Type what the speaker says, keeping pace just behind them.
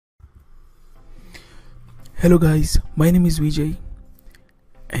Hello guys, my name is Vijay,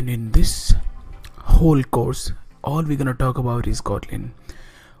 and in this whole course all we're gonna talk about is Kotlin.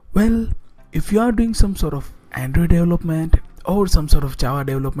 Well, if you are doing some sort of Android development or some sort of Java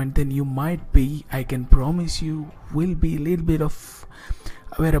development, then you might be, I can promise you, will be a little bit of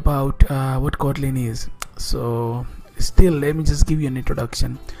aware about what Kotlin is. So still, let me just give you an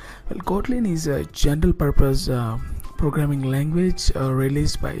introduction. Well, Kotlin is a general purpose programming language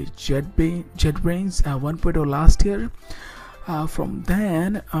released by JetBrains 1.0 last year. From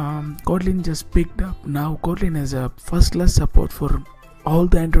then, Kotlin just picked up. Now Kotlin has a first-class support for all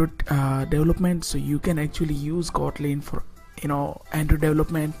the Android development, so you can actually use Kotlin for Android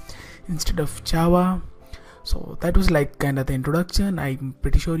development instead of Java. So that was like kind of the introduction. I'm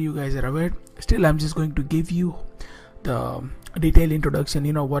pretty sure you guys are aware. Still, I'm just going to give you the detailed introduction,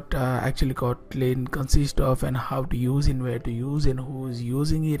 what actually Kotlin consists of and how to use and where to use and who is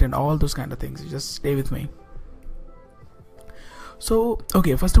using it and all those kind of things. Just stay with me. So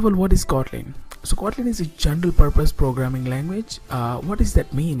okay, first of all, what is Kotlin? So Kotlin is a general purpose programming language. What does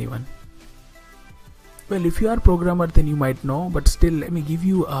that mean even? Well, if you are a programmer, then you might know, but still let me give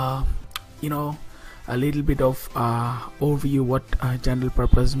you a little bit of overview what general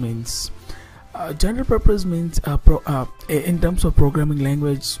purpose means. General purpose means in terms of programming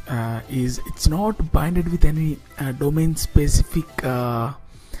language it's not binded with any domain specific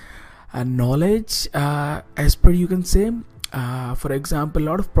knowledge, as per you can say. For example, a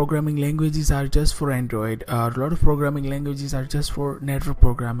lot of programming languages are just for Android, a lot of programming languages are just for network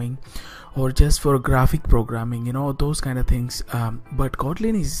programming or just for graphic programming, those kind of things. But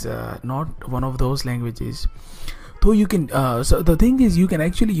Kotlin is not one of those languages. So you can so the thing is, you can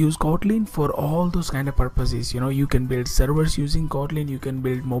actually use Kotlin for all those kind of purposes. You can build servers using Kotlin, you can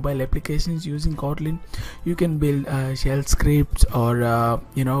build mobile applications using Kotlin, you can build shell scripts or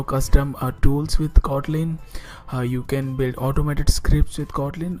custom tools with Kotlin, you can build automated scripts with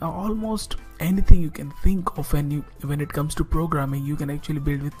Kotlin. Almost anything you can think of when it comes to programming, you can actually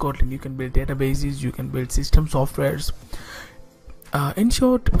build with Kotlin. You can build databases, you can build system softwares. In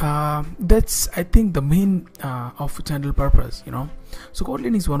short, that's I think the main of general purpose. So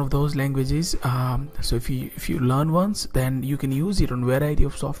Kotlin is one of those languages. So if you learn once, then you can use it on variety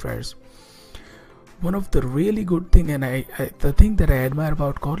of softwares. One of the really good thing, and the thing that I admire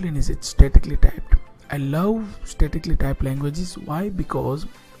about Kotlin is it's statically typed. I love statically typed languages. Why? Because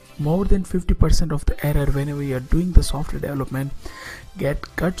more than 50% of the error whenever you are doing the software development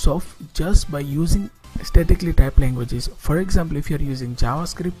get cuts off just by using statically typed languages. For example, if you're using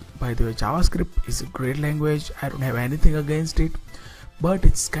JavaScript, by the way, JavaScript is a great language. I don't have anything against it, but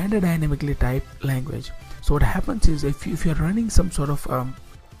it's kind of dynamically typed language. So what happens is, if you're running some sort of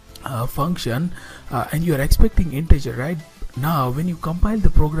function and you're expecting integer, right? Now when you compile the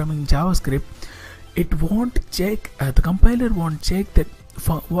program in JavaScript, it won't check, the compiler won't check that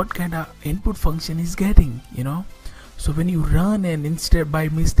what kind of input function is getting. So when you run and instead by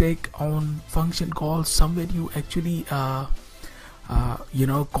mistake on function calls, somewhere you actually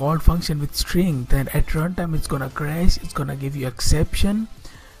called function with string, then at runtime it's gonna crash, it's gonna give you exception,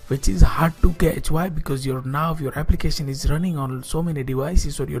 which is hard to catch. Why? Because your application is running on so many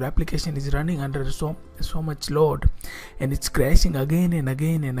devices, or your application is running under so much load, and it's crashing again and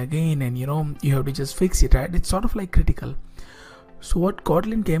again and again, and you have to just fix it, right? It's sort of like critical. So what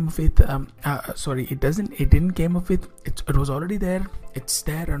Kotlin came up with, it didn't came up with, it was already there. It's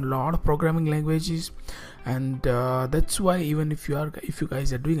there in a lot of programming languages, and that's why even if you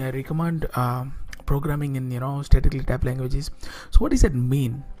guys are doing, I recommend programming in statically typed languages. So what does that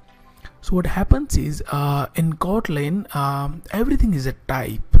mean? So what happens is, in Kotlin, everything is a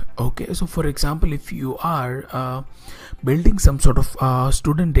type. Okay, so for example, if you are building some sort of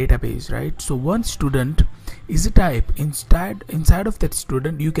student database, right? So one student is a type. Inside of that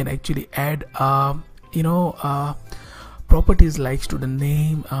student, you can actually add properties like student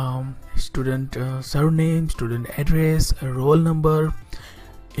name, student surname, student address, roll number,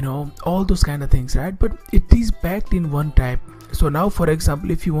 all those kind of things, right? But it is packed in one type. So now, for example,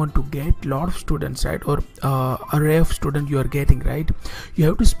 if you want to get lot of students, right, or array of student you are getting, right, you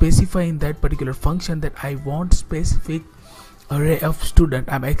have to specify in that particular function that I want specific array of student.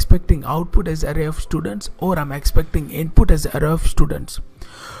 I'm expecting output as array of students, or I'm expecting input as array of students.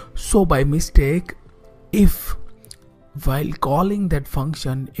 So by mistake, if while calling that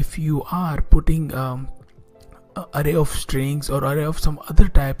function, if you are putting array of strings or array of some other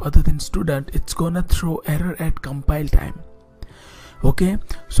type other than student, it's gonna throw error at compile time. Okay,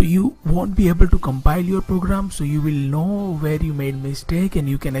 so you won't be able to compile your program, so you will know where you made mistake, and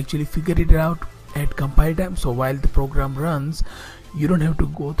you can actually figure it out at compile time. So while the program runs, you don't have to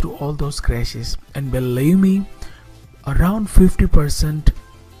go through all those crashes. And believe me, around 50%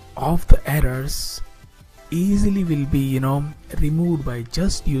 of the errors easily will be removed by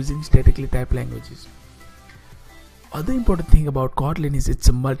just using statically typed languages. Other important thing about Kotlin is it's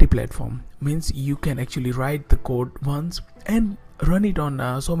a multi-platform, means you can actually write the code once and run it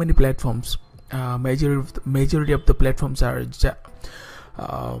on so many platforms. Majority of the platforms are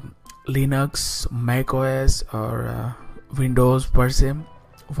Linux, Mac OS, or Windows per se.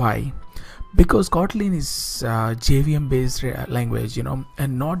 Why? Because Kotlin is JVM based language,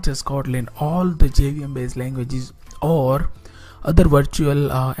 and not just Kotlin, all the JVM based languages or other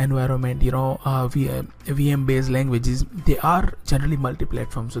virtual environment, VM based languages, they are generally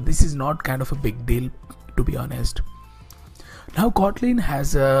multi-platform. So this is not kind of a big deal, to be honest. Now Kotlin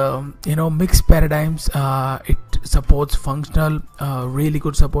has mixed paradigms. It supports functional, really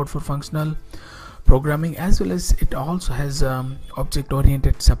good support for functional programming, as well as it also has object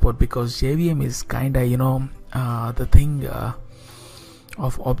oriented support, because JVM is kinda the thing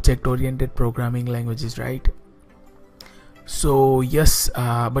of object oriented programming languages, right? So yes,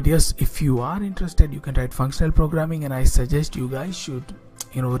 but yes, if you are interested, you can write functional programming, and I suggest you guys should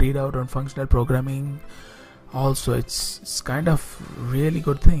read out on functional programming also. It's kind of really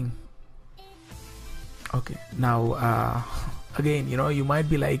good thing. Okay, now again, you might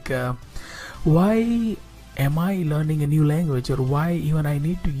be like, why am I learning a new language, or why even I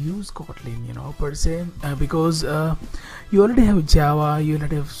need to use Kotlin, per se? Because you already have Java, you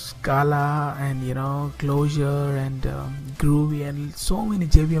already have Scala, and Clojure, and Groovy, and so many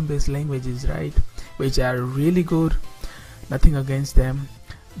JVM based languages, right, which are really good, nothing against them.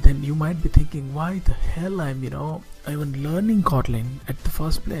 Then you might be thinking, why the hell I'm even learning Kotlin at the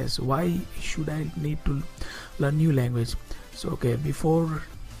first place? Why should I need to learn new language? So okay, before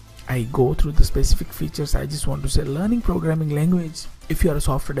I go through the specific features, I just want to say learning programming language, if you are a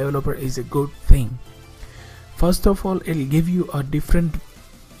software developer, is a good thing. First of all, it'll give you a different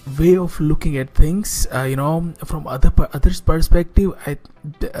way of looking at things, from others' perspective,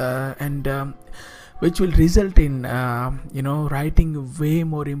 and which will result in writing way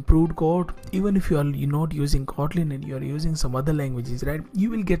more improved code. Even if you're not using Kotlin and you're using some other languages, right, you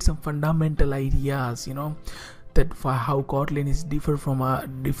will get some fundamental ideas, that for how Kotlin is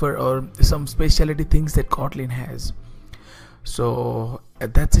differ or some specialty things that Kotlin has. So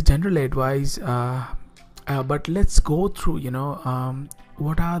that's a general advice, but let's go through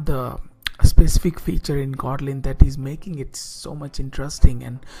what are the specific feature in Kotlin that is making it so much interesting,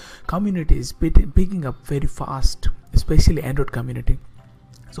 and community is picking up very fast, especially Android community.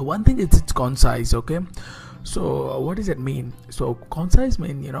 So one thing is it's concise. Okay, so what does it mean? So concise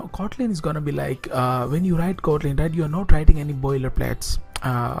mean, Kotlin is gonna be like, when you write Kotlin, right, you are not writing any boilerplates.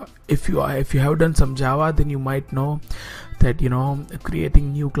 If you have done some Java, then you might know that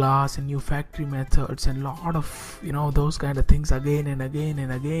creating new class and new factory methods and lot of those kind of things again and again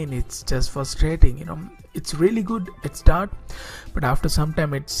and again, it's just frustrating. It's really good at start, but after some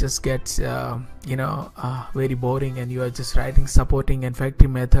time it just gets very boring, and you are just writing, supporting and factory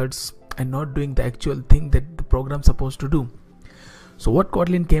methods and not doing the actual thing that the program's supposed to do. So what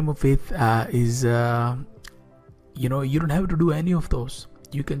Kotlin came up with is you don't have to do any of those.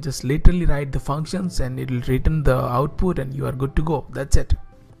 You can just literally write the functions and it'll return the output, and you are good to go. That's it.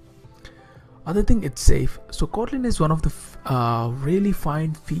 Other thing, it's safe. So Kotlin is one of the really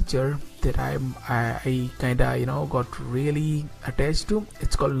fine feature that I kinda got really attached to.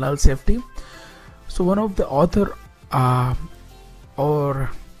 It's called null safety. So one of the author or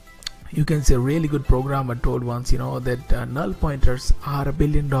you can say really good programmer told once that null pointers are $1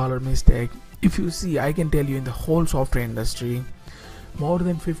 billion mistake. If you see, I can tell you, in the whole software industry, more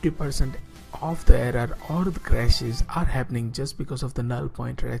than 50% of the error or the crashes are happening just because of the null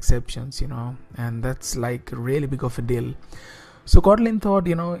pointer exceptions, and that's like really big of a deal. So Kotlin thought,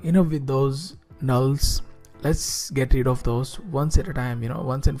 with those nulls, let's get rid of those once at a time,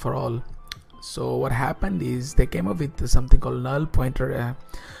 once and for all. So what happened is they came up with something called null pointer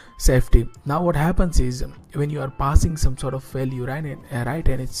safety. Now what happens is, when you are passing some sort of value, right,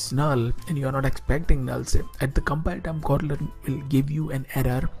 and it's null, and you are not expecting nulls, at the compile time Kotlin will give you an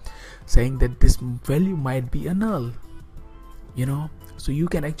error saying that this value might be a null, so you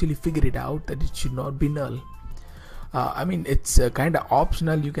can actually figure it out that it should not be null. I mean, it's kind of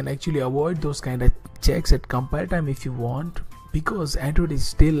optional. You can actually avoid those kind of checks at compile time if you want, because Android is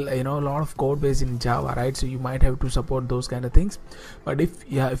still a lot of code base in Java, right? So you might have to support those kind of things. But if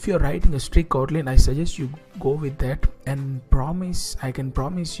you're writing a strict Kotlin, I suggest you go with that, and I can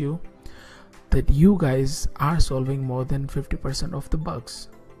promise you that you guys are solving more than 50% of the bugs.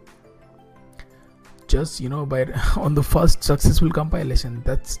 just by on the first successful compilation.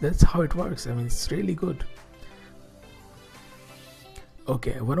 That's how it works. I mean, it's really good.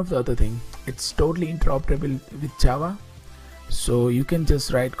 Okay, one of the other thing, it's totally interoperable with Java, so you can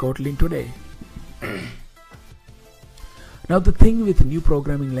just write Kotlin today. Now the thing with new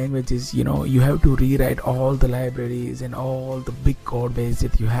programming languages, you have to rewrite all the libraries and all the big code base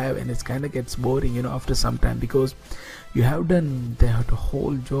that you have, and it's kind of gets boring after some time, because you have done the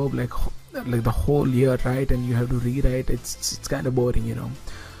whole job like the whole year, right? And you have to rewrite. It's kind of boring.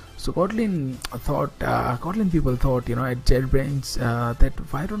 So Kotlin people thought at JetBrains that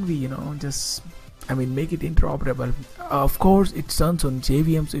why don't we just make it interoperable. Of course it runs on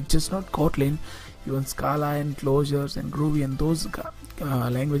JVM, so it's just not Kotlin. Even Scala and Closures and Groovy and those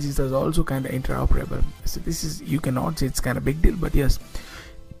languages are also kind of interoperable. So this is, you cannot say it's kind of big deal, but yes,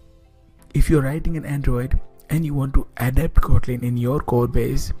 if you're writing an Android and you want to adapt Kotlin in your code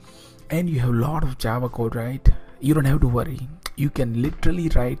base and you have a lot of Java code, right? You don't have to worry. You can literally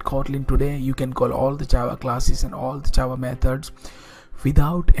write Kotlin today. You can call all the Java classes and all the Java methods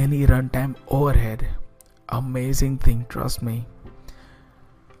without any runtime overhead. Amazing thing, trust me.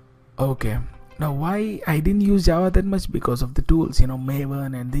 Okay. Now why I didn't use Java that much? Because of the tools,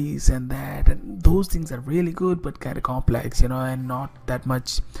 Maven and this and that, and those things are really good but kind of complex, and not that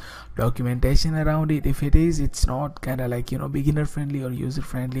much documentation around it. If it is, it's not kind of like beginner friendly or user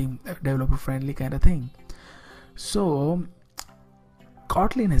friendly, developer friendly kind of thing. So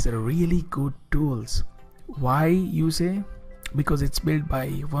Kotlin has a really good tools. Why, you say? Because it's built by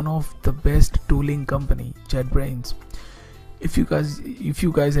one of the best tooling company, JetBrains. If you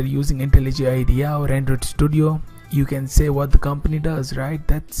guys are using IntelliJ IDEA or Android Studio, you can say what the company does, right?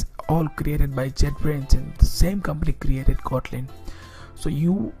 That's all created by JetBrains, and the same company created Kotlin. So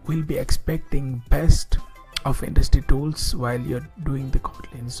you will be expecting best of industry tools while you're doing the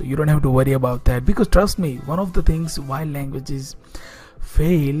Kotlin. So you don't have to worry about that, because trust me, one of the things why languages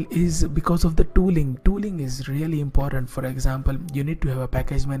fail is because of the tooling. Tooling is really important. For example, you need to have a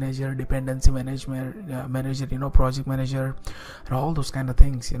package manager, dependency management manager, project manager, and all those kind of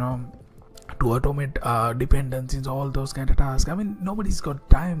things, to automate dependencies, all those kind of tasks. I mean, nobody's got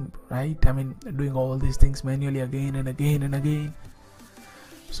time, right? I mean, doing all these things manually again and again and again.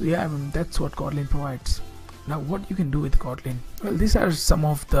 So yeah, that's what Kotlin provides. Now what you can do with Kotlin? Well, these are some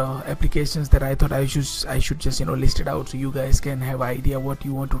of the applications that I thought I should just list it out, so you guys can have idea what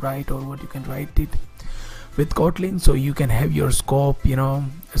you want to write or what you can write it with Kotlin. So you can have your scope,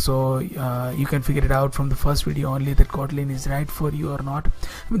 so you can figure it out from the first video only that Kotlin is right for you or not.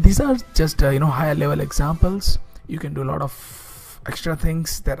 These are just higher level examples. You can do a lot of extra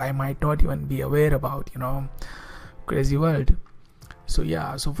things that I might not even be aware about. Crazy world. So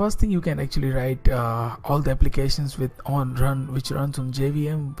yeah, so first thing, you can actually write all the applications which runs on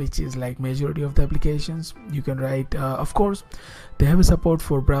JVM, which is like majority of the applications. You can write, of course, they have a support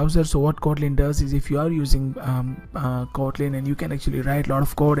for browser. So what Kotlin does is, if you are using Kotlin, and you can actually write a lot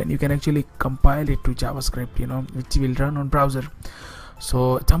of code and you can actually compile it to JavaScript, which will run on browser.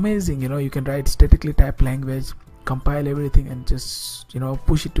 So it's amazing, you can write statically typed language, compile everything, and just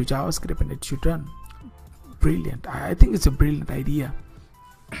push it to JavaScript and it should run. Brilliant. I think it's a brilliant idea.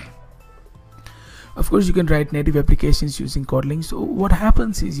 Of course, you can write native applications using Kotlin. So what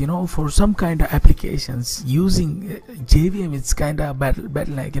happens is, for some kind of applications using JVM, it's kind of battle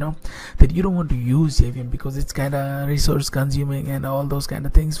like, that you don't want to use JVM because it's kind of resource consuming and all those kind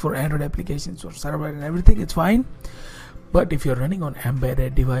of things. For Android applications or server and everything, it's fine. But if you're running on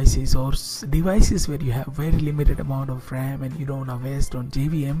embedded devices or devices where you have very limited amount of RAM and you don't want to waste on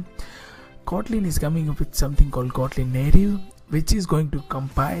JVM, Kotlin is coming up with something called Kotlin Native, which is going to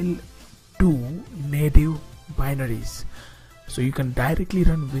compile to native binaries, so you can directly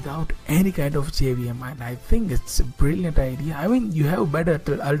run without any kind of JVM. And I think it's a brilliant idea. I mean, you have better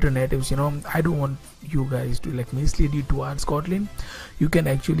alternatives. I don't want you guys to mislead you towards Kotlin. You can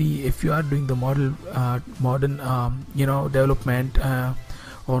actually, if you are doing the modern development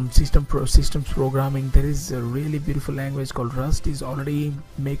on systems programming, there is a really beautiful language called Rust is already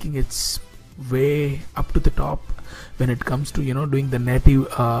making its way up to the top when it comes to doing the native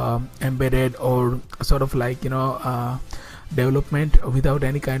embedded or sort of development without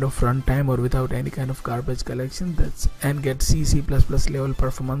any kind of runtime or without any kind of garbage collection. And get C++ level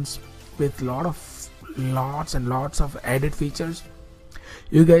performance with lots and lots of added features.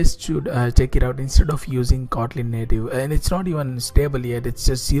 You guys should check it out instead of using Kotlin native. And it's not even stable yet, it's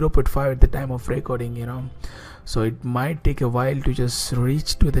just 0.5 at the time of recording, so it might take a while to just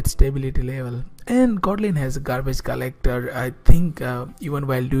reach to that stability level. And Kotlin has a garbage collector. I think even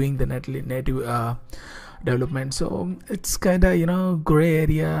while doing the native development. So it's kind of, you know, gray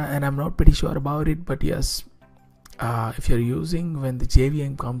area, and I'm not pretty sure about it. But yes, if you're using when the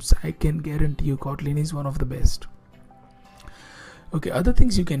JVM comes, I can guarantee you Kotlin is one of the best. Okay, other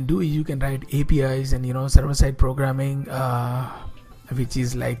things you can do is you can write APIs and, you know, server-side programming, which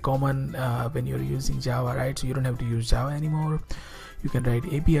is like common when you're using Java, right? So you don't have to use Java anymore. You can write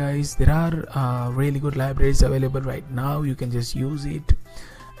APIs. There are really good libraries available right now. You can just use it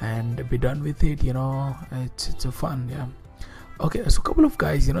and be done with it. You know, it's a fun, yeah. Okay, so a couple of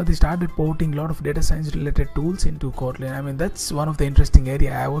guys, you know, they started porting a lot of data science related tools into Kotlin. I mean, that's one of the interesting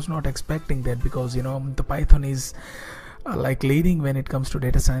area. I was not expecting that, because, you know, the Python is like leading when it comes to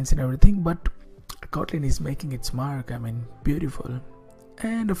data science and everything, but Kotlin is making its mark. I mean, beautiful.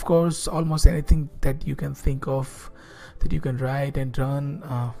 And of course, almost anything that you can think of that you can write and run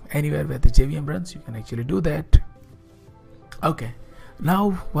anywhere where the JVM runs, you can actually do that. Okay, now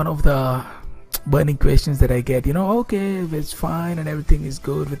one of the burning questions that I get, you know, okay, it's fine and everything is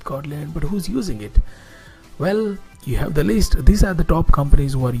good with Kotlin, but who's using it? Well, you have the list. These are the top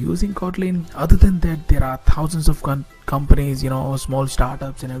companies who are using Kotlin. Other than that, there are thousands of companies, you know, small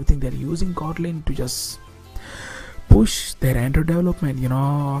startups and everything, they're using Kotlin to just push their Android development, you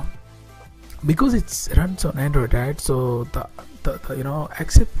know, because it runs on Android, right? So the you know,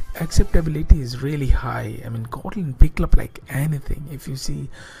 acceptability is really high. I mean, Kotlin picked up like anything. If you see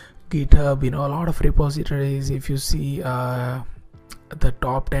GitHub, you know, a lot of repositories. If you see the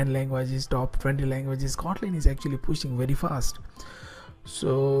top 10 languages, top 20 languages, Kotlin is actually pushing very fast.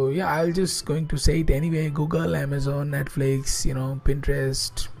 So yeah, I'll just going to say it anyway. Google, Amazon, Netflix, you know,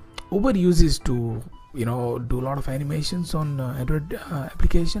 Pinterest, Uber uses to, you know, do a lot of animations on Android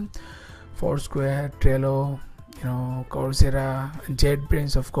application. Foursquare, Trello, you know, Coursera,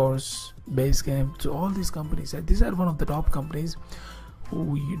 JetBrains, of course, Basecamp. So all these companies, these are one of the top companies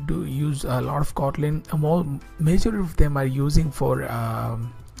who do use a lot of Kotlin. Majority of them are using for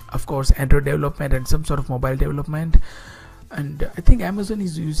of course Android development and some sort of mobile development, and I think Amazon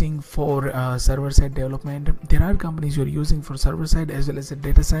is using for server-side development. There are companies who are using for server-side as well as the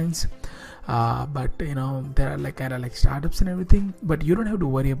data science, but you know, there are like kind of like startups and everything, but you don't have to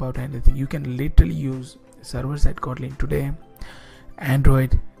worry about anything. You can literally use server-side Kotlin today,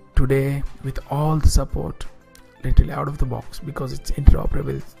 Android today, with all the support, literally out of the box, because it's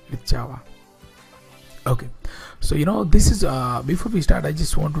interoperable with Java. Okay, so you know, this is before we start, I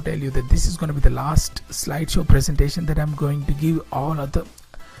just want to tell you that this is going to be the last slideshow presentation that I'm going to give. All other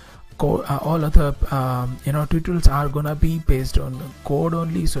you know, tutorials are gonna be based on code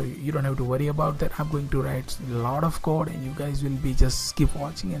only, so you don't have to worry about that. I'm going to write a lot of code, and you guys will be just keep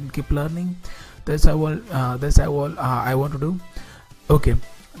watching and keep learning. That's all I want to do. Okay,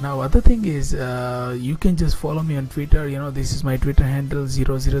 now other thing is you can just follow me on Twitter. You know, this is my Twitter handle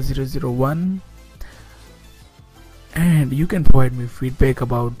 00001, and you can provide me feedback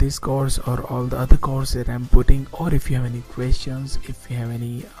about this course or all the other courses that I'm putting, or if you have any questions, if you have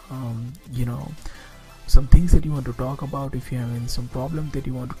any you know, some things that you want to talk about, if you have any some problem that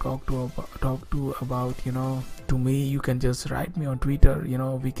you want to talk to about, you know, to me, you can just write me on Twitter. You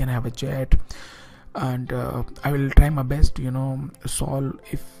know, we can have a chat, and I will try my best to, you know, solve.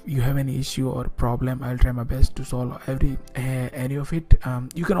 If you have any issue or problem, I'll try my best to solve any of it.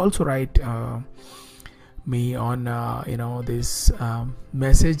 You can also write me on you know, this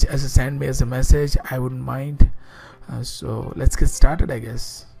message, send me as a message. I wouldn't mind. So let's get started, I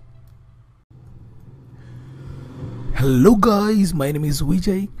guess. Hello guys, my name is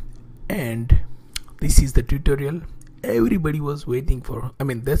Vijay, and this is the tutorial everybody was waiting for. I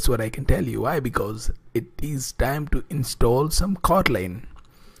mean, that's what I can tell you. Why? Because it is time to install some Kotlin.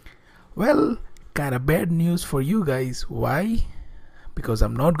 Well, kind of bad news for you guys. Why? Because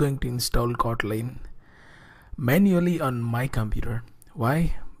I'm not going to install Kotlin manually on my computer.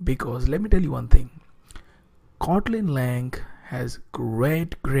 Why? Because let me tell you one thing. Kotlin Lang has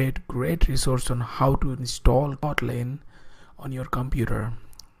great resource on how to install Kotlin on your computer,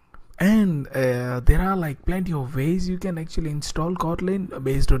 and there are like plenty of ways you can actually install Kotlin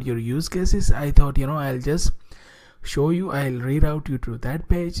based on your use cases. I thought, you know, I'll just show you, I'll reroute you to that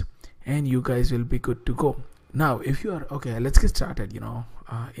page, and you guys will be good to go. Now if you are okay, let's get started. You know,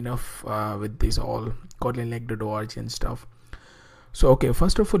 enough with this all kotlinlang.org and stuff. So okay,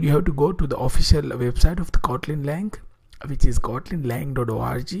 first of all, you have to go to the official website of the Kotlin Lang, which is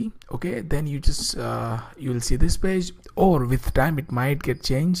kotlinlang.org. okay, then you just you will see this page, or with time it might get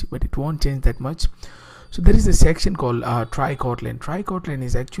changed, but it won't change that much. So there is a section called try Kotlin. Try Kotlin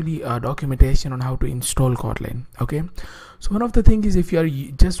is actually a documentation on how to install Kotlin. Okay, so one of the things is, if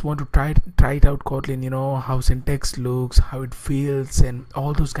you just want to try it out Kotlin, how syntax looks, how it feels, and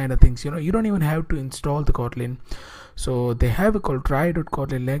all those kind of things, you don't even have to install the Kotlin. So they have a called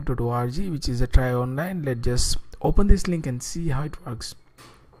try.kotlinlang.org, which is a try online. Let's just open this link and see how it works.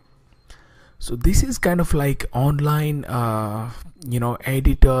 So this is kind of like online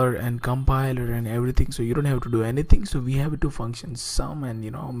editor and compiler and everything, so you don't have to do anything. So we have two functions, sum and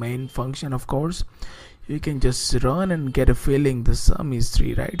main function. Of course, you can just run and get a feeling the sum is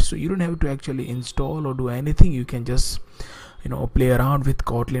 3, right? So you don't have to actually install or do anything. You can just play around with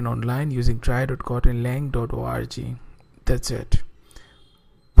Kotlin online using try.kotlinlang.org. That's it.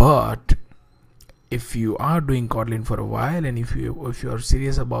 But if you are doing Kotlin for a while, and if you are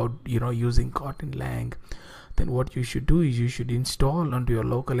serious about using Kotlin Lang, then what you should do is you should install onto your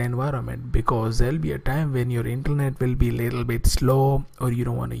local environment, because there'll be a time when your internet will be a little bit slow, or you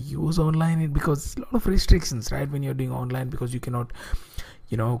don't want to use online, because it's a lot of restrictions, right, when you're doing online, because you cannot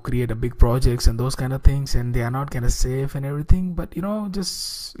create a big projects and those kind of things, and they are not kind of safe and everything. But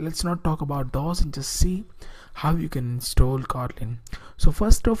just let's not talk about those and just see how you can install Kotlin. So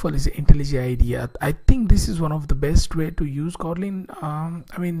first of all is IntelliJ IDEA. I think this is one of the best way to use Kotlin.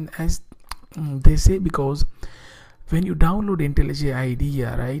 As they say, because when you download IntelliJ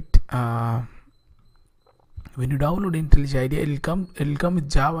IDEA, right, when you download IntelliJ IDEA, it'll come with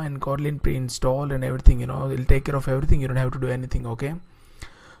Java and Kotlin pre-installed and everything. It'll take care of everything. You don't have to do anything. Okay,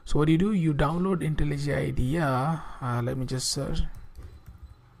 so what do, you download IntelliJ IDEA. Let me just search.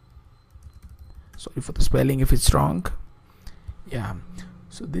 Sorry for the spelling if it's wrong. Yeah,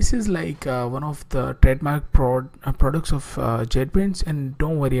 so this is like one of the trademark products of JetBrains, and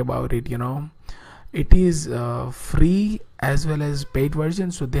don't worry about it. It is free as well as paid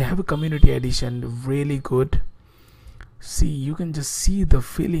version. So they have a community edition, really good. See, you can just see the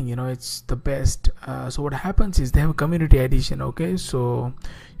feeling, it's the best. So what happens is they have a community edition. Okay, so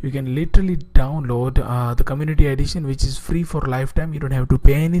you can literally download the community edition, which is free for lifetime. You don't have to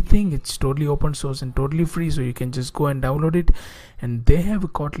pay anything. It's totally open source and totally free, so you can just go and download it. And they have a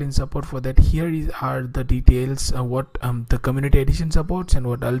Kotlin support for that. Here are the details, what the community edition supports, and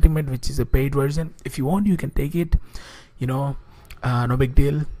what Ultimate, which is a paid version. If you want, you can take it, no big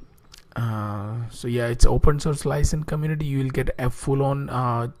deal. So yeah, it's open source license community. You will get a full-on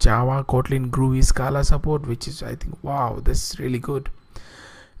Java, Kotlin, Groovy, Scala support, which is, I think, wow, this is really good.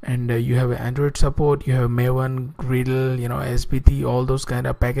 And you have Android support, you have Maven, Gradle, SBT, all those kind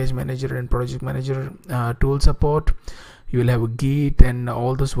of package manager and project manager tool support. You will have a Git and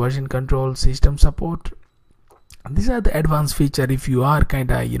all those version control system support. These are the advanced feature. If you are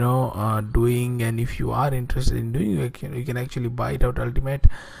kind of doing, and if you are interested in doing, you can actually buy it out Ultimate.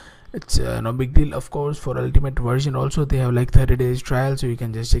 It's no big deal. Of course, for Ultimate version also they have like 30 days trial, so you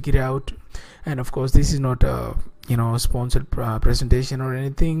can just check it out. And of course, this is not a sponsored presentation or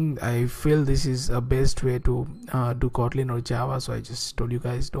anything. I feel this is a best way to do Kotlin or Java, so I just told you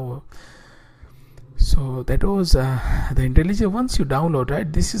guys. Don't. So that was the IntelliJ. Once you download,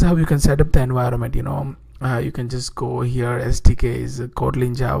 right, this is how you can set up the environment. You can just go here. SDK is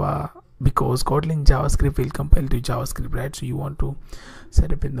Kotlin Java, because Kotlin JavaScript will compile to JavaScript, right? So you want to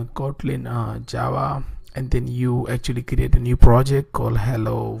set up in the Kotlin Java, and then you actually create a new project called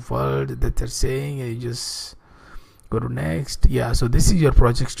Hello World that they're saying, and you just go to next. Yeah, so this is your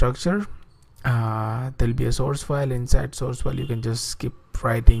project structure. There'll be a source file. Inside source file you can just keep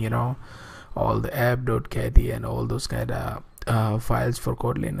writing all the app.kt and all those kind of files for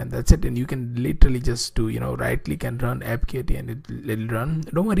Kotlin, and that's it. And you can literally just do right click and run app.kt, and it'll run.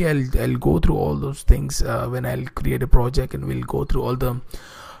 Don't worry, I'll go through all those things when I'll create a project, and we'll go through all the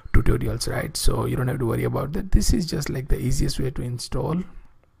tutorials, right? So you don't have to worry about that. This is just like the easiest way to install.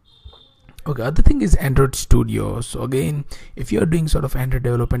 Okay, other thing is Android Studio. So again, if you're doing sort of Android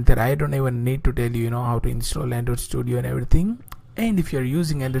development, that I don't even need to tell you how to install Android Studio and everything. And if you're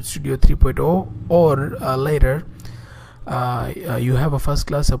using Android Studio 3.0 or later, you have a first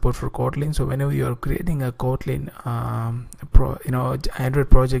class support for Kotlin. So whenever you're creating a Kotlin Android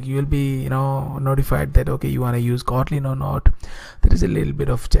project, you will be notified that okay, you want to use Kotlin or not. There is a little bit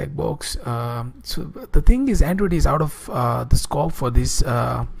of checkbox. So the thing is, Android is out of the scope for this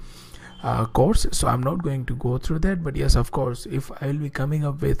course, so I'm not going to go through that. But yes, of course, if I will be coming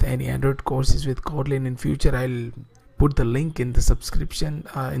up with any Android courses with Kotlin in future, I'll put the link in the subscription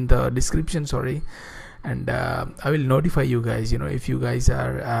in the description, sorry, and I will notify you guys, if you guys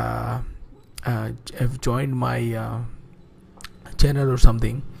are have joined my channel or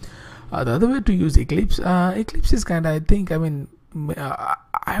something. The other way to use Eclipse is kind of, I think,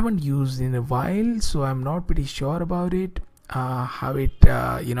 I I haven't used in a while, so I'm not pretty sure about it, how it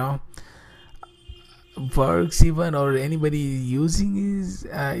works even, or anybody using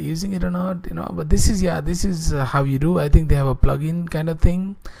it or not, but this is how you do. I think they have a plugin kind of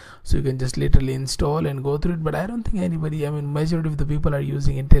thing, so you can just literally install and go through it. But I don't think anybody, majority of the people are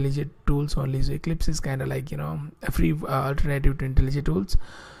using IntelliJ tools only, so Eclipse is kind of like a free alternative to IntelliJ tools.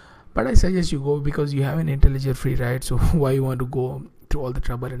 But I suggest you go, because you have an IntelliJ free, right? So why you want to go through all the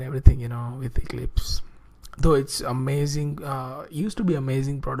trouble and everything with Eclipse? Though it's amazing, used to be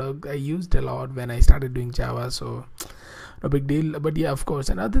amazing product. I used a lot when I started doing Java, so no big deal. But yeah, of course,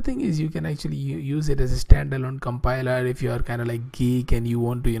 another thing is you can actually use it as a standalone compiler if you are kind of like geek and you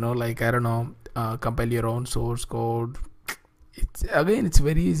want to compile your own source code. It's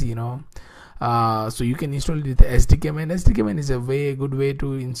very easy, so you can install it with SDKman. SDKman is a good way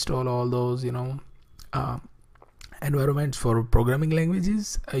to install all those environments for programming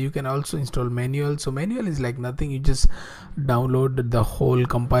languages. You can also install manual. So manual is like nothing, you just download the whole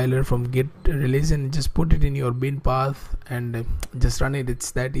compiler from git release and just put it in your bin path and just run it.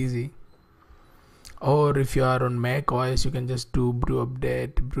 It's that easy. Or if you are on Mac OS, you can just do brew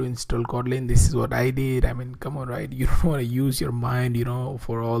update, brew install Kotlin. This is what I did. Come on, right? You don't want to use your mind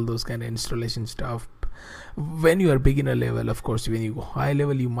for all those kind of installation stuff. When you are beginner level, of course. When you go high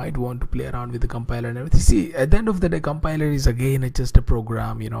level, you might want to play around with the compiler and everything. See, at the end of the day, compiler is again just a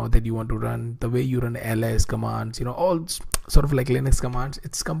program that you want to run. The way you run ls commands, all sort of like Linux commands,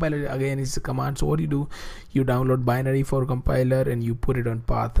 it's compiler again is a command. So what you do, you download binary for compiler and you put it on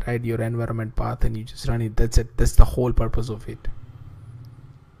path, right, your environment path, and you just run it. That's it. That's the whole purpose of it.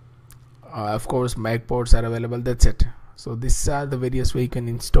 Of course, Mac ports are available. That's it. So these are the various way you can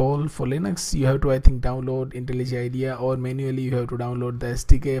install. For Linux, you have to, I think, download IntelliJ IDEA, or manually you have to download the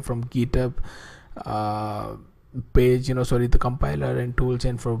SDK from GitHub page, the compiler and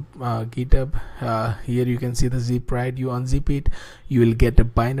toolchain for GitHub. Here you can see the zip, right? You unzip it, you will get a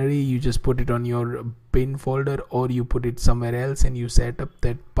binary. You just put it on your bin folder, or you put it somewhere else, and you set up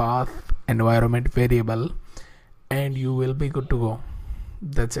that path environment variable, and you will be good to go.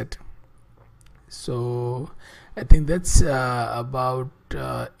 That's it. So I think that's about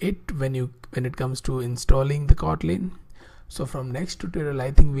it when it comes to installing the Kotlin. So from next tutorial,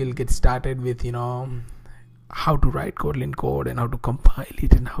 I think we'll get started with how to write Kotlin code and how to compile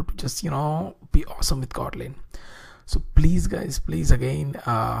it and how to just be awesome with Kotlin. So please guys, please again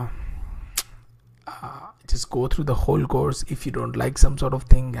just go through the whole course. If you don't like some sort of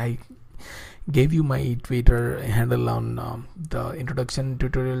thing, I gave you my Twitter handle on the introduction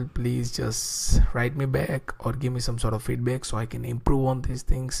tutorial. Please just write me back or give me some sort of feedback so I can improve on these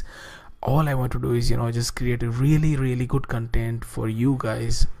things. All I want to do is just create a really good content for you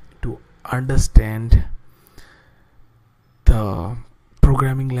guys to understand the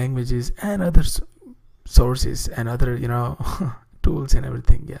programming languages and other sources and other tools and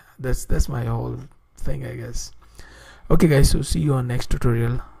everything. Yeah, that's my whole thing, I guess. Okay guys, so see you on next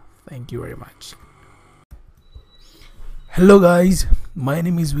tutorial. Thank you very much. Hello guys, my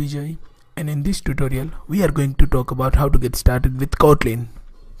name is Vijay, and in this tutorial we are going to talk about how to get started with Kotlin.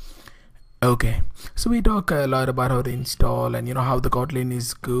 Okay, so we talk a lot about how to install and how the Kotlin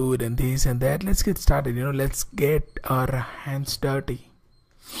is good and this and that. Let's get started. Let's get our hands dirty.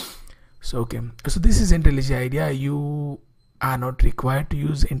 So okay, so this is IntelliJ IDEA. You are not required to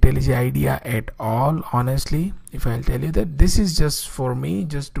use IntelliJ IDEA at all, honestly. If I'll tell you that this is just for me,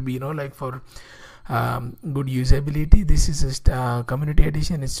 just to be for good usability. This is just community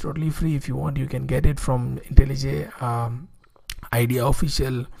edition. It's totally free. If you want, you can get it from IntelliJ IDEA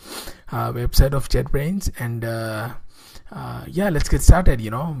official website of JetBrains. And yeah, let's get started.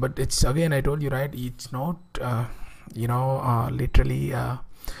 But it's, again, I told you, right, it's not literally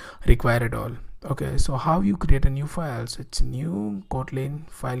required at all. Okay, so how you create a new file? So it's a new Kotlin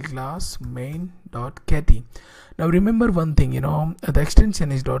file class main.cat. Now remember one thing, the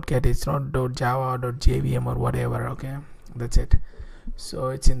extension is .cat. It's not .java or .jvm or whatever. Okay, that's it. So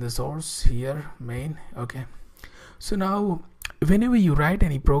it's in the source here, main. Okay, so now whenever you write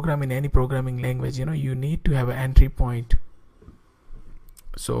any program in any programming language, you need to have an entry point.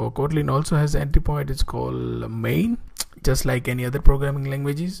 So Kotlin also has an entry point. It's called main, just like any other programming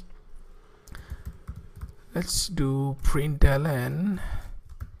languages. Let's do println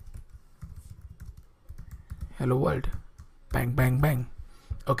hello world, bang bang bang.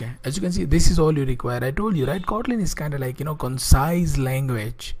 Okay, as you can see, this is all you require. I told you, right, Kotlin is kind of like concise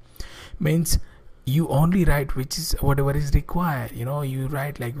language. Means you only write which is whatever is required. You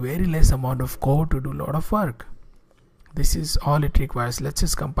write like very less amount of code to do a lot of work. This is all it requires. Let's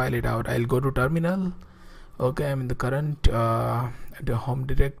just compile it out. I'll go to terminal. Okay, I'm in the current the home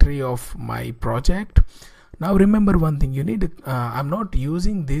directory of my project. Now remember one thing, you need I'm not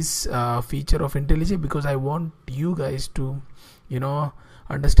using this feature of IntelliJ because I want you guys to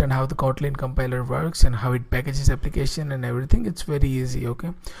understand how the Kotlin compiler works and how it packages application and everything. It's very easy.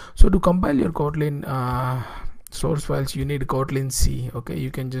 Okay, so to compile your Kotlin source files, you need Kotlin C. Okay, you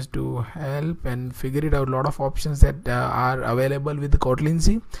can just do help and figure it out. A lot of options that are available with the Kotlin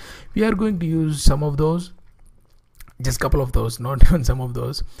C. We are going to use some of those, just couple of those, not even some of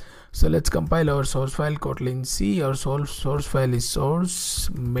those. So let's compile our source file Kotlin C. Our source file is source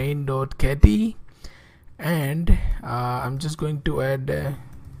main.kt, and I'm just going to add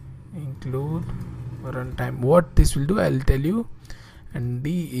include runtime. What this will do, I'll tell you. And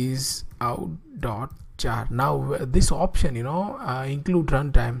D is out.jar. Now this option, include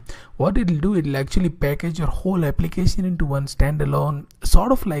runtime, what it'll do, it'll actually package your whole application into one standalone,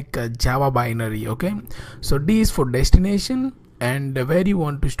 sort of like a Java binary. Okay, so D is for destination, and where you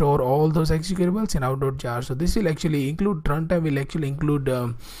want to store all those executables in out.jar. So this will actually include runtime, will actually include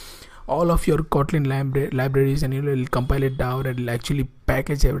all of your Kotlin libraries, and you'll compile it down, and it'll actually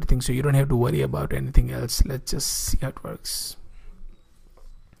package everything, so you don't have to worry about anything else. Let's just see how it works.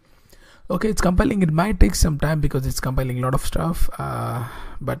 Okay, it's compiling. It might take some time because it's compiling a lot of stuff,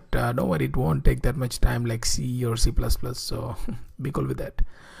 but don't worry, it won't take that much time like C or C++, so be cool with that.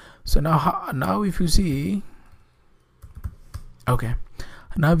 So now if you see, okay,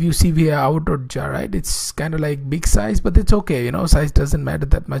 now you see we are out.jar, right? It's kind of like big size, but it's okay, size doesn't matter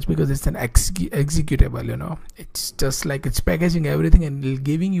that much because it's an executable. It's just like it's packaging everything and it's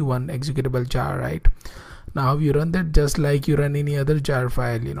giving you one executable jar, right? Now you run that just like you run any other jar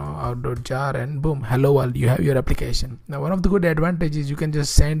file, out.jar, and boom, hello world, you have your application. Now one of the good advantages, you can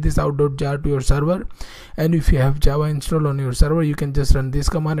just send this out.jar to your server, and if you have Java installed on your server, you can just run this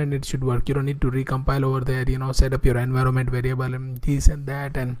command and it should work. You don't need to recompile over there, set up your environment variable and this and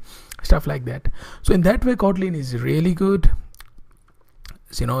that and stuff like that. So in that way, Kotlin is really good.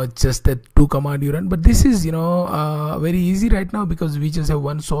 So, it's just that 2 command you run, but this is very easy right now because we just have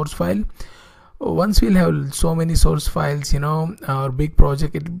one source file. Once we'll have so many source files, our big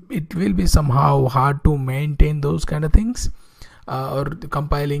project, it will be somehow hard to maintain those kind of things, or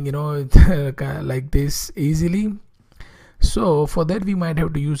compiling like this easily. So for that we might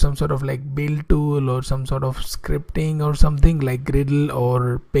have to use some sort of like build tool or some sort of scripting or something like Gradle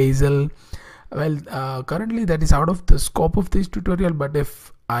or Bazel. Well, currently that is out of the scope of this tutorial, but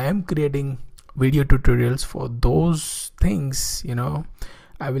if I am creating video tutorials for those things,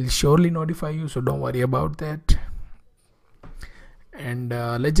 I will surely notify you, so don't worry about that. And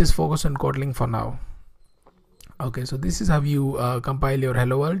let's just focus on Kotlin for now. Okay, so this is how you compile your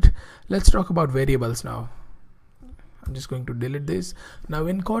hello world. Let's talk about variables now. I'm just going to delete this. Now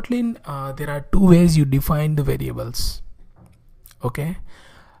in Kotlin, there are 2 ways you define the variables. Okay,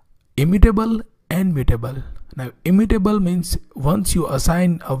 immutable and mutable. Now immutable means once you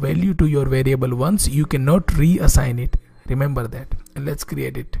assign a value to your variable once, you cannot reassign it. Remember that. And let's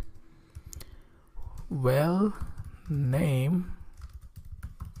create it. Well, name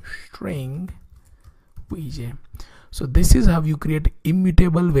string vj. So this is how you create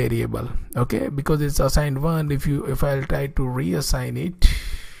immutable variable. Okay, because it's assigned 1. If I'll try to reassign it,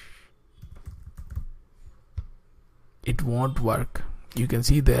 it won't work. You can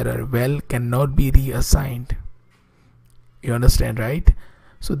see there are well cannot be reassigned. You understand, right?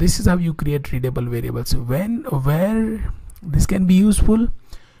 So this is how you create readable variables. Where this can be useful,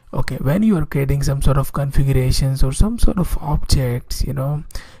 okay, when you are creating some sort of configurations or some sort of objects,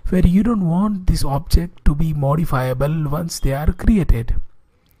 where you don't want this object to be modifiable once they are created.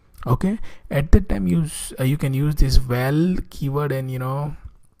 Okay, at that time you can use this well keyword and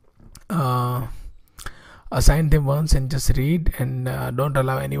assign them once and just read, and don't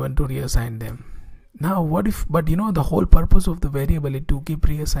allow anyone to reassign them. Now what if, but the whole purpose of the variable is to keep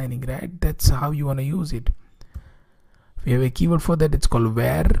reassigning, right? That's how you want to use it. We have a keyword for that. It's called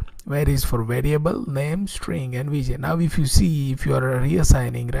where. Where is for variable name string and vj. Now if you see, if you are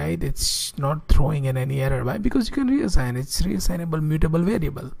reassigning, right, it's not throwing in any error. Why? Because you can reassign. It's reassignable mutable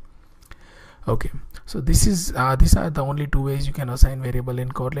variable. Okay, so this is these are the only 2 ways you can assign variable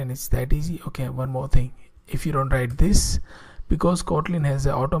in Kotlin. It's that easy. Okay, one more thing, if you don't write this, because Kotlin has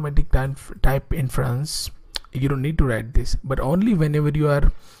an automatic type inference, you don't need to write this, but only whenever you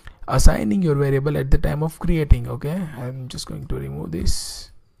are assigning your variable at the time of creating. Okay, I'm just going to remove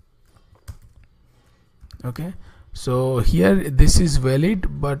this. Okay, so here this is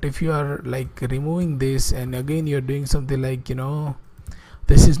valid, but if you are like removing this and again you're doing something like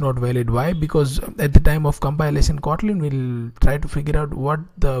this is not valid. Why? Because at the time of compilation, Kotlin will try to figure out what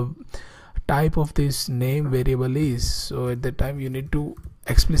the type of this name variable is. So at that time you need to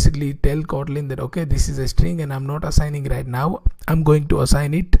explicitly tell Kotlin that okay, this is a string and I'm not assigning right now, I'm going to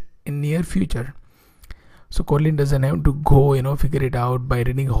assign it in near future. So Kotlin doesn't have to go figure it out by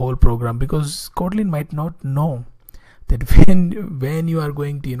reading a whole program, because Kotlin might not know that when you are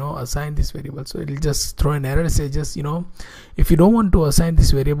going to assign this variable. So it'll just throw an error, say just if you don't want to assign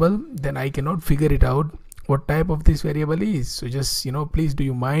this variable, then I cannot figure it out what type of this variable is. So just please, do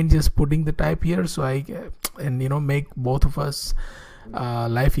you mind just putting the type here, so I and make both of us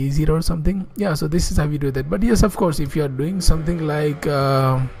life easier or something. Yeah, so this is how you do that. But yes, of course, if you are doing something like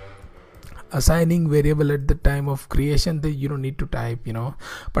assigning variable at the time of creation, then you don't need to type,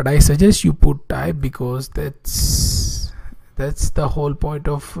 but I suggest you put type, because that's the whole point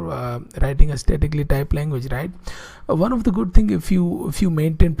of writing a statically typed language, right? One of the good thing, if you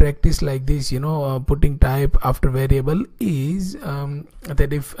maintain practice like this, putting type after variable, is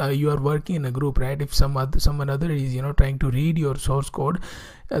that if you are working in a group, right, if someone other is trying to read your source code,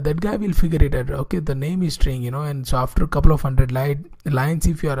 that guy will figure it out. Okay, the name is string, and so after a couple of hundred lines,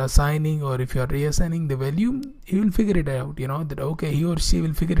 if you are assigning or if you are reassigning the value, he will figure it out, that okay, he or she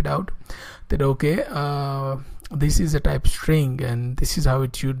will figure it out that okay, this is a type string and this is how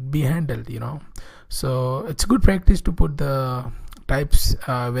it should be handled. So it's good practice to put the types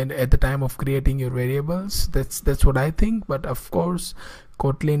when at the time of creating your variables. That's what I think. But of course,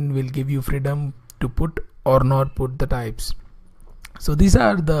 Kotlin will give you freedom to put or not put the types. So these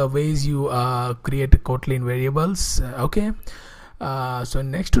are the ways you create Kotlin variables. Okay, so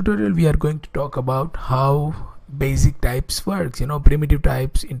in next tutorial we are going to talk about how basic types works, primitive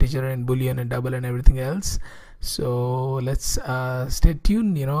types, integer and boolean and double and everything else. So let's stay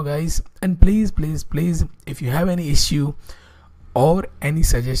tuned, guys, and please, if you have any issue or any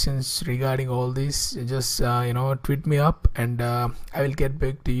suggestions regarding all this, just tweet me up, and I will get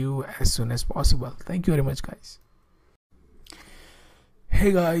back to you as soon as possible. Thank you very much, guys.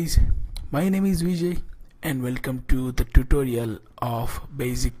 Hey guys, my name is Vijay and welcome to the tutorial of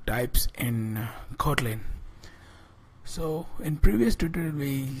basic types in Kotlin. So in previous tutorial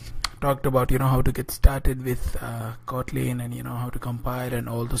we talked about how to get started with Kotlin, and how to compile and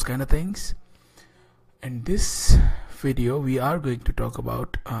all those kind of things. In this video we are going to talk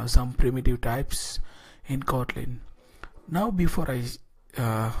about some primitive types in Kotlin. Now before I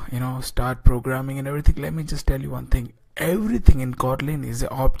start programming and everything, let me just tell you one thing. Everything in Kotlin is an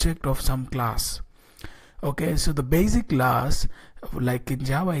object of some class. Okay, so the basic class, like in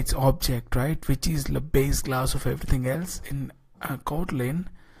Java it's object, right, which is the base class of everything else. In Kotlin,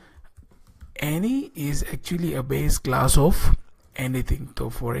 any is actually a base class of anything. So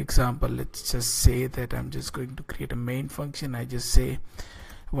for example, let's just say that I'm just going to create a main function. I just say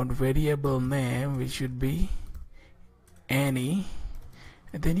I want variable name which should be any,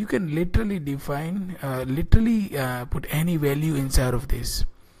 and then you can literally define put any value inside of this,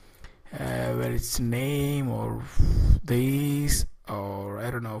 where it's name or this, or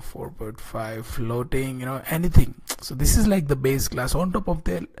I don't know, 4.5 floating, anything. So this is like the base class. On top of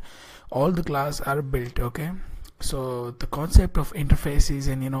that, all the class are built. Okay, so the concept of interfaces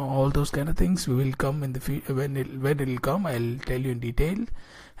and all those kind of things will come in the future. When it'll come, I'll tell you in detail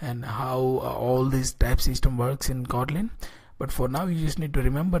and how all this type system works in Kotlin. But for now, you just need to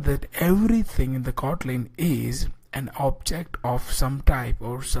remember that everything in the Kotlin is an object of some type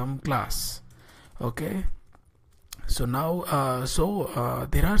or some class. Okay, so now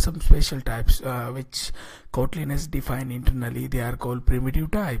there are some special types which Kotlin has defined internally. They are called primitive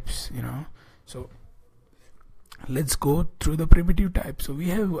types. So let's go through the primitive types. So we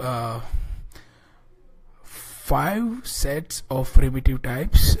have 5 sets of primitive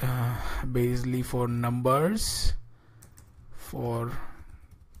types, basically for numbers, for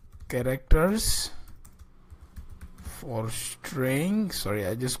characters, for string, sorry,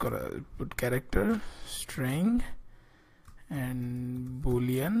 I just gotta put character, string, and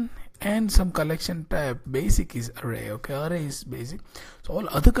boolean, and some collection type. Basic is array. Okay, array is basic. So all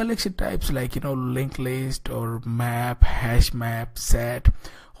other collection types like linked list or map, hash map, set,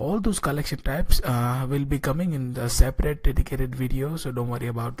 all those collection types will be coming in the separate dedicated video, so don't worry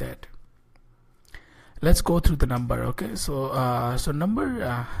about that. Let's go through the number. Okay, so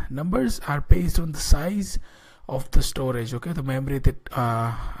numbers are based on the size of the storage, okay, the memory that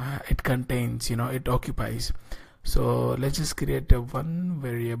it contains, it occupies. So let's just create a one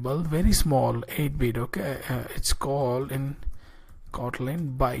variable, very small, 8-bit. Okay, it's called in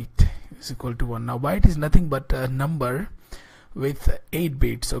Kotlin byte is equal to 1. Now byte is nothing but a number with 8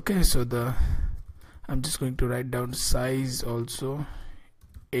 bits. Okay, so I'm just going to write down size also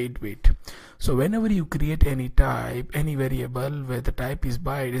 8-bit. So whenever you create any type, any variable where the type is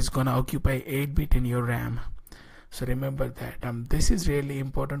byte, it's gonna occupy 8-bit in your RAM. So remember that. This is really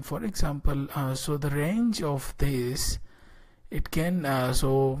important. For example, so the range of this, it can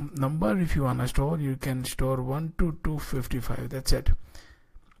so number, if you wanna store, you can store 1 to 255. That's it.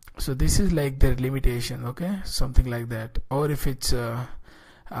 So this is like the limitation, okay, something like that. Or if it's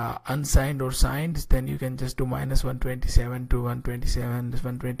unsigned or signed, then you can just do -127 to 127,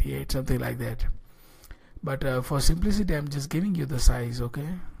 128, something like that. But for simplicity, I'm just giving you the size, okay.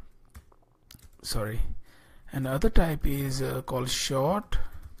 Sorry. Another type is called short,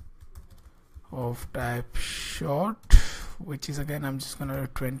 of type short, which is, again, I'm just gonna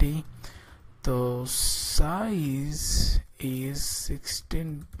 20. The size is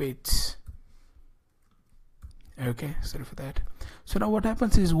 16 bits. Okay, sorry for that. So now what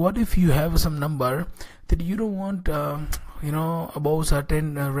happens is, what if you have some number that you don't want above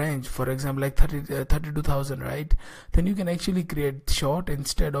certain range, for example like 32,000, right? Then you can actually create short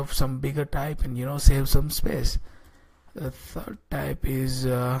instead of some bigger type and save some space. The third type is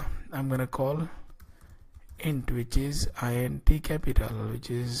I'm gonna call int, which is int capital, which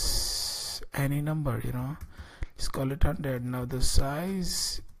is any number, just call it 100. Now the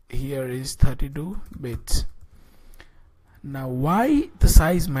size here is 32 bits. Now why the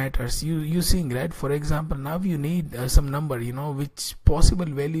size matters, you seeing, right? For example, now you need some number which possible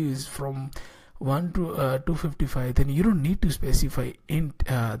value is from 1 to 255. Then you don't need to specify int,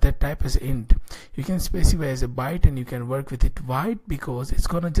 that type as int. You can specify as a byte and you can work with it. Why? Because it's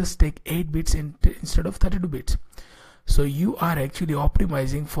gonna just take 8 bits instead of 32 bits. So you are actually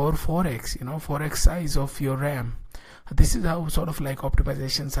optimizing for 4x, 4x size of your RAM. This is how sort of like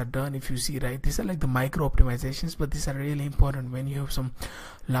optimizations are done, if you see, right? These are like the micro optimizations, but these are really important when you have some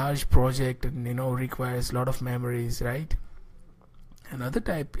large project and requires a lot of memories, right? Another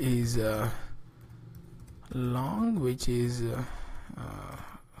type is long, which is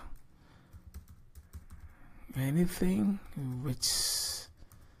anything which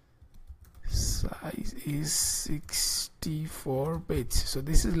size is 64 bits. So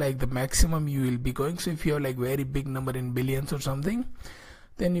this is like the maximum you will be going. So if you have like very big number in billions or something,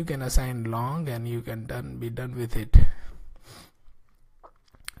 then you can assign long and you can be done with it.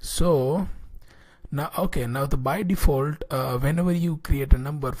 So now, okay, now the by default, whenever you create a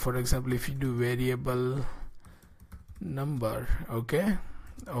number, for example, if you do variable number, okay,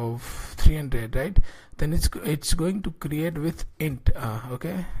 of 300, right, then it's going to create with int,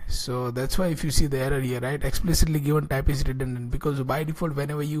 okay. So that's why if you see the error here, right, explicitly given type is redundant, because by default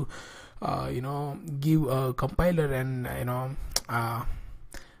whenever you give a compiler and a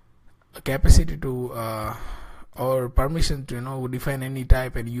capacity to or permission to define any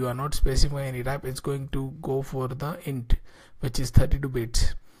type, and you are not specifying any type, it's going to go for the int, which is 32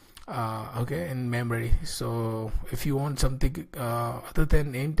 bits. Okay, in memory. So if you want something other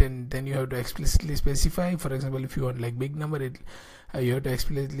than int, and then you have to explicitly specify. For example, if you want like big number, you have to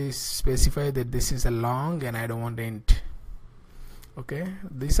explicitly specify that this is a long and I don't want int. Okay,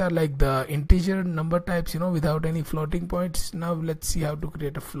 these are like the integer number types without any floating points. Now let's see how to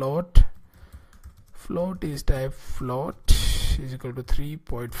create a float. Float is type float is equal to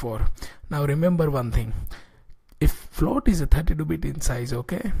 3.4. Now remember one thing, if float is a 32-bit in size,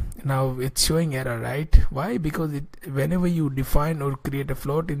 okay, now it's showing error, right? Why? Because whenever you define or create a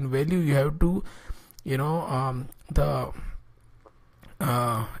float in value, you have to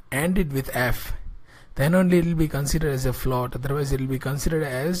end it with f, then only it will be considered as a float. Otherwise it will be considered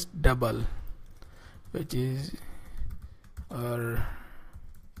as double, which is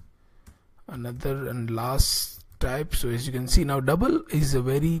another and last type. So as you can see, now double is a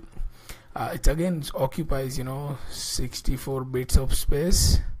very it again occupies 64 bits of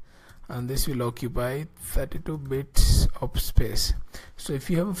space, and this will occupy 32 bits of space. So if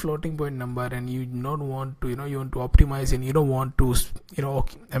you have a floating point number and you don't want to you want to optimize and you don't want to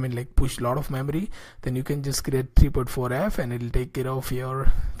push a lot of memory, then you can just create 3.4f and it will take care of your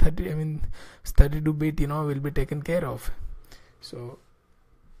 32 bit will be taken care of. So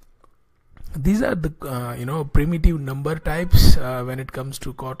these are the primitive number types when it comes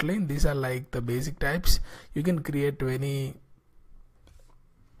to Kotlin. These are like the basic types. You can create many,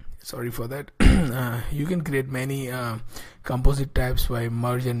 sorry for that, you can create many composite types by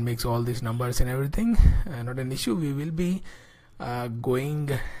merge and mix all these numbers and everything. Not an issue. We will be going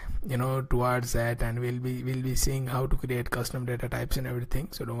towards that, and we'll be seeing how to create custom data types and everything,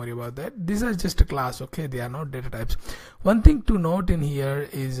 so don't worry about that. These are just a class, okay, they are not data types. One thing to note in here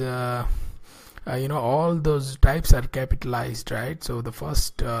is all those types are capitalized, right? So the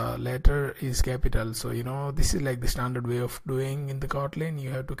first letter is capital. So this is like the standard way of doing in the Kotlin. You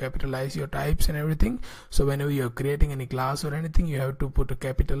have to capitalize your types and everything. So whenever you're creating any class or anything, you have to put a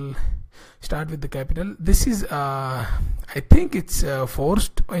capital, start with the capital. This is I think it's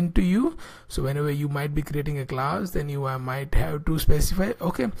forced into you. So whenever you might be creating a class, then you might have to specify.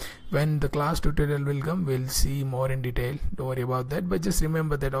 Okay, when the class tutorial will come, we'll see more in detail. Don't worry about that, but just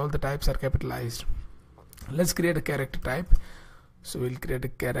remember that all the types are capitalized. Let's create a character type. So we'll create a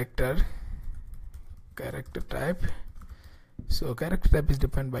character type. So character type is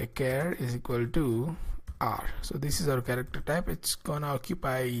defined by char is equal to r. So this is our character type. It's gonna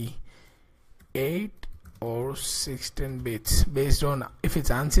occupy 8 or 16 bits. Based on if it's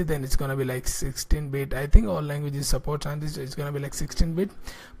ANSI, then it's gonna be like 16-bit. I think all languages support ANSI, so it's gonna be like 16-bit,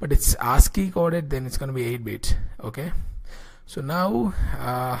 but it's ASCII coded, then it's gonna be 8-bit. Okay, so now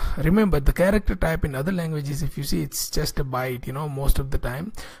remember the character type in other languages, if you see, it's just a byte, most of the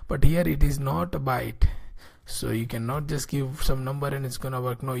time, but here it is not a byte. So you cannot just give some number and it's gonna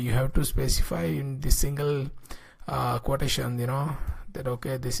work. No, you have to specify in the single quotation, that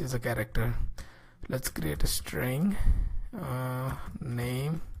okay, this is a character. Let's create a string,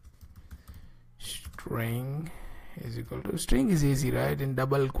 name string is equal to, string is easy, right? In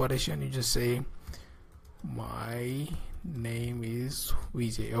double quotation you just say my name is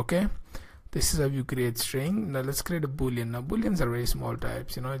Vijay. Okay, this is how you create string. Now let's create a boolean. Now booleans are very small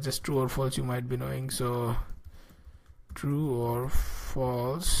types, just true or false, you might be knowing. So true or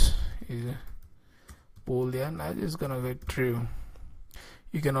false is boolean. I'm just gonna get true.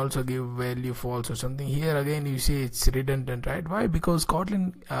 You can also give value false or something. Here again you see it's redundant, right? Why? Because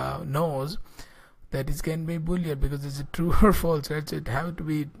Kotlin knows that it can be boolean because it's a true or false, right? So it have to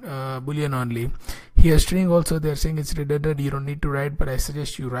be boolean only. Here string also, they're saying it's redundant, you don't need to write, but I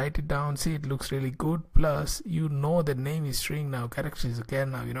suggest you write it down. See, it looks really good. Plus the name is string now, character is a char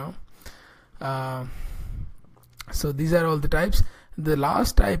now. So these are all the types. The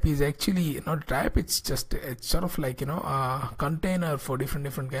last type is actually not a type, it's sort of like a container for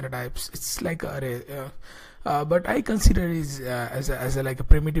different kind of types. It's like array, but I consider it as a like a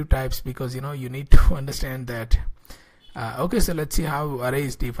primitive types, because you need to understand that. Okay, so let's see how array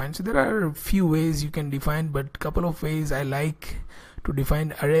is defined. So there are a few ways you can define, but couple of ways I like to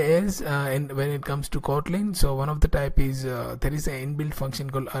define array as when it comes to Kotlin. So one of the type is there is an inbuilt function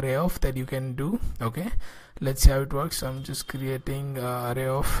called array of that you can do. Okay, let's see how it works. So I'm just creating array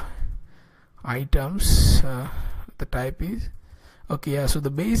of items. The type is okay, yeah. So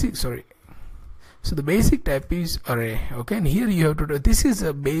the basic type is array. Okay, and here you have to do, this is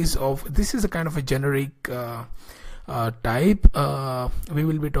a kind of a generic type. We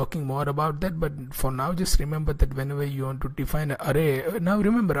will be talking more about that, but for now just remember that whenever you want to define an array, now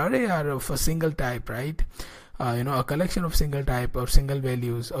remember array are of a single type, right? A collection of single type or single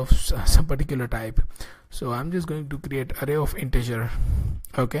values of some particular type. So I'm just going to create array of integer,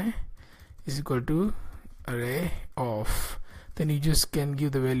 okay, is equal to array of, then you just can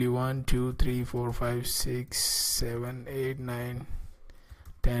give the value 1 2 3 4 5 6 7 8 9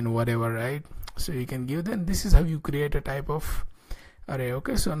 10 whatever, right? So you can give, then this is how you create a type of array.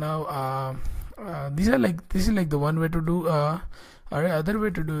 Okay, so now this is like the one way to do array. Other way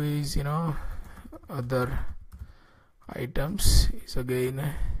to do is other items is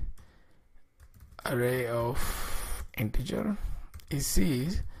again array of integer.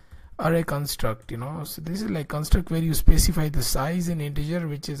 Is array construct, so this is like construct where you specify the size in integer,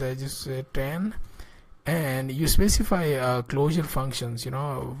 which is I just say 10, and you specify closure functions,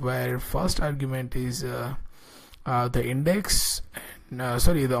 where first argument is the index,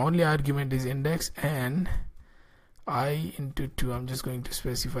 the only argument is index and I into 2. I'm just going to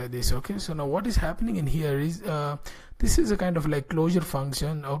specify this. Okay, so now what is happening in here is this is a kind of like closure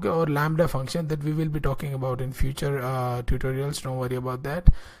function, okay, or lambda function that we will be talking about in future tutorials. Don't worry about that.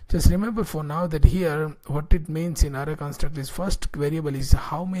 Just remember for now that here what it means in array construct is first variable is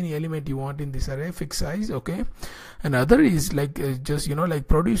how many element you want in this array, fixed size, okay, and other is like just like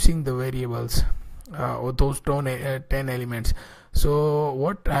producing the variables or those 10 elements. So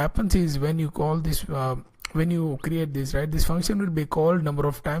what happens is when you call this when you create this, right, this function will be called number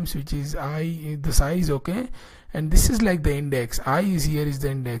of times, which is I, the size, okay, and this is like the index. I is here is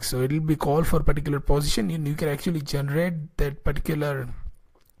the index, so it will be called for particular position, and you can actually generate that particular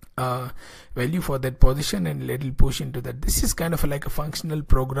value for that position and it will push into that. This is kind of like a functional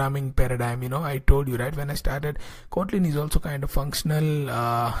programming paradigm. I told you, right, when I started, Kotlin is also kind of functional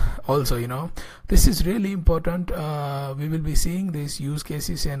also. This is really important. We will be seeing these use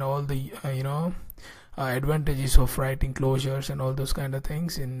cases and all the advantages of writing closures and all those kind of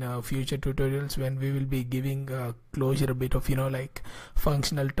things in future tutorials, when we will be giving closure a bit of like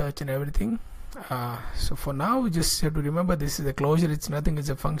functional touch and everything. So for now, we just have to remember this is a closure. It's nothing, it's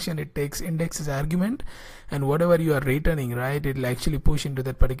a function. It takes index as argument, and whatever you are returning, right, it will actually push into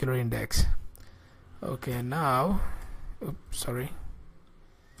that particular index. Okay, now sorry,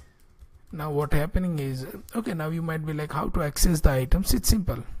 now what happening is, okay, now you might be like, how to access the items? It's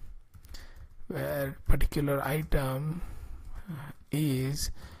simple, where particular item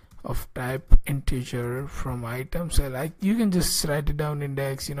is of type integer from item. So like you can just write it down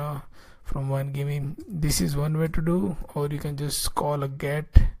index, from one given. This is one way to do, or you can just call a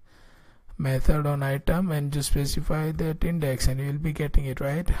get method on item and just specify that index, and you will be getting it,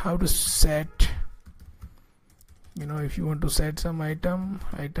 right? How to set, if you want to set some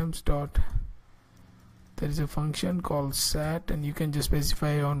items dot, there is a function called set, and you can just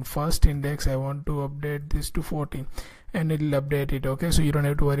specify on first index, I want to update this to 40, and it will update it. Okay, so you don't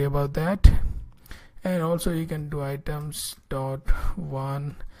have to worry about that. And also you can do items dot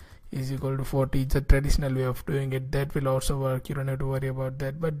 1 is equal to 40. It's a traditional way of doing it. That will also work. You don't have to worry about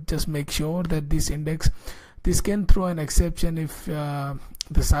that, but just make sure that this index, this can throw an exception if the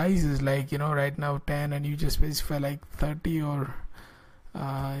size is like right now 10, and you just specify like 30 or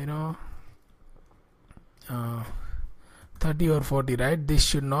 30 or 40, right? This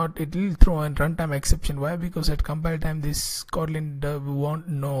should not, it will throw a runtime exception. Why? Because at compile time this Kotlin won't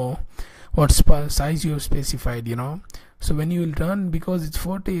know what size you have specified, so when you will run, because it's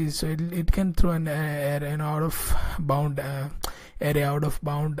 40, so it can throw an out of bound array out of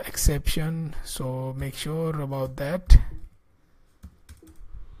bound exception. So make sure about that.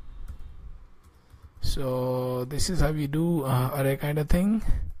 So this is how we do array kind of thing.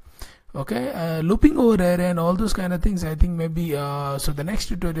 Okay, looping over array and all those kind of things, I think maybe so the next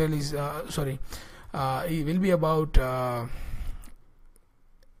tutorial is it will be about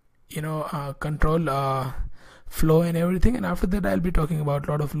control flow and everything, and after that I'll be talking about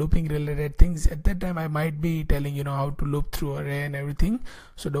a lot of looping related things. At that time I might be telling how to loop through array and everything,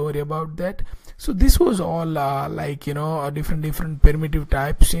 so don't worry about that. So this was all like different primitive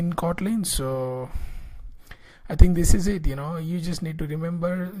types in Kotlin. So I think this is it. You just need to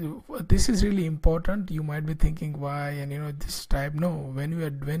remember, this is really important. You might be thinking why, and this type. No,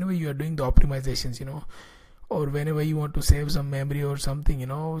 whenever you are doing the optimizations, or whenever you want to save some memory or something,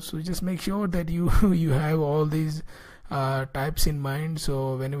 so just make sure that you have all these types in mind.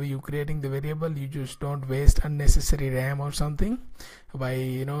 So whenever you're creating the variable, you just don't waste unnecessary RAM or something by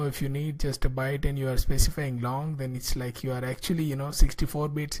if you need just a byte and you are specifying long, then it's like you are actually 64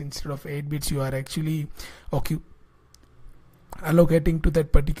 bits instead of 8 bits you are actually allocating to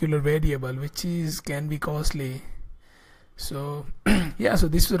that particular variable, which can be costly. So yeah, so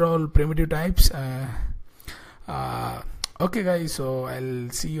these are all primitive types. Okay guys, so I'll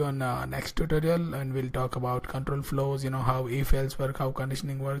see you on next tutorial, and we'll talk about control flows, how if else work, how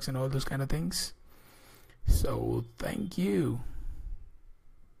conditioning works, and all those kind of things. So thank you.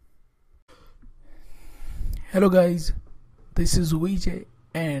 Hello guys, this is Vijay,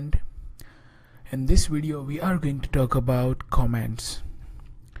 and in this video we are going to talk about comments.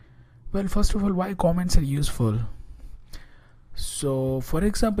 Well, first of all, why comments are useful. So for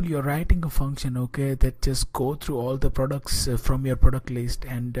example, you're writing a function, okay, that just go through all the products from your product list,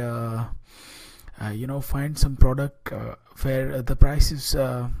 and find some product where the price is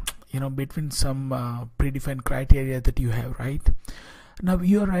between some predefined criteria that you have, right? Now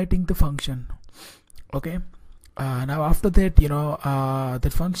you are writing the function, okay. Now after that,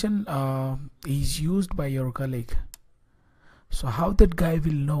 that function is used by your colleague. So how that guy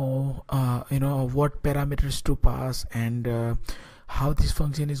will know what parameters to pass, and how this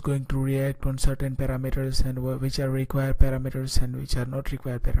function is going to react on certain parameters, and which are required parameters and which are not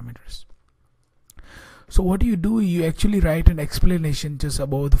required parameters. So what you do, you actually write an explanation just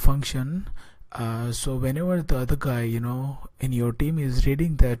about the function. So whenever the other guy in your team is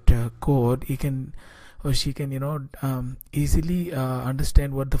reading that code, he can or she can easily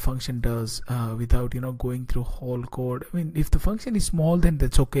understand what the function does without going through whole code. I mean, if the function is small, then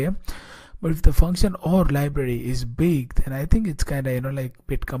that's okay, but if the function or library is big, then I think it's kind of like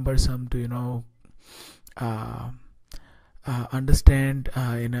bit cumbersome to understand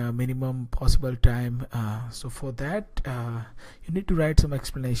in a minimum possible time. So for that you need to write some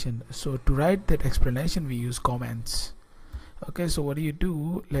explanation. So to write that explanation, we use comments. Okay, so what do you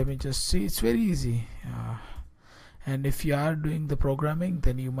do? Let me just see. It's very easy, and if you are doing the programming,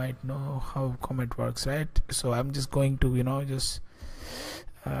 then you might know how comment works, right? So I'm just going to just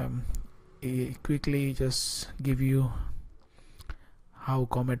quickly just give you how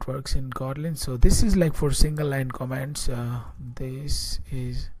comment works in Kotlin. So this is like for single line comments. This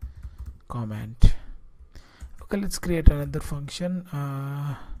is comment. Okay, let's create another function.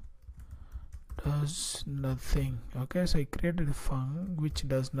 Does nothing. Okay, so I created a function which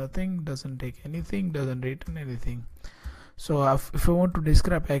does nothing, doesn't take anything, doesn't return anything. So if I want to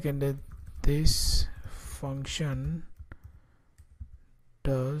describe, I can do this function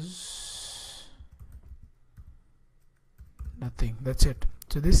does nothing. That's it.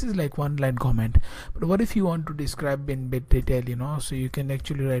 So this is like one line comment. But what if you want to describe in bit detail, you know? So you can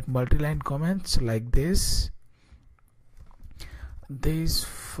actually write multi-line comments like this. This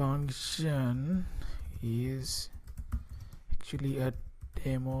function is actually a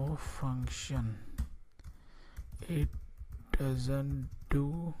demo function. It doesn't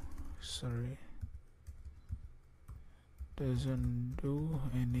do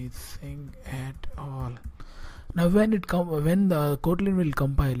anything at all. Now when the Kotlin will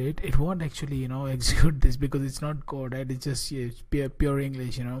compile it, it won't actually, you know, execute this because it's not code, right? It's just pure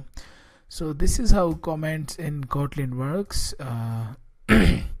English, you know. So this is how comments in Kotlin works.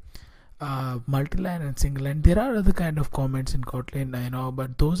 Multi-line and single line. There are other kind of comments in Kotlin, I know,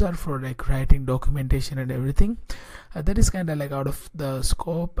 but those are for like writing documentation and everything. That is kind of like out of the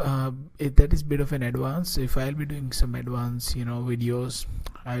scope. That is bit of an advance. So if I'll be doing some advanced, you know, videos,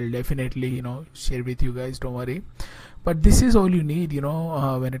 I'll definitely, you know, share with you guys, don't worry. But this is all you need, you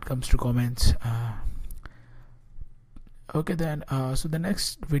know, when it comes to comments. Okay then, so the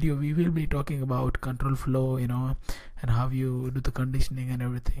next video we will be talking about control flow, you know, and how you do the conditioning and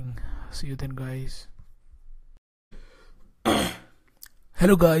everything. See you then, guys.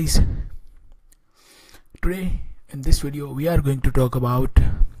 Hello guys, today in this video we are going to talk about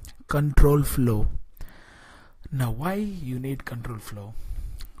control flow. Now why you need control flow?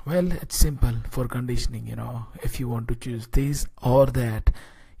 Well, it's simple for conditioning, you know. If you want to choose this or that,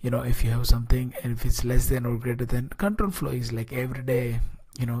 you know, if you have something and if it's less than or greater than, control flow is like everyday,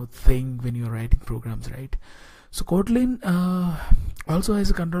 you know, thing when you're writing programs, right? So Kotlin also has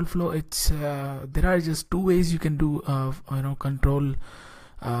a control flow. It's there are just two ways you can do you know, control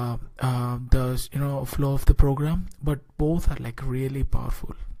the, you know, flow of the program, but both are like really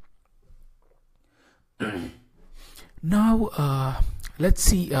powerful. Now let's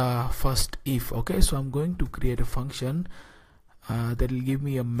see first if. Okay, so I'm going to create a function that will give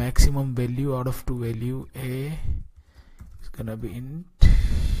me a maximum value out of two value. A is gonna be int,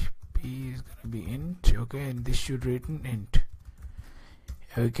 B is gonna be int. Okay, and this should return int.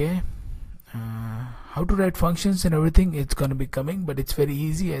 Okay, how to write functions and everything, it's gonna be coming, but it's very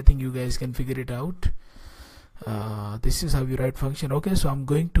easy. I think you guys can figure it out. This is how you write function. Okay, so I'm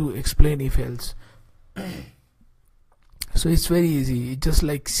going to explain if else. So it's very easy. It's just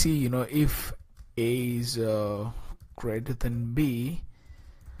like C, you know, if A is greater than B,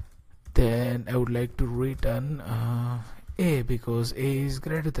 then I would like to return A because A is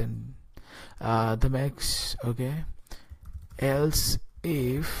greater than the max. Okay, else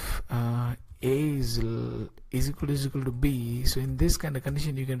if A is equal to B, so in this kind of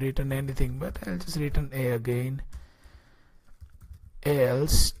condition you can return anything, but I'll just return A again.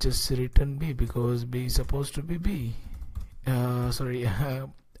 Else just return B because B is supposed to be B. Sorry,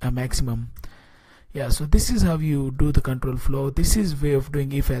 a maximum. Yeah, so this is how you do the control flow. This is way of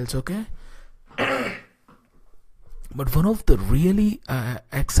doing if else. Okay. But one of the really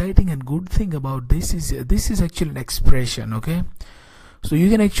exciting and good thing about this is actually an expression. Okay, so you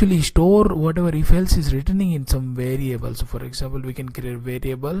can actually store whatever if else is returning in some variable. So for example, we can create a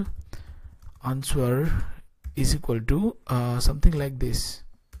variable answer is equal to something like this.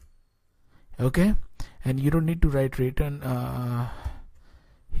 Okay, and you don't need to write return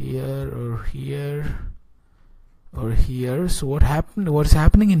here or here or here. So what's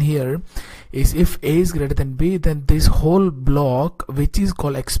happening in here is if A is greater than B, then this whole block, which is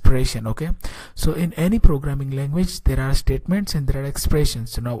called expression. Okay, so in any programming language there are statements and there are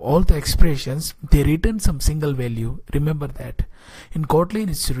expressions. So now all the expressions, they return some single value. Remember that. In Kotlin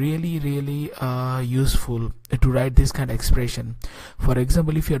it's really useful to write this kind of expression. For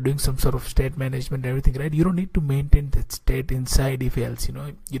example, if you are doing some sort of state management, everything, right, you don't need to maintain that state inside if else, you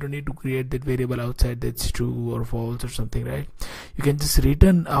know, you don't need to create that variable outside that's true or false or something, right? You can just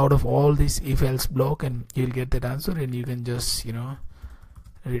return out of all this if else block and you'll get that answer, and you can just, you know,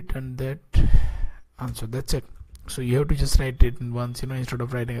 return that answer. That's it. So you have to just write it in once, you know, instead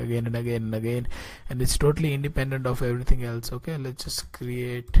of writing again and again and again, and it's totally independent of everything else. Okay, let's just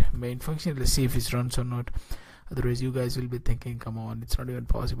create main function. Let's see if it runs or not. Otherwise you guys will be thinking, come on, it's not even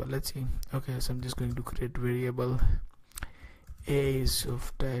possible. Let's see. Okay, so I'm just going to create variable A is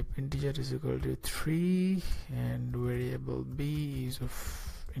of type integer is equal to 3 and variable B is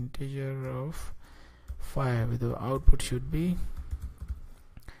of integer of 5. The output should be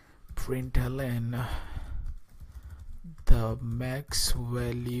println the max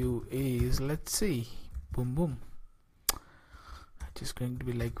value is, let's see, boom boom, just going to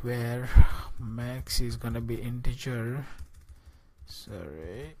be like where max is gonna be integer,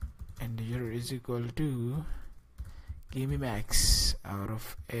 integer is equal to give me max out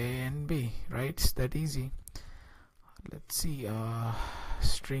of A and B, right? It's that easy. Let's see,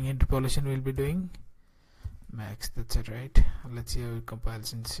 string interpolation we'll be doing max, that's it, right? Let's see how it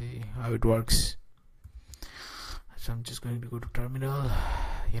compiles and see how it works. So I'm just going to go to terminal,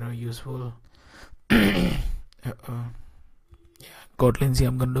 useful. Yeah, Kotlin, see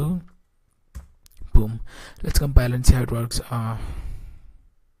I'm gonna do boom. Let's compile and see how it works.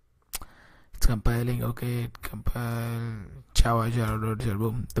 It's compiling. Okay, it compile java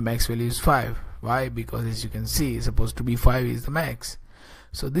boom. The max value is 5. Why? Because as you can see, it's supposed to be 5 is the max.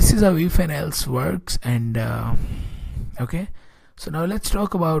 So this is how if and else works. And okay, so now let's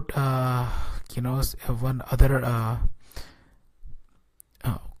talk about one other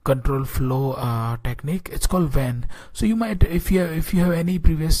control flow technique. It's called when. So you might, if you have any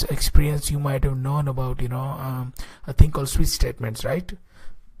previous experience, you might have known about a thing called switch statements, right?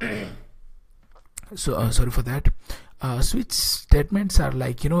 So sorry for that. Switch statements are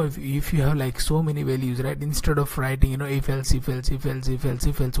like, if you have like so many values, right? Instead of writing if else, if else, if else, if else,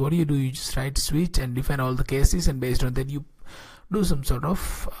 if else, what do? You just write switch and define all the cases, and based on that you do some sort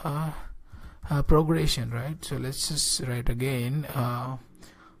of progression, right? So let's just write again.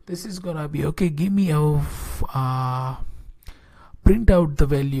 This is gonna be okay, give me a print out the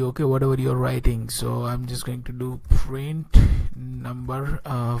value, okay, whatever you're writing. So I'm just going to do print number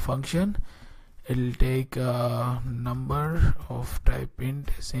function. It'll take a number of type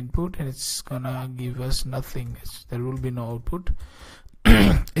int as input, and it's gonna give us nothing. There will be no output.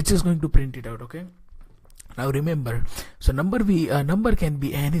 It's just going to print it out, okay? Now remember, so number can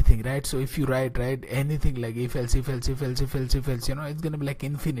be anything, right? So if you write anything like if else, if else, if else, if else, if else, it's gonna be like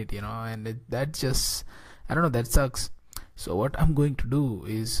infinite, and that just, I don't know, that sucks. So what I'm going to do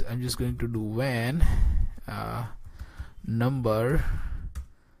is I'm just going to do when number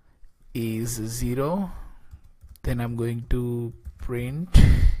is 0, then I'm going to print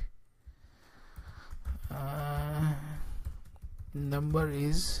number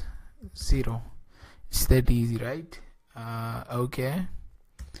is 0. It's that easy, right? Okay,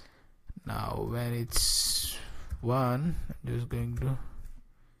 now when it's 1, I'm just going to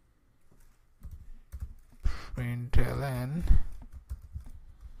println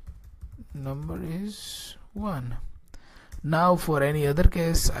number is 1. Now for any other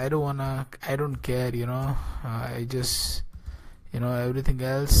case, I don't care, I just, everything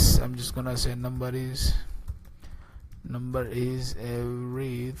else, I'm just gonna say number is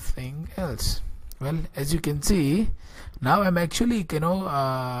everything else. Well, as you can see, now I'm actually,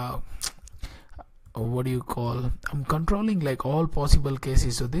 what do you call, I'm controlling like all possible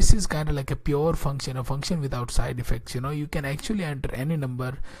cases. So this is kind of like a pure function, a function without side effects. You can actually enter any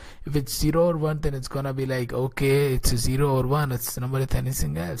number. If it's 0 or 1, then it's gonna be like, okay, it's a 0 or 1, it's the number with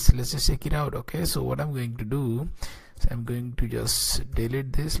anything else. Let's just check it out. Okay, so what I'm going to do is I'm going to just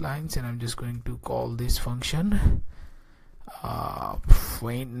delete these lines, and I'm just going to call this function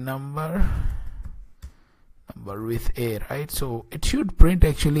print number with A, right? So it should print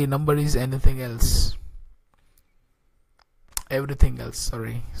actually number is anything else, everything else.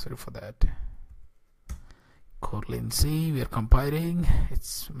 Sorry for that. Kotlin C, we are compiling.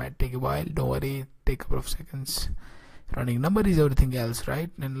 It might take a while, don't worry, take a couple of seconds. Running number is everything else, right?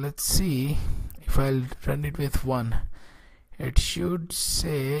 And let's see if I'll run it with 1. It should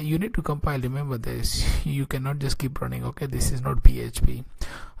say, you need to compile, remember this, you cannot just keep running. Okay, this is not PHP,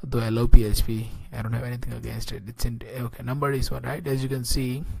 though I love PHP, I don't have anything against it. It's in, okay, number is 1, right? As you can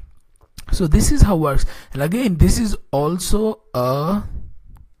see, so this is how it works. And again, this is also a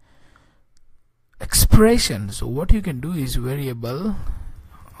expression. So what you can do is variable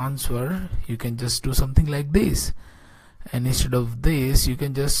answer, you can just do something like this, and instead of this you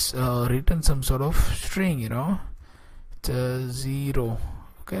can just return some sort of string, 0.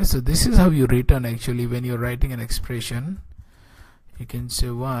 Okay, so this is how you return actually when you're writing an expression. You can say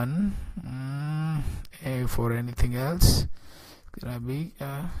 1 A for anything else, it's gonna be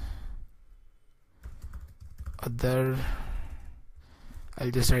other. I'll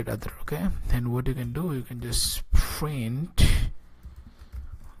just write other. Okay, and what you can do, you can just print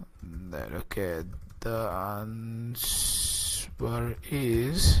that, okay, the answer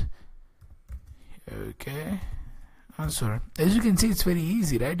is, okay, answer. As you can see, it's very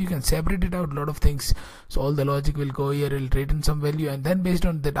easy, right? You can separate it out a lot of things. So all the logic will go here, it'll return some value, and then based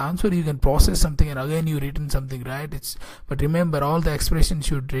on that answer you can process something, and again you return something, right? But remember, all the expressions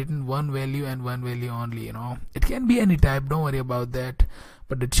should return one value and one value only, it can be any type, don't worry about that,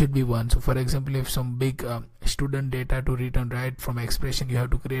 but it should be one. So for example, if some big student data to return, right, from expression, you have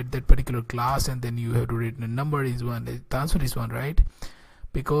to create that particular class, and then you have to return a number is one, the answer is one, right?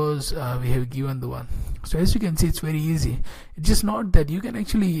 Because we have given the one. So as you can see, it's very easy. It's just not that you can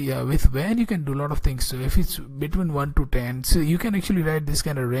actually with when you can do a lot of things. So if it's between 1 to 10, so you can actually write this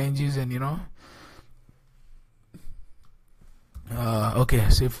kind of ranges, and okay,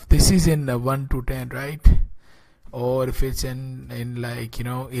 so if this is in 1 to 10, right, or if it's in like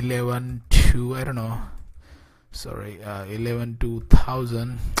 11 to, I don't know, sorry, 11 to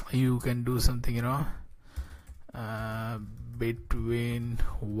 1000, you can do something between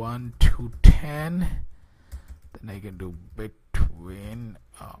 1 to 10, then I can do between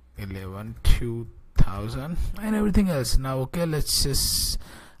 11 to 1000 and everything else. Now okay, I'm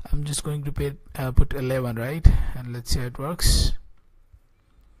just going to put 11, right, and let's see how it works.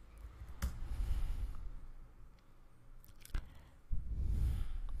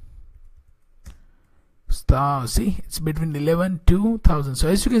 See, it's between 11 to 1000. So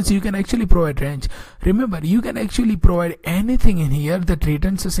as you can see, you can actually provide range. Remember, you can actually provide anything in here that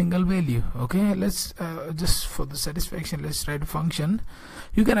returns a single value. Okay, let's just for the satisfaction, let's write a function.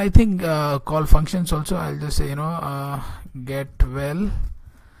 You can, I think, call functions also. I'll just say get val,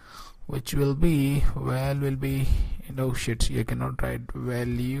 which will be no shit, you cannot write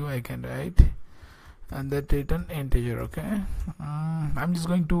value, I can write, and that return integer. Okay, I'm just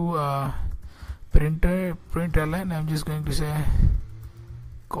going to print line. I'm just going to say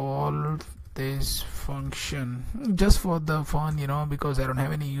call this function just for the fun, because I don't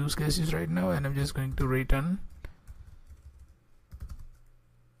have any use cases right now, and I'm just going to return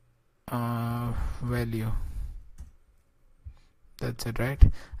value. That's it, right?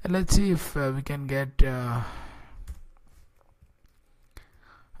 And let's see if we can get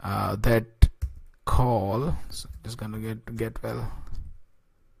that call. So just gonna get val.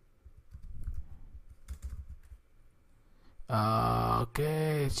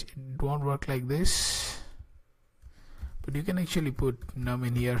 Okay, it won't work like this, but you can actually put num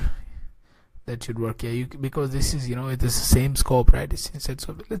in here. That should work. Yeah, because this is it is the same scope, right? It's inside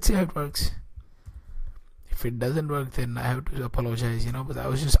scope. Let's see how it works. If it doesn't work, then I have to apologize, but I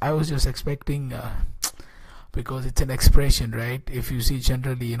was just expecting because it's an expression, right? If you see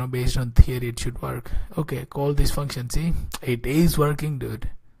generally, based on theory, it should work. Okay, call this function. See, it is working, dude.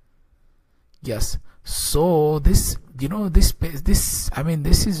 Yes. So this this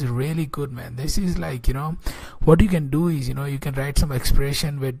is really good, man. This is like what you can do is you can write some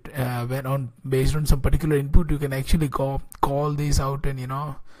expression with based on some particular input. You can actually call this out, and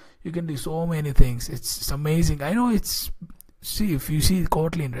you can do so many things. It's amazing. I know see, if you see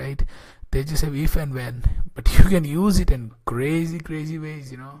Kotlin, right, they just have if and when, but you can use it in crazy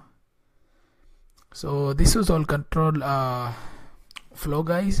ways. So this was all control flow,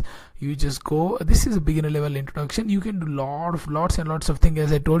 guys. You just go, this is a beginner level introduction. You can do lots and lots of things,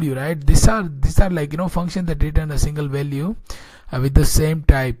 as I told you, right? These are like functions that return a single value with the same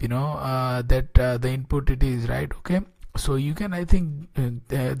type, that the input it is, right? Okay, so you can, I think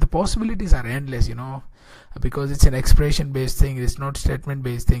the possibilities are endless, because it's an expression based thing, it's not statement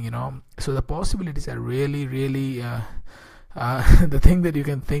based thing, so the possibilities are really the thing that you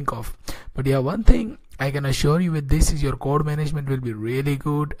can think of. But yeah, one thing I can assure you with this is your code management will be really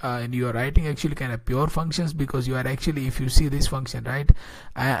good, and you are writing actually kind of pure functions, because you are actually, if you see this function, right,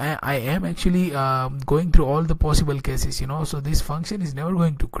 I am actually going through all the possible cases, so this function is never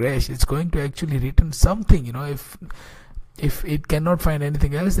going to crash. It's going to actually return something, if it cannot find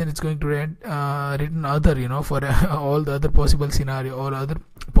anything else, then it's going to return other, for all the other possible scenario or other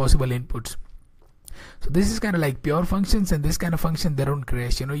possible inputs. So this is kind of like pure functions, and this kind of function, they don't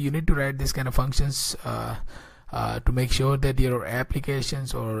crash. You need to write this kind of functions to make sure that your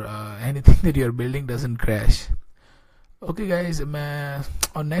applications or anything that you're building doesn't crash. Okay guys,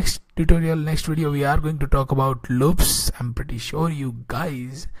 on next video, we are going to talk about loops. I'm pretty sure you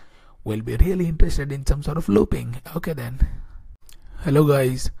guys will be really interested in some sort of looping. Okay then. Hello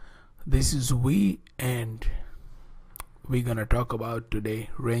guys, this is and we're gonna talk about today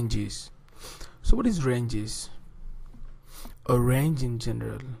ranges. So what is ranges? A range in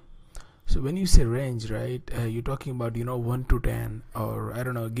general. So when you say range, right, you're talking about 1 to 10, or I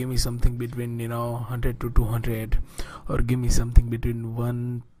don't know, give me something between 100 to 200, or give me something between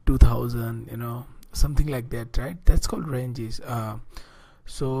 1 to 1000, something like that, right? That's called ranges.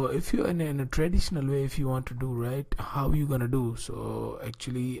 So if you're in a traditional way, if you want to do, right, how you gonna do? So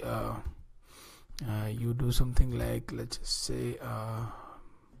actually you do something like, let's just say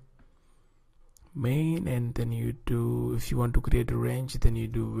main, and then you do, if you want to create a range, then you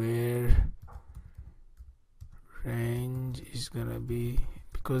do where range is gonna be,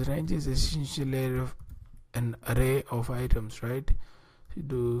 because range is essentially an array of items, right? So you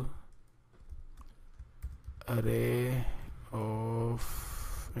do array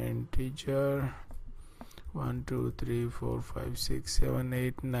of integer 1 2 3 4 5 6 7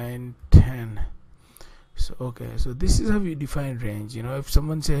 8 9 10. So okay, so this is how you define range. You know, if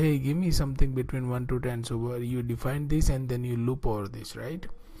someone say, hey, give me something between 1 to 10, so you define this and then you loop over this, right?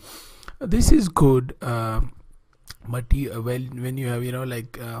 This is good, but when you have, you know,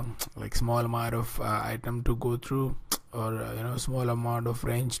 like small amount of item to go through, or you know, small amount of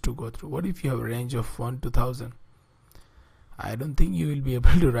range to go through. What if you have a range of 1 to 1000? I don't think you will be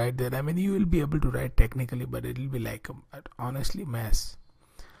able to write that. I mean, you will be able to write technically, but it will be like honestly mess.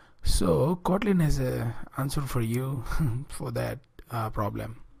 So Kotlin has a answer for you for that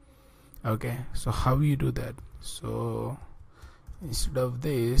problem. Okay, so how you do that? So instead of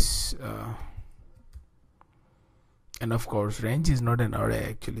this, and of course range is not an array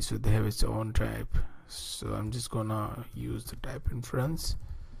actually, so they have its own type. So I'm just gonna use the type inference.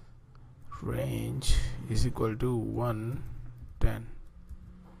 Range is equal to 1 10.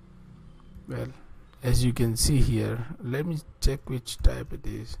 Well, as you can see here, let me check which type it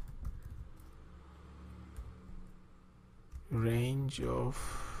is. Range of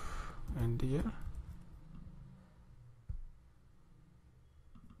integer.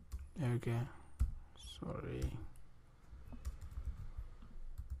 Okay, sorry.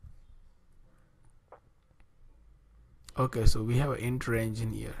 Okay, so we have an int range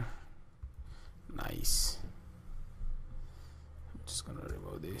in here. Nice. I'm just gonna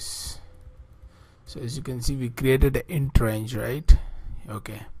remove this. So as you can see, we created an int range, right?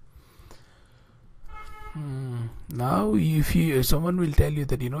 Okay. Now if someone will tell you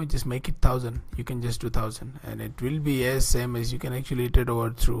that, you know, just make it 1000, you can just do 1000 and it will be as same as you can actually iterate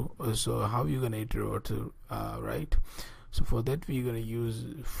over through. So how you gonna iterate over through, right? So for that we're gonna use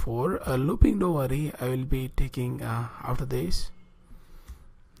for looping. Don't worry, I will be taking after this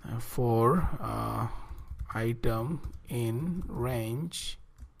for item in range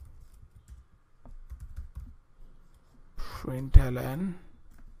println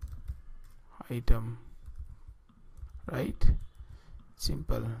item, right?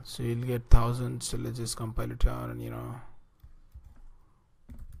 Simple. So you'll get 1000. So let's just compile it down, and you know,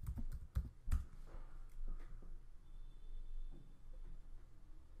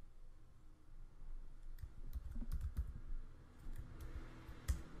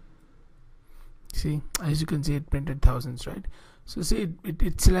 see, as you can see, it printed thousands, right? So see,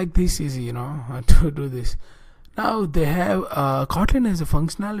 it's like this easy, you know, to do this. Now they have Kotlin has a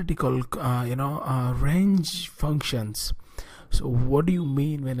functionality called range functions. So what do you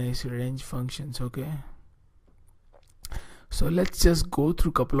mean when I say range functions? Okay, so let's just go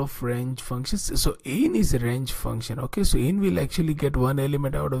through a couple of range functions. So in is a range function. Okay, so in will actually get one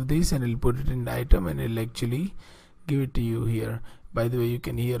element out of this and it'll put it in the item and it'll actually give it to you here. By the way, you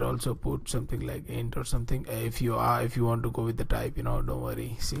can here also put something like int or something if you want to go with the type, you know, don't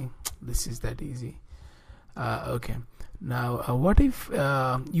worry. See, this is that easy. Okay, now what if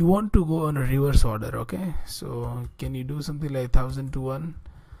you want to go on a reverse order? Okay, so can you do something like 1000 to 1?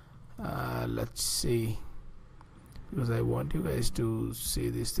 Let's see, because I want you guys to see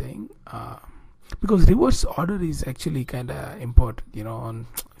this thing, because reverse order is actually kind of important, you know, on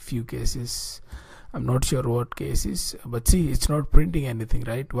few cases. I'm not sure what cases, but see, it's not printing anything,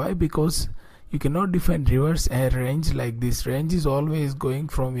 right? Why? Because you cannot define reverse range like this. Range is always going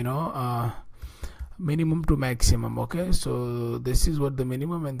from, you know, minimum to maximum. Okay, so this is what the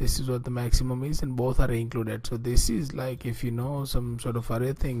minimum and this is what the maximum is, and both are included. So this is like, if you know some sort of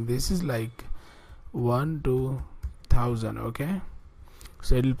array thing, this is like 1 to 1000. Okay,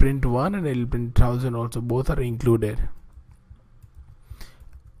 so it'll print 1 and it'll print 1000 also, both are included.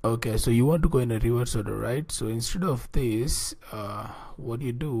 Okay, so you want to go in a reverse order, right? So instead of this, what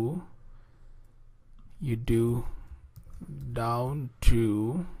you do down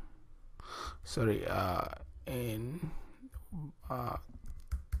to, sorry, in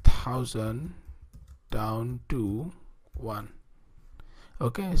 1000 down to 1.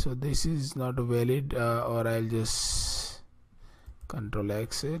 Okay, so this is not valid, or I'll just control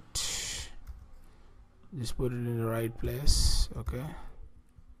X it, just put it in the right place. Okay,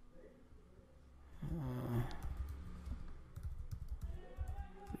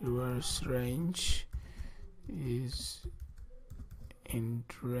 reverse range is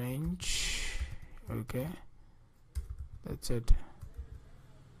int range. Okay, that's it.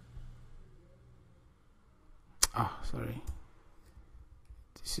 Sorry,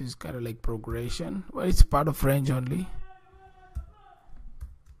 this is kind of like progression, but it's part of range only.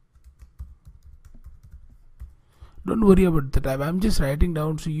 Don't worry about the type, I'm just writing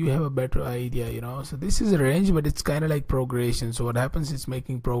down so you have a better idea, you know. So this is a range, but it's kind of like progression. So what happens is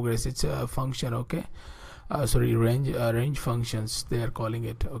making progress. It's a function. Okay, sorry, range functions they are calling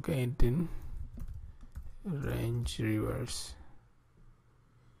it. Okay, int in range reverse.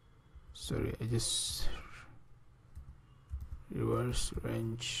 Sorry, I just reverse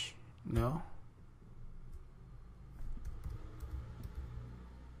range. No,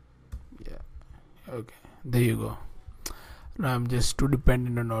 yeah, okay, there you go. Now I'm just too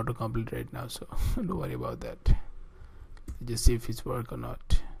dependent on autocomplete right now, so don't worry about that. Just see if it's work or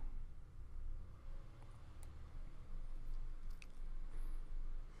not.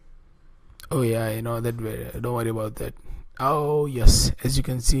 Oh yeah, I know that way. Don't worry about that. Oh yes, as you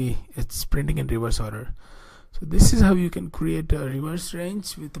can see, it's printing in reverse order. So this is how you can create a reverse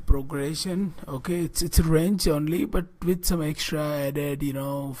range with the progression. Okay, it's a range only, but with some extra added, you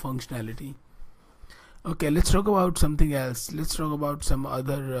know, functionality. Okay, let's talk about something else. Let's talk about some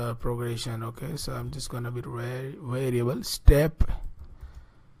other progression. Okay, so I'm just gonna be variable step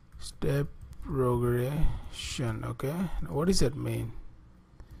progression. Okay, now what does that mean?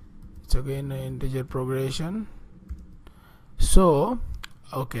 It's again an integer progression. So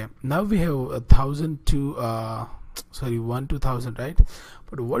okay, now we have 1,000 to 1 to 1,000, right?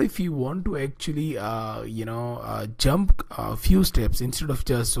 But what if you want to actually jump a few steps instead of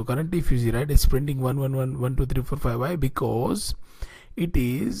just, so currently if you see, right, it's printing 1 1 1 1 2 3 4 5. Why? Because it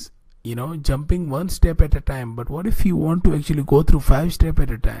is, you know, jumping one step at a time. But what if you want to actually go through 5 steps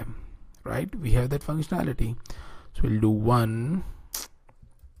at a time, right? We have that functionality. So we'll do 1,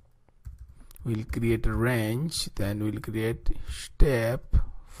 we'll create a range, then we'll create step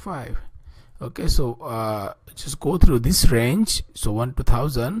 5. Okay, so just go through this range, so 1 to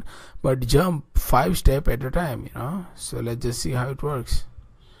 1,000, but jump 5 steps at a time, you know. So let's just see how it works.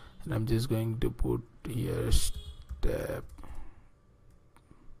 And I'm just going to put here step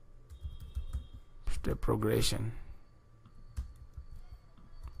progression.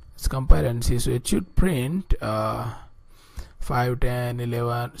 Let's compile and see. So it should print 5 10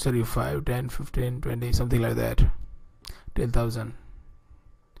 11, sorry, 5 10 15 20, something like that, till 1,000.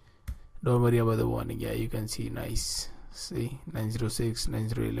 Don't worry about the warning. Yeah, you can see, nice. See, 906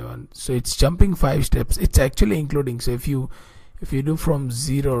 9011. So it's jumping 5 steps. It's actually including. So if you do from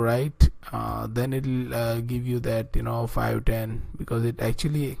 0, right, then it'll give you that, you know, 5 10, because it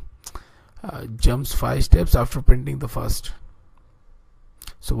actually jumps 5 steps after printing the first.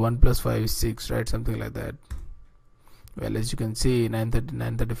 So 1 plus 5 is 6, right, something like that. Well, as you can see, 930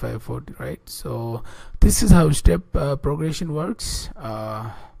 935 40, right? So this is how step progression works.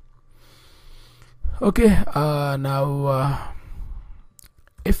 Okay, now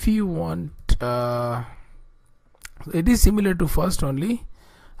if you want, it is similar to first only.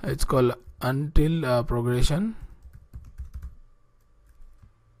 It's called until progression.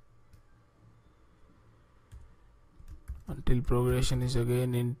 Until progression is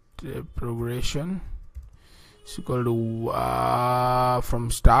again in progression. It's called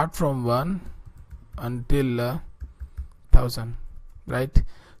from start from 1 until 1,000, right?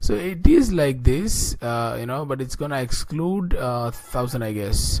 So it is like this, you know, but it's gonna exclude 1,000, I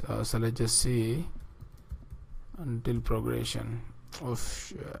guess. So let's just see until progression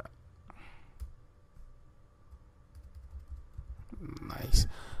of nice.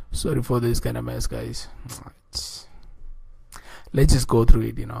 Sorry for this kind of mess, guys. Let's just go through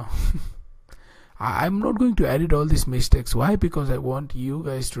it, you know. I'm not going to edit all these mistakes. Why? Because I want you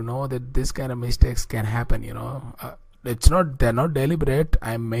guys to know that this kind of mistakes can happen, you know. They're not deliberate.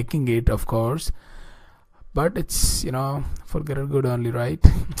 I'm making it, of course, but it's, you know, for greater good only, right?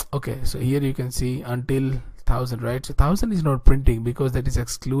 Okay, so here you can see until 1,000, right? So 1,000 is not printing because that is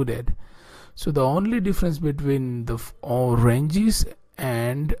excluded. So the only difference between the ranges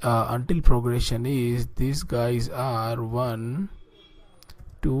and until progression is these guys are 1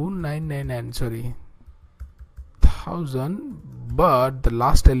 2 999, sorry, 1,000, but the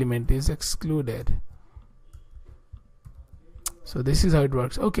last element is excluded. So this is how it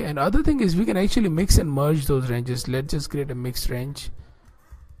works. Okay, and other thing is we can actually mix and merge those ranges. Let's just create a mixed range,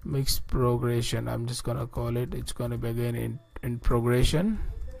 mixed progression. I'm just gonna call it, it's gonna be again in progression.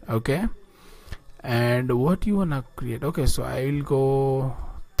 Okay, and what you wanna create? Okay, so I'll go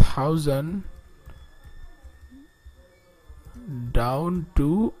 1,000 down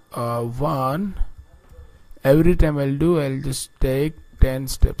to 1, every time I'll just take 10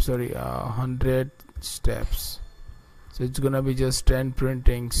 steps, 100 steps. So it's gonna be just 10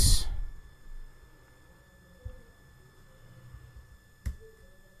 printings.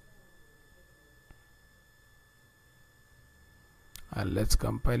 Let's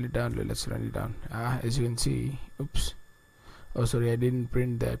compile it down. Let's run it down. As you can see, oops, oh sorry, I didn't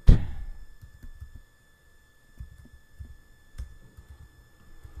print that.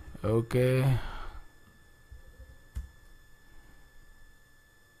 Okay,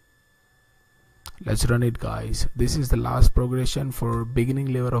 let's run it, guys. This is the last progression for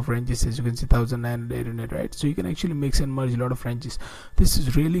beginning layer of ranges. As you can see, 1900 unit, right? So you can actually mix and merge a lot of ranges. This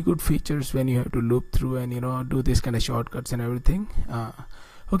is really good features when you have to loop through and do this kind of shortcuts and everything.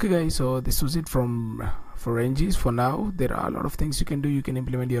 Okay guys, so this was it for ranges. For now, there are a lot of things you can do. You can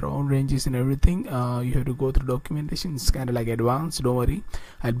implement your own ranges and everything. You have to go through documentation. It's kind of like advanced, don't worry.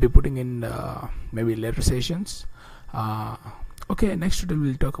 I'll be putting in maybe later sessions. Okay, next today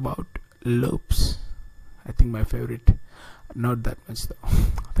we'll talk about loops. I think my favorite. Not that much though.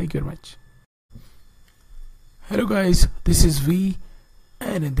 Thank you very much. Hello guys, this is V,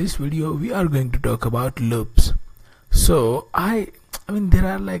 and in this video we are going to talk about loops. So I mean there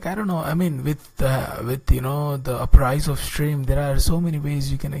are like, I don't know, I mean with the price of stream, there are so many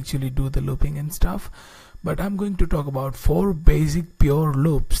ways you can actually do the looping and stuff, but I'm going to talk about 4 basic pure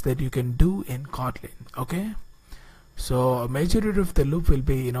loops that you can do in Kotlin. Okay, so a majority of the loop will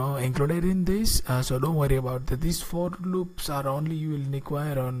be included in this, so don't worry about that. These 4 loops are only you will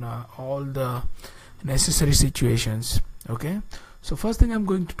require on all the necessary situations. Okay, so first thing I'm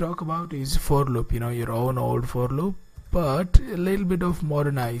going to talk about is for loop, your own old for loop, but a little bit of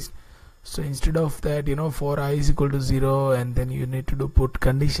modernized. So instead of that, for I is equal to 0, and then you need to do put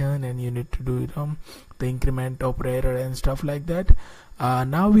condition, and you need to do the increment operator and stuff like that.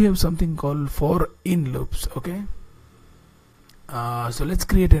 Now we have something called for in loops. Okay, so let's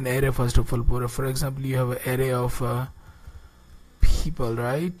create an array first of all. For example, you have an array of people,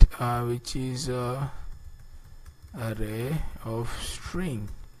 right, which is array of string,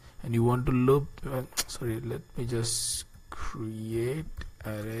 and you want to loop sorry, let me just create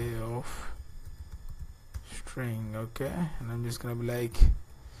array of string. Okay, and I'm just gonna be like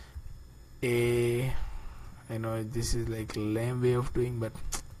I know this is like lame way of doing, but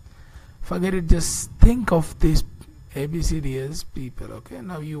forget it. Just think of this ABCD as people. Okay,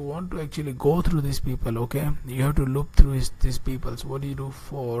 now you want to actually go through these people. Okay, you have to loop through these people. So what do you do?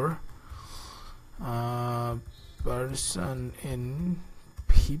 For person in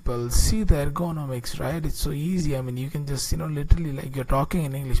people. See the ergonomics, right? It's so easy. I mean, you can just literally, like you're talking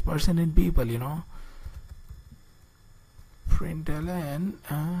in English, person in people, println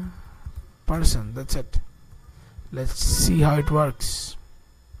person. That's it. Let's see how it works.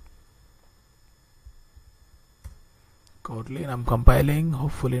 Kotlin, I'm compiling,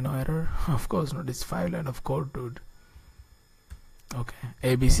 hopefully no error. Of course not, it's 5 line of code, dude. Okay,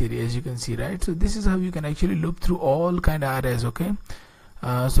 ABCD, as you can see, right? So this is how you can actually loop through all kind of arrays. Okay,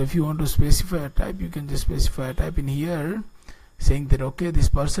 so if you want to specify a type, you can just specify a type in here, saying that okay, this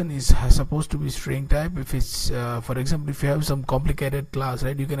person is supposed to be string type. If it's for example, if you have some complicated class,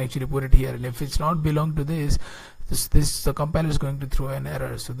 right, you can actually put it here, and if it's not belong to this the compiler is going to throw an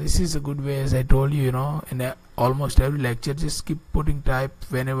error. So this is a good way, as I told you, in almost every lecture, just keep putting type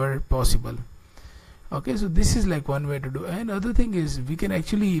whenever possible. Okay, so this is like one way to do. And other thing is, we can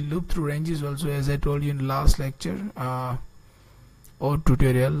actually loop through ranges also, as I told you in last lecture or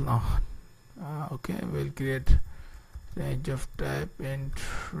tutorial. Okay, we'll create range of type int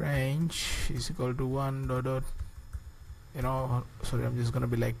range is equal to 1 dot sorry, I'm just gonna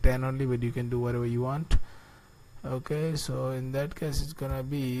be like 10 only, but you can do whatever you want. Okay, so in that case it's gonna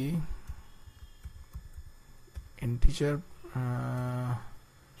be integer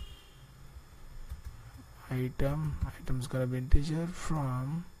item is gonna be integer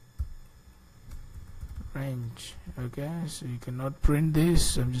from range. Okay, so you cannot print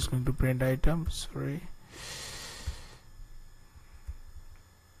this, I'm just going to print item. Sorry.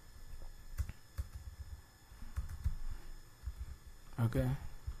 Okay,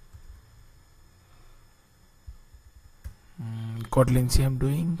 Kotlin, see I'm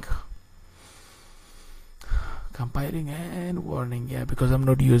doing compiling and warning. Yeah, because I'm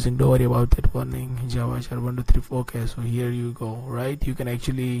not using, don't worry about that warning. Java 1 2 3 4. Okay, so here you go, right? You can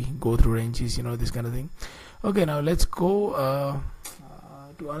actually go through ranges, this kind of thing. Okay, now let's go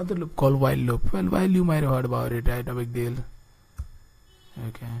to another loop called while loop. Well, while you might have heard about it, right? No big deal.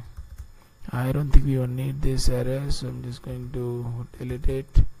 Okay, I don't think we will need this array, so I'm just going to delete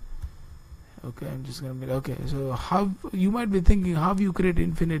it. Okay, I'm just gonna be okay. So how you might be thinking, how you create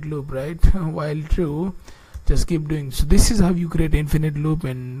infinite loop, right? While true. just keep doing. So this is how you create infinite loop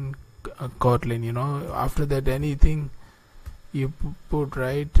in Kotlin. After that, anything you put,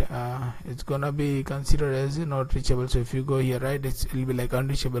 right, it's gonna be considered as not reachable. So if you go here, right, it'll be like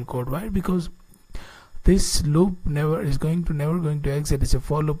unreachable code. Why? Because this loop never going to exit. It's a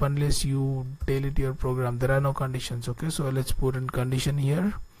for loop unless you delete your program. There are no conditions. Okay, so let's put in condition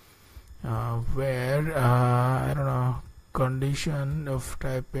here, where I don't know, condition of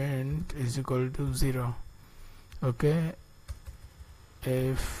type int is equal to 0. Okay,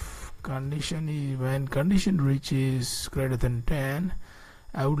 if condition is, when condition reaches greater than 10,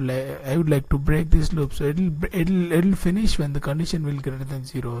 I would like to break this loop. So it'll finish when the condition will greater than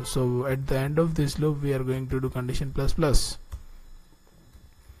 0. So at the end of this loop, we are going to do condition plus plus,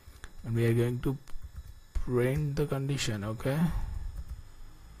 and we are going to print the condition. Okay,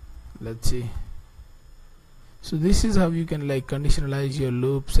 let's see. So this is how you can like conditionalize your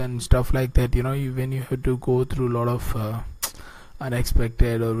loops and stuff like that. When you have to go through a lot of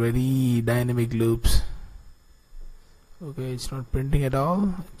unexpected or very dynamic loops. Okay, it's not printing at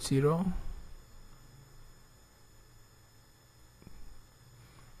all. It's 0.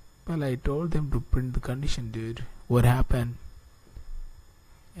 Well, I told them to print the condition, dude. What happened?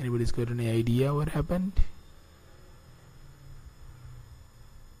 Anybody's got any idea what happened?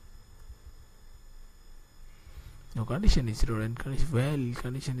 No, condition is 0 and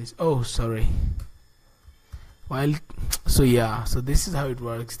condition is, oh sorry, while, so yeah, so this is how it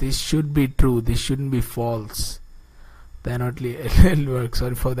works. This should be true, this shouldn't be false, then only it'll work.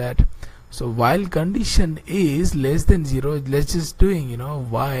 Sorry for that. So while condition is less than 0, let's just doing,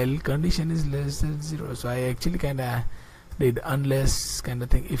 while condition is less than 0. So I actually kinda did unless kind of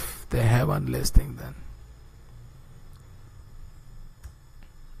thing. If they have unless thing, then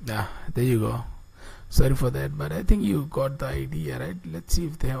yeah, there you go. Sorry for that, but I think you got the idea, right? Let's see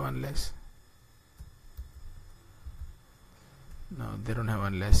if they have unless. No, they don't have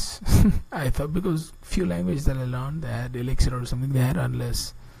unless. I thought because few languages that I learned, they had Elixir or something, they had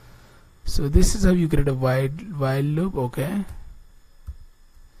unless. So this is how you create a while loop. Okay,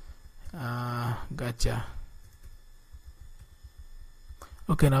 gotcha.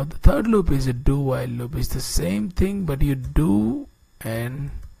 Okay, now the third loop is a do while loop. It's the same thing, but you do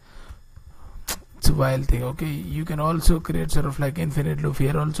and it's a while thing. Okay, you can also create sort of like infinite loop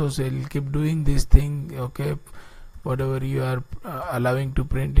here also. So it'll keep doing this thing. Okay, whatever you are allowing to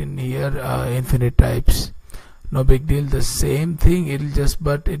print in here, infinite types, no big deal. The same thing, it'll just,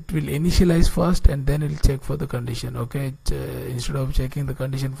 but it will initialize first and then it'll check for the condition. Okay, instead of checking the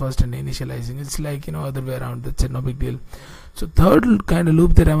condition first and initializing, it's like other way around. That's it, no big deal. So third kind of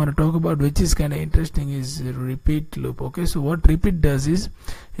loop that I want to talk about, which is kind of interesting, is repeat loop. Okay, so what repeat does is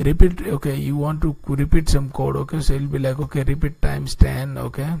repeat. Okay, you want to repeat some code. Okay, so it'll be like, okay, repeat times 10.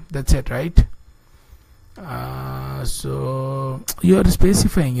 Okay, that's it, right? So you are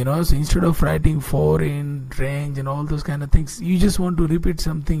specifying, so instead of writing for in range and all those kind of things, you just want to repeat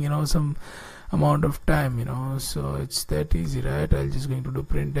something, some amount of time, so it's that easy, right? I'm just going to do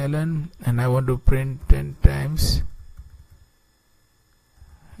println, and I want to print 10 times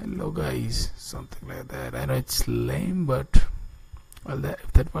hello guys, something like that. I know it's lame, but well,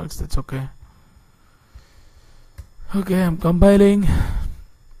 if that works, that's okay. Okay, I'm compiling.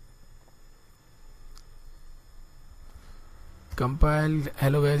 Compiled.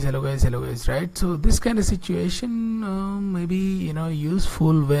 Hello guys, hello guys, hello guys, right? So this kind of situation maybe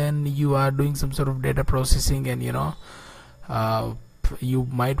useful when you are doing some sort of data processing, and you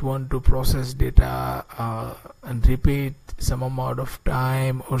might want to process data and repeat some amount of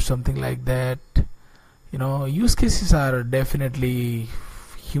time or something like that. Use cases are definitely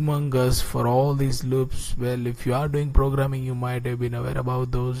humongous for all these loops. Well, if you are doing programming, you might have been aware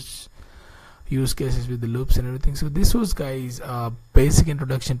about those use cases with the loops and everything. So this was, guys, basic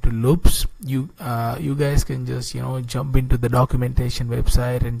introduction to loops. You guys can just jump into the documentation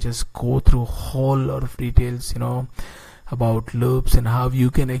website and just go through a whole lot of details about loops and how you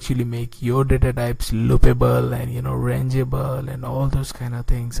can actually make your data types loopable and rangeable and all those kind of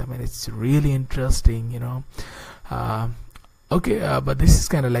things. I mean, it's really interesting. Okay, but this is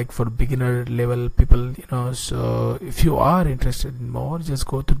kind of like for beginner level people, so if you are interested in more, just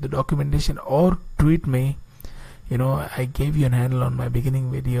go through the documentation or tweet me. I gave you an handle on my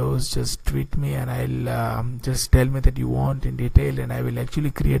beginning videos. Just tweet me and I'll just tell me that you want in detail, and I will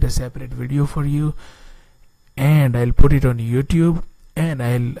actually create a separate video for you, and I'll put it on YouTube, and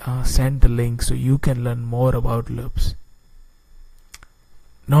I'll send the link so you can learn more about loops.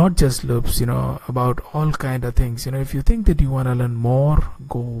 Not just loops, about all kind of things. If you think that you want to learn more,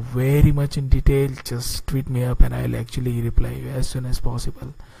 go very much in detail, just tweet me up and I'll actually reply you as soon as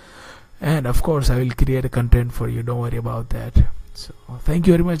possible. and of course I will create a content for you, don't worry about that. So thank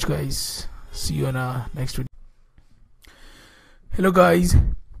you very much guys, see you in a next video. Hello guys,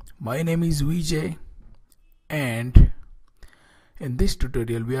 my name is Vijay, and in this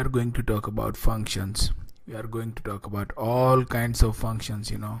tutorial we are going to talk about functions. We are going to talk about all kinds of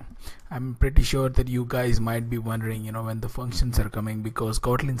functions. I'm pretty sure that you guys might be wondering when the functions are coming, because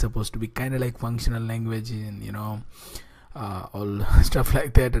Kotlin is supposed to be kind of like functional language, and all stuff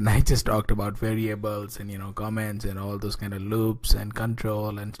like that. And I just talked about variables and comments and all those kind of loops and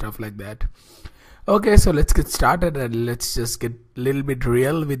control and stuff like that. Okay, so let's get started and let's just get a little bit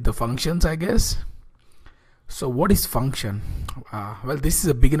real with the functions, I guess. So what is function? Well, this is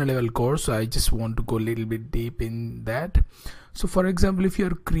a beginner level course, so I just want to go a little bit deep in that. So for example, if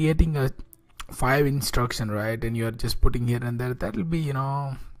you're creating a 5 instruction, right, and you're just putting here and there, that will be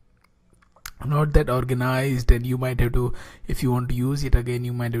not that organized, and you might have to, if you want to use it again,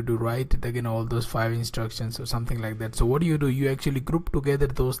 you might have to write it again, all those 5 instructions or something like that. So what do? You actually group together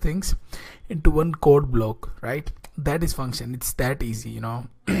those things into one code block, right? That is function. It's that easy.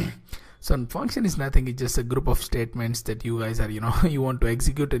 So function is nothing, it's just a group of statements that you guys are you want to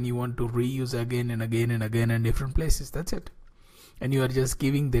execute and you want to reuse again and again and again in different places. That's it, and you are just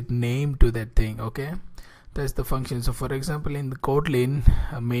giving that name to that thing. Okay, that's the function. So for example, in the Kotlin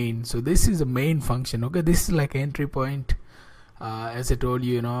main, so this is a main function. Okay, this is like entry point, as I told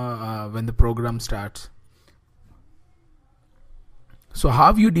you, when the program starts. So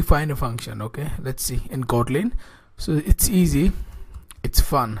how you define a function? Okay, let's see in Kotlin. So it's easy, it's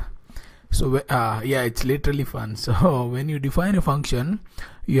fun. So yeah, it's literally fun. So when you define a function,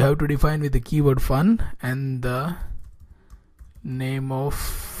 you have to define with the keyword fun and the name of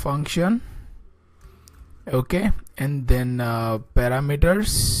function. Okay, and then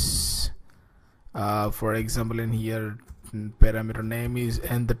parameters. For example, in here parameter name is,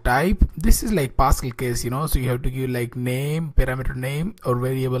 and the type. This is like Pascal case, so you have to give like name, parameter name, or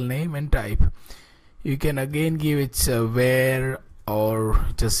variable name and type. You can again give it's where or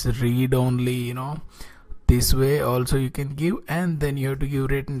just read only, this way also you can give, and then you have to give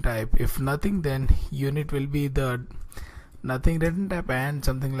written type. If nothing, then unit will be the nothing written type and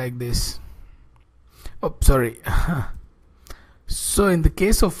something like this. Oh, sorry. So in the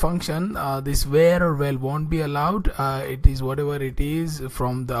case of function, this where or well won't be allowed. It is whatever it is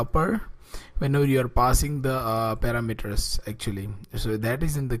from the upper whenever you are passing the parameters actually. So that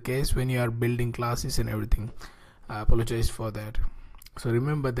is in the case when you are building classes and everything. I apologize for that. So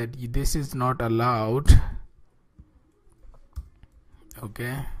remember that this is not allowed.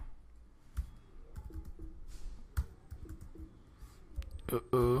 Okay.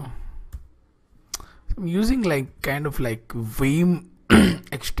 I'm using like kind of like Vim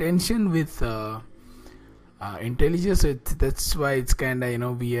extension with IntelliJ, so that's why it's kind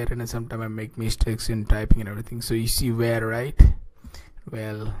of weird, and sometimes I make mistakes in typing and everything. So you see where, right?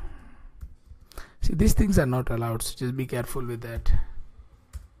 Well, see, these things are not allowed, so just be careful with that.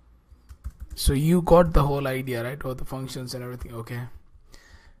 So you got the whole idea, right? All the functions and everything. Okay,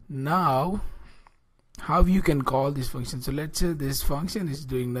 now how you can call this function. So let's say this function is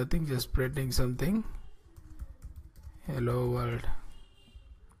doing nothing, just printing something, hello world.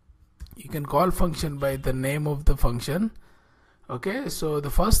 You can call function by the name of the function. Okay, so the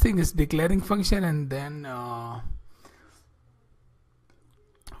first thing is declaring function, and then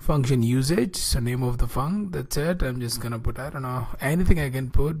function usage, so name of the func. That's it. I'm just gonna put, I don't know, anything I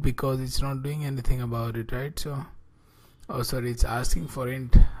can put because it's not doing anything about it, right? So, oh sorry, it's asking for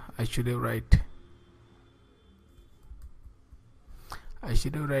int. I should have write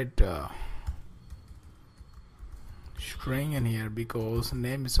string in here, because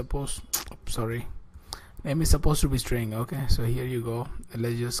name is supposed to be string. Okay, so here you go.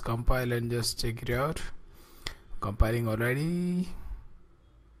 Let's just compile and just check it out. Compiling already.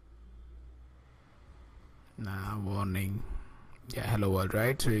 Warning. Yeah, hello world,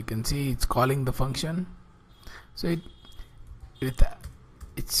 right? So you can see it's calling the function. So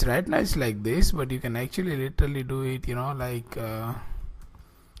it's right now it's like this, but you can actually literally do it, like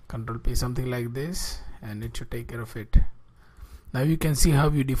control P, something like this, and it should take care of it. Now you can see how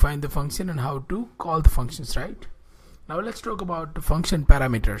you define the function and how to call the functions, right? Now let's talk about the function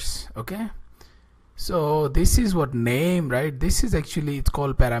parameters. Okay, so this is what name, right? This is actually, it's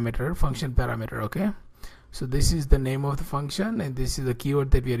called parameter, function parameter. Okay, so this is the name of the function, and this is the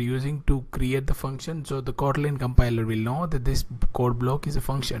keyword that we are using to create the function. So the Kotlin compiler will know that this code block is a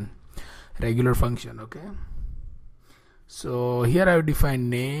function, regular function. Okay, so here I have defined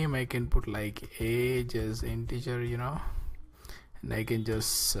name. I can put like age as integer, and I can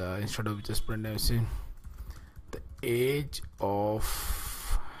just instead of just print the age of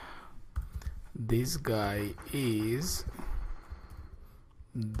this guy is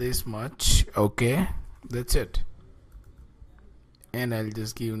this much. Okay, that's it. And I'll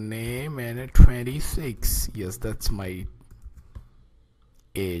just give name and a 26. Yes, that's my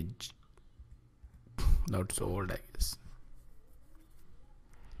age. Not so old, I guess.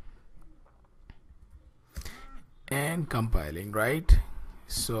 And compiling, right?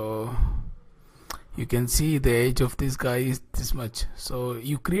 So you can see the age of this guy is this much. So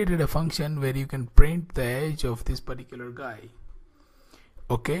you created a function where you can print the age of this particular guy.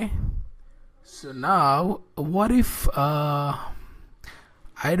 Okay, so now what if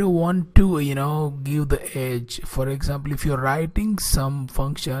I don't want to, give the age. For example, if you're writing some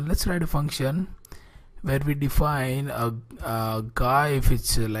function, let's write a function where we define a guy, if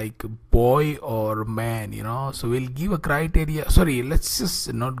it's like boy or man, so we'll give a criteria. Sorry, let's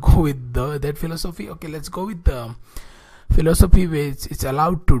just not go with that philosophy. Okay, let's go with the philosophy where it's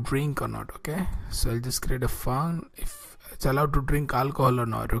allowed to drink or not. Okay, so I'll just create a fun if it's allowed to drink alcohol or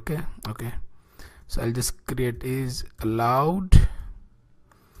not. Okay, so I'll just create is allowed.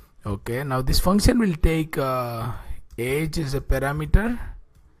 Okay, now this function will take age as a parameter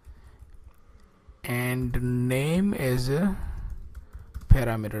and name as a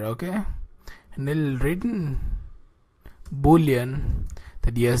parameter. Okay, and it'll return boolean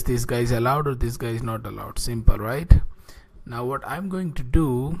that yes, this guy is allowed or this guy is not allowed. Simple, right? Now what I'm going to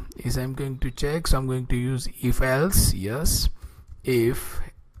do is I'm going to check. So I'm going to use if else. Yes, if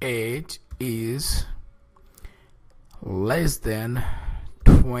age is less than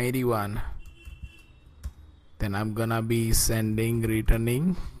 21, then I'm gonna be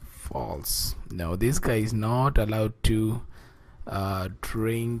returning false. Now this guy is not allowed to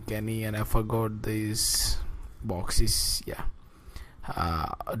drink any, and I forgot these boxes. Yeah,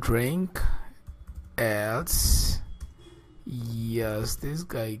 drink, else yes, this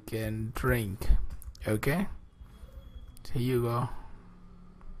guy can drink. Okay, so here you go.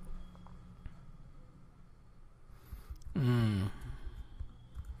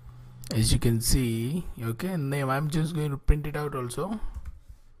 As you can see, okay, name, I'm just going to print it out also.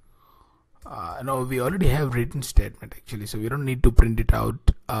 No, we already have written statement actually, so we don't need to print it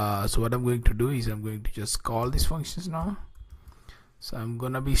out. So what I'm going to do is I'm going to just call these functions now. So I'm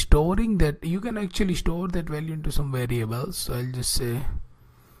gonna be storing that. You can actually store that value into some variables. So I'll just say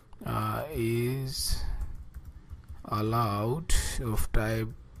is allowed of type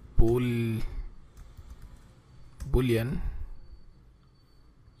boolean.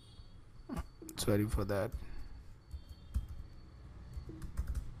 Sorry for that.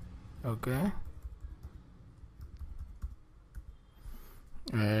 Okay,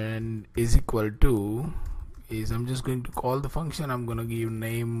 and is equal to is I'm just going to call the function. I'm gonna give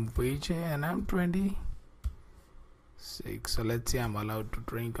name page and I'm 26. So let's say I'm allowed to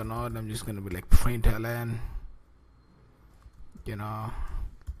drink or not. I'm just gonna be like println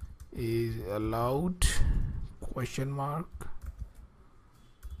is allowed question mark.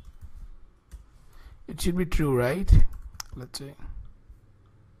 It should be true, right? Let's say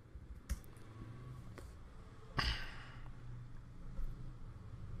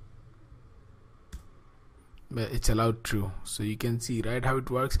but it's allowed true. So you can see right how it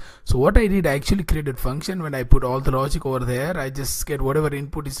works. So what I did, I actually created function. When I put all the logic over there, I just get whatever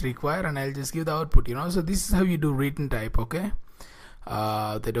input is required and I'll just give the output. So this is how you do return type. Okay,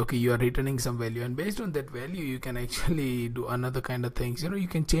 that okay, you are returning some value, and based on that value you can actually do another kind of things. You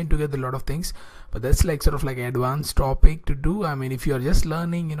can chain together a lot of things, but that's like sort of like advanced topic to do. I mean, if you are just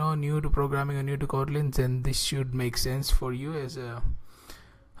learning new to programming or new to Kotlin, then this should make sense for you as a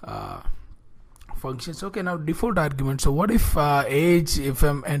functions. Okay, now default argument. So what if age, if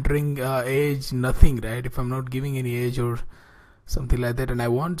I'm entering age nothing, right? If I'm not giving any age or something like that, and I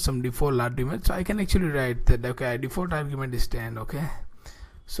want some default argument, so I can actually write that okay, default argument is 10. Okay,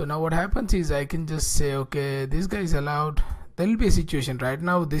 so now what happens is I can just say okay, this guy is allowed. There will be a situation. Right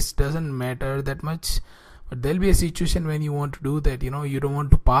now this doesn't matter that much, but there'll be a situation when you want to do that. You don't want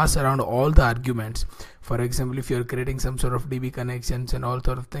to pass around all the arguments. For example, if you're creating some sort of DB connections and all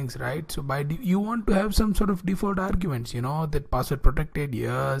sort of things, right? So you want to have some sort of default arguments, that password protected.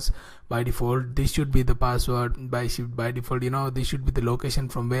 Yes, by default this should be the password. By default, this should be the location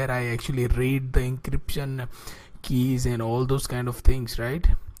from where I actually read the encryption keys and all those kind of things, right?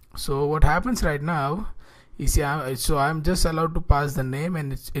 So what happens right now, you see, so I'm just allowed to pass the name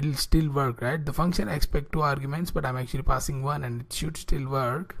and it'll still work, right? The function expect 2 arguments, but I'm actually passing 1 and it should still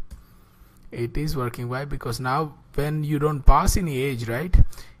work. It is working. Why? Because now when you don't pass any age, right,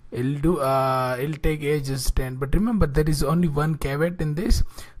 it'll take age as 10. But remember, there is only one caveat in this,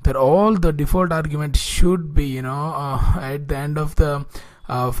 that all the default arguments should be at the end of the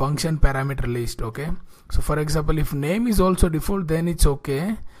function parameter list. Okay, so for example, if name is also default, then it's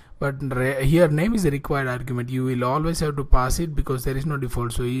okay, but here name is the required argument. You will always have to pass it because there is no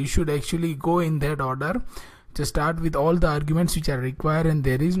default. So you should actually go in that order. Just start with all the arguments which are required and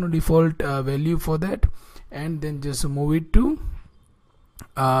there is no default value for that, and then just move it to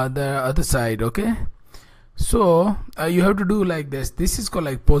the other side. Okay, so you have to do like this. This is called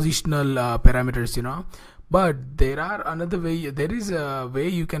like positional parameters, you know. But there are another way. There is a way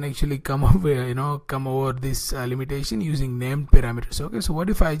you can actually come over, you know, come over this limitation using named parameters. Okay, so what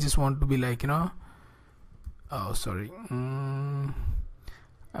if I just want to be like, you know, oh sorry,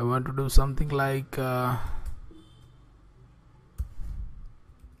 I want to do something like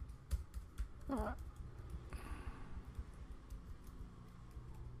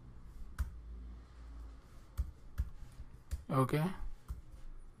okay,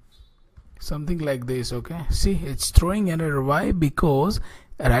 something like this. Okay, see, it's throwing an error. Why? Because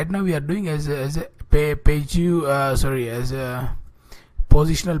right now we are doing as a page view as a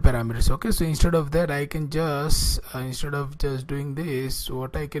positional parameters. Okay, so instead of that I can just instead of just doing this,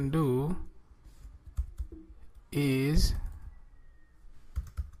 what I can do is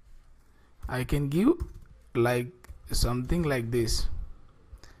I can give like something like this,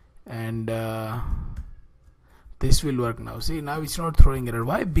 and this will work now. See, now it's not throwing error.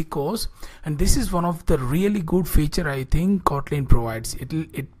 Why? Because, and this is one of the really good feature I think Kotlin provides.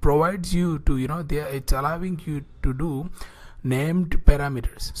 It provides you to, you know, it's allowing you to do named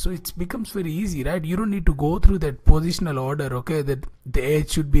parameters. So it becomes very easy, right? You don't need to go through that positional order. Okay, that the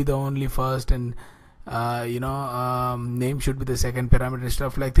age should be the only first, and name should be the second parameter,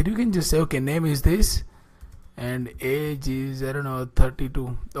 stuff like that. You can just say, okay, name is this and age is, I don't know,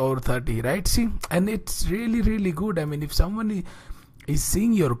 32 or 30, right? See, and it's really good. I mean, if someone is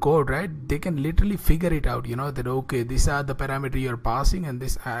seeing your code, right, they can literally figure it out, you know, that okay, these are the parameter you're passing, and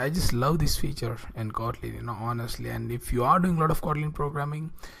this, I just love this feature in Kotlin, you know, honestly. And if you are doing a lot of Kotlin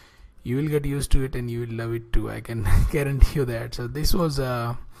programming, you will get used to it and you will love it too, I can guarantee you that. So this was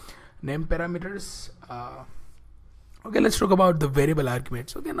name parameters. Okay, let's talk about the variable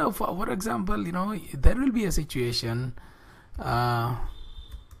arguments. Okay, now for example, you know, there will be a situation when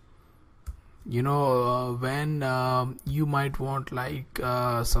you might want like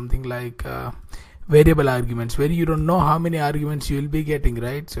something like variable arguments where you don't know how many arguments you will be getting,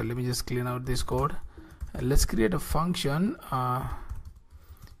 right? So let me just clean out this code and let's create a function where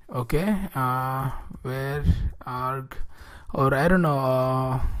arg, or I don't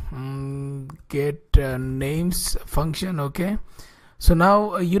know, get names function. Okay, so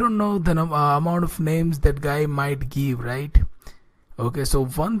now you don't know the amount of names that guy might give, right? Okay, so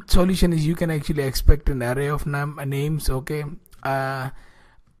one solution is you can actually expect an array of names. Okay,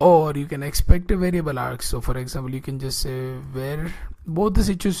 or you can expect a variable arg. So for example, you can just say where both the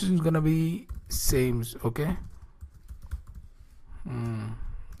situations gonna be same. Okay,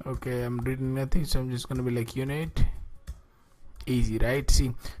 okay, I'm reading nothing, so I'm just gonna be like unit. Easy, right?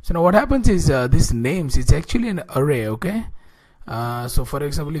 See, so now what happens is this names, it's actually an array. Okay, so for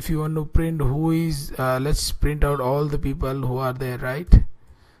example, if you want to print who is let's print out all the people who are there, right?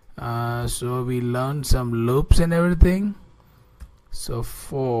 So we learned some loops and everything. So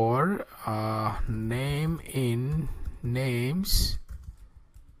for name in names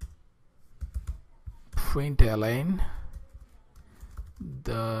println,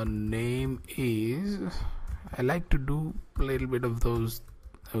 the name is, I like to do a little bit of those.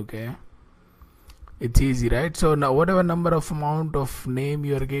 Okay, it's easy, right? So now whatever number of amount of name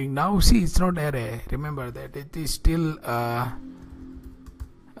you are getting, now see, it's not array, remember that it is still so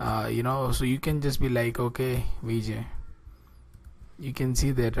you can just be like, okay, VJ, you can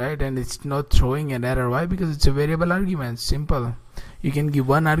see that, right? And it's not throwing an error. Why? Because it's a variable argument. Simple. You can give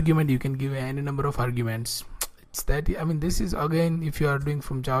one argument, you can give any number of arguments. It's that, I mean, this is again, if you are doing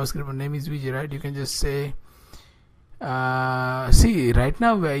from JavaScript and name is VJ, right? You can just say see, right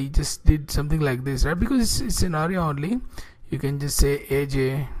now I just did something like this, right? Because it's an array only. You can just say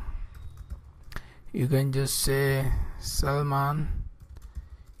AJ, you can just say Salman,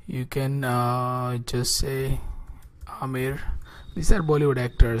 you can just say Amir. These are Bollywood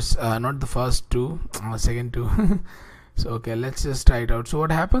actors, not the first two, second two. So okay, let's just try it out. So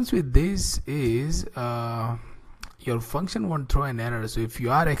what happens with this is your function won't throw an error. So if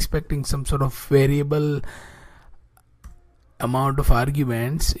you are expecting some sort of variable amount of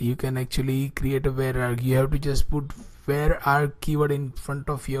arguments, you can actually create a where arg. You have to just put where arg keyword in front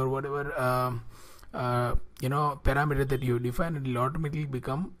of your whatever parameter that you define, and it will automatically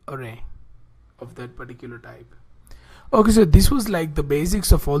become array of that particular type. Okay, so this was like the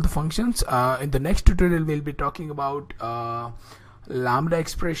basics of all the functions. In the next tutorial we'll be talking about lambda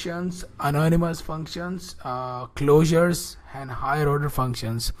expressions, anonymous functions, closures, and higher order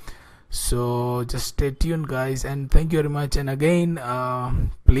functions. So just stay tuned, guys, and thank you very much. And again,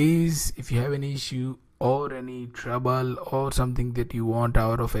 please, if you have any issue or any trouble or something that you want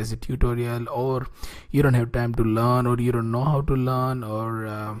out of as a tutorial, or you don't have time to learn, or you don't know how to learn,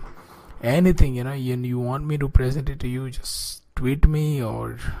 or anything, you want me to present it to you, just tweet me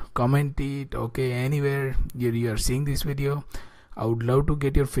or comment it, okay, anywhere you are seeing this video. I would love to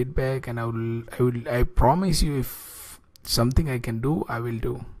get your feedback, and I promise you, if something I can do, I will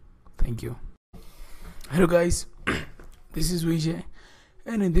do. Thank you. Hello guys, this is Vijay,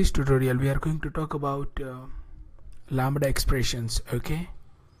 and in this tutorial we are going to talk about lambda expressions. Okay,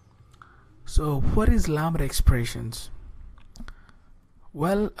 so what is lambda expressions?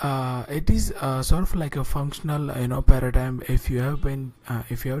 Well, it is sort of like a functional paradigm. If you have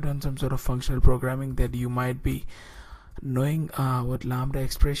done some sort of functional programming, that you might be knowing what lambda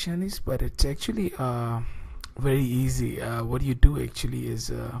expression is, but it's actually very easy. What you do actually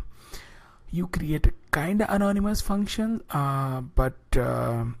is you create a kind of anonymous function, but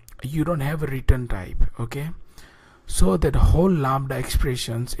you don't have a return type. Okay, so that whole lambda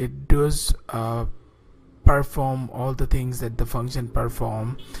expressions, it does perform all the things that the function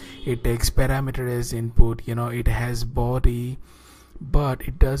perform. It takes parameter as input, it has body, but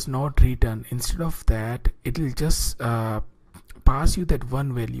it does not return. Instead of that, it will just pass you that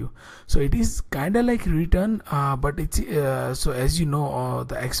one value. So it is kind of like return, but it's so as you know,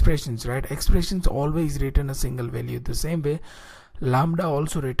 the expressions, right? Expressions always return a single value. The same way lambda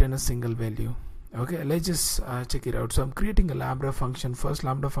also return a single value. Okay, let's just check it out. So I'm creating a lambda function, first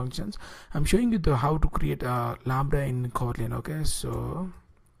lambda functions. I'm showing you how to create a lambda in Kotlin. Okay, so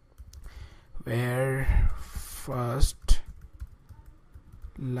where first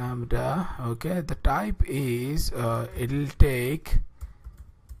lambda, okay, the type is it'll take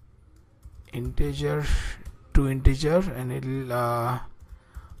integer to integer, and it'll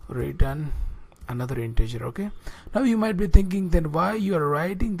return another integer. Okay, now you might be thinking, then why you are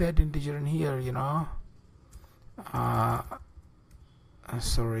writing that integer in here?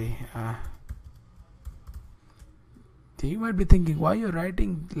 Sorry, you might be thinking, why you're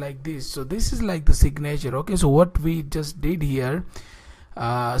writing like this? So this is like the signature. Okay, so what we just did here,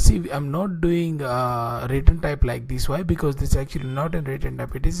 see, I'm not doing return type like this. Why? Because this is actually not a return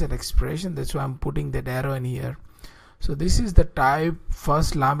type, it is an expression. That's why I'm putting that arrow in here. So this is the type,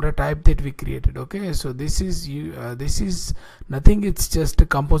 first lambda type that we created. Okay, so this is this is nothing, it's just a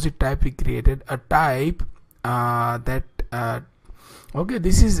composite type we created, a type that okay,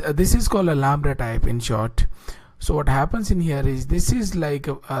 this is called a lambda type in short. So what happens in here is, this is like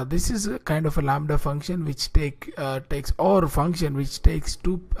this is a kind of a lambda function which takes, or function which takes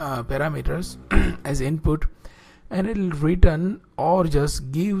two parameters as input, and it will return or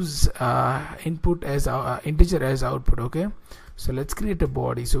just gives input as integer as output. Okay, so let's create a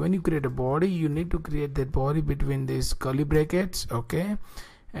body. So when you create a body, you need to create that body between these curly brackets. Okay,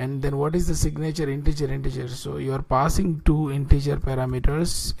 and then what is the signature? Integer. So you are passing two integer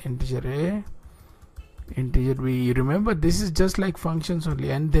parameters, integer a, integer b. Remember, this is just like functions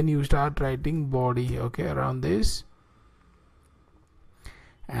only, and then you start writing body, okay, around this.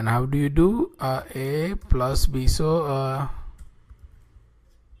 And how do you do a plus b? So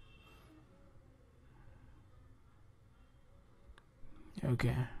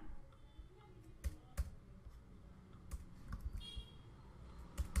okay,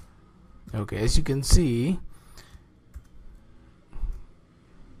 as you can see,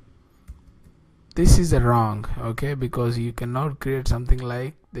 this is a wrong. Okay, because you cannot create something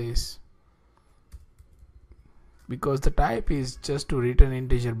like this, because the type is just to return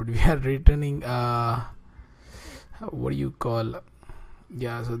integer, but we are returning what do you call,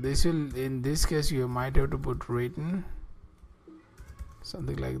 yeah, so this will, in this case you might have to put written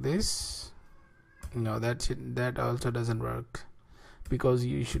something like this. No, that also doesn't work, because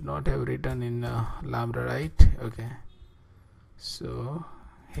you should not have written in lambda, right? Okay, so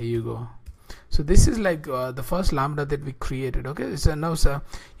here you go. So this is like the first lambda that we created. Okay, so now, sir,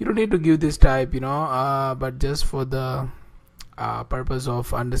 you don't need to give this type, but just for the purpose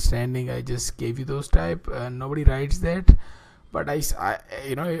of understanding, I just gave you those type. Nobody writes that, but I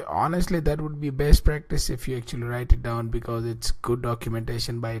honestly, that would be best practice if you actually write it down, because it's good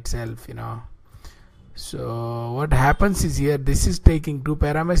documentation by itself. So what happens is, here this is taking two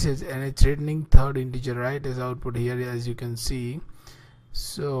parameters and it's returning third integer, right, as output here, as you can see.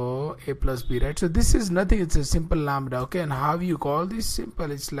 So a plus b, right? So this is nothing, it's a simple lambda. Okay, and how you call this?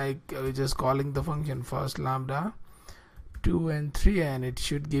 Simple, it's like just calling the function first lambda 2 and 3, and it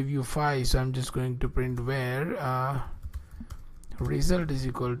should give you 5. So I'm just going to print where result is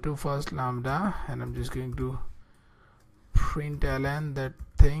equal to first lambda, and I'm just going to println that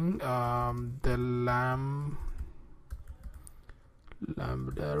thing, the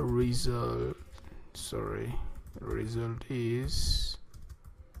lambda result, result is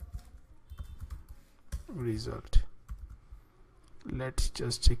result. Let's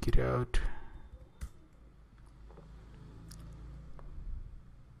just check it out.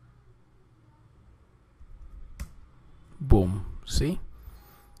 Boom, see,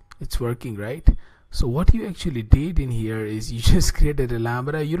 it's working, right? So what you actually did in here is you just created a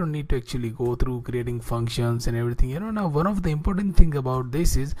lambda. You don't need to actually go through creating functions and everything. Now one of the important thing about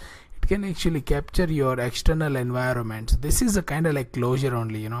this is it can actually capture your external environment. So this is a kind of like closure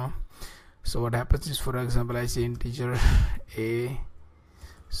only, So what happens is, for example, I say integer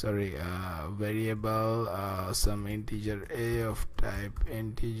variable, some integer a of type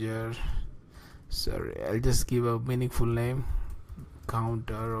integer, I'll just give a meaningful name,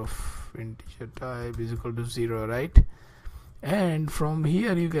 counter of integer type is equal to 0, right? And from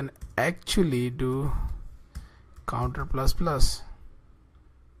here you can actually do counter plus plus.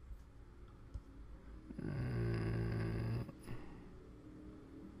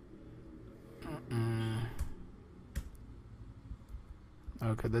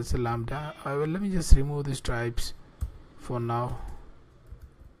 Okay, that's a lambda. Well, let me just remove these types for now.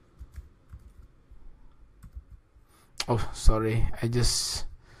 Oh, sorry, I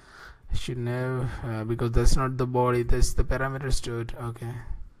shouldn't have, because that's not the body, that's the parameter stored. Okay,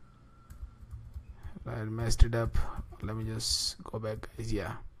 I messed it up. Let me just go back, guys.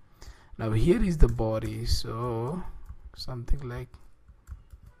 Yeah, now here is the body, so something like,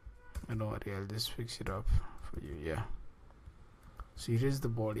 don't worry, I'll just fix it up for you. Yeah, so here is the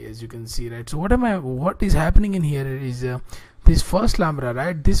body, as you can see, right? So what is happening in here is this first lambda,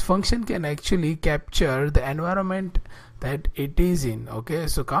 right? This function can actually capture the environment that it is in. Okay,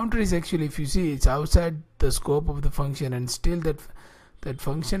 so counter is actually, if you see, it's outside the scope of the function, and still that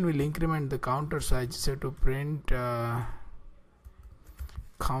function will increment the counter. So I just have to print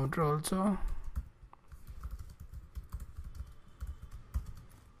counter also.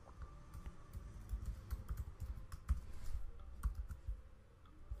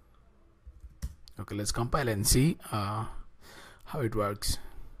 Okay, let's compile and see how it works.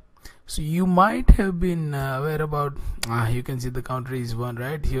 So you might have been aware about, you can see the counter is 1,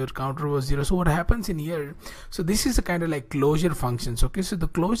 right? Here counter was 0. So what happens in here, so this is a kind of like closure functions. Okay, so the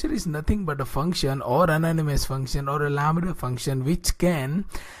closure is nothing but a function or anonymous function or a lambda function which can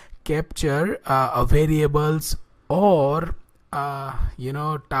capture variables or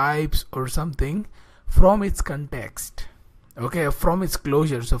types or something from its context. Okay, from its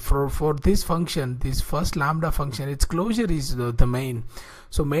closure. So for this function, this first lambda function, its closure is the main.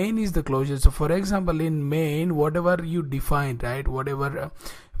 So main is the closure. So for example, in main, whatever you define, right, whatever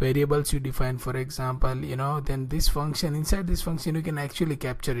variables you define, for example, then this function, inside this function you can actually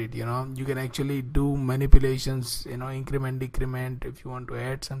capture it. You can actually do manipulations, increment, decrement, if you want to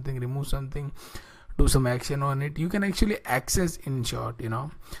add something, remove something, do some action on it, you can actually access, in short.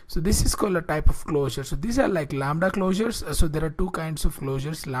 So this is called a type of closure. So these are like lambda closures. So there are two kinds of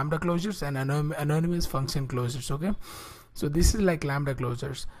closures, lambda closures and anonymous function closures. Okay, so this is like lambda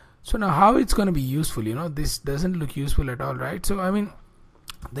closures. So now how it's going to be useful, this doesn't look useful at all, right? So I mean,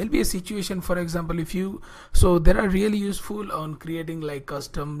 there'll be a situation, for example, so there are really useful on creating like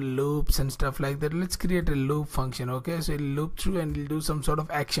custom loops and stuff like that. Let's create a loop function. Okay, so it'll loop through and it'll do some sort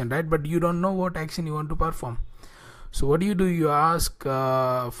of action, right? But you don't know what action you want to perform. So what do? You ask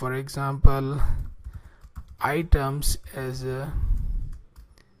for example, items as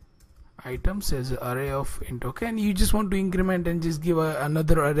array of int. Okay, and you just want to increment and just give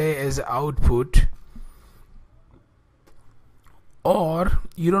another array as output, or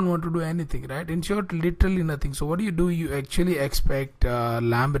you don't want to do anything, right? In short, literally nothing. So what do? You actually expect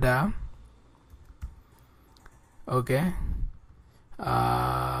lambda, okay,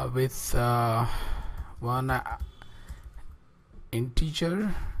 with one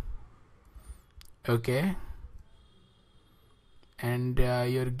integer, okay, and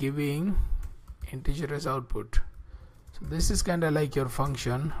you're giving integer as output. So this is kind of like your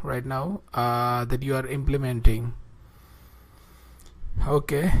function right now that you are implementing.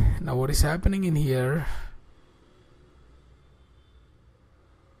 Okay, now what is happening in here,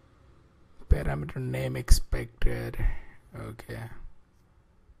 parameter name expected, okay,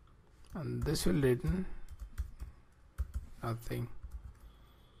 and this will return nothing.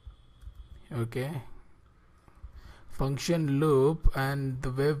 Okay, function loop, and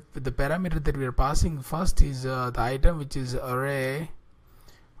the parameter that we are passing first is the item, which is array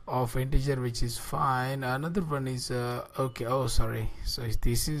of integer, which is fine. Another one is okay, oh sorry, so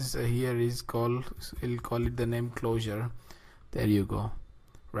this is here is called, we'll call it the name closure. There you go.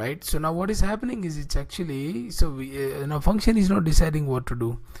 Right, so now what is happening is, it's actually, so we now function is not deciding what to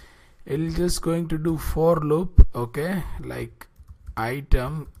do. It's just going to do for loop, okay, like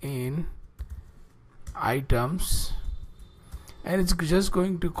item in items, and it's just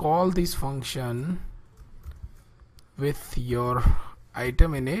going to call this function with your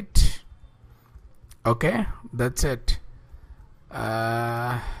item in it. Okay, that's it.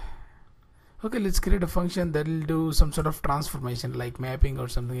 Okay, let's create a function that will do some sort of transformation like mapping or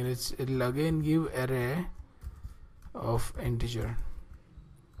something. It'll again give array of integer.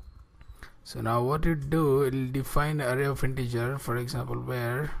 So now what it do, it'll define array of integer, for example,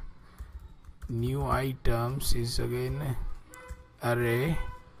 where new items is again array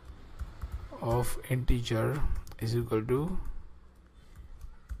of integer is equal to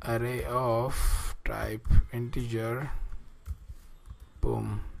array of type integer.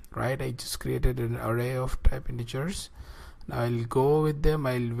 Boom. Right, I just created an array of type integers. Now I'll go with them,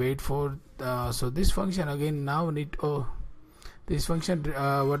 I'll wait for so this function again now need, oh, this function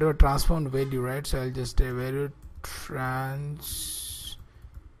whatever transformed value, right? So I'll just value transformed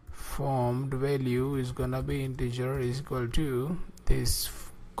value is gonna be integer is equal to this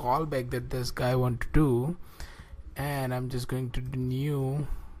callback that this guy want to do, and I'm just going to do new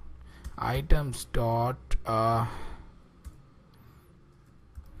items dot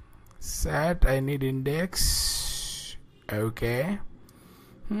set. I need index. Okay.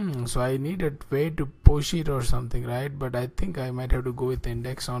 So I need a way to push it or something, right? But I think I might have to go with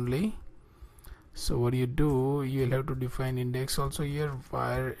index only. So what you do, you'll have to define index also here.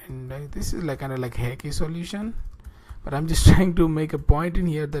 Wire index. This is like kind of like hacky solution, but I'm just trying to make a point in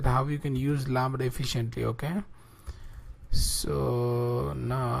here that how you can use lambda efficiently. Okay, so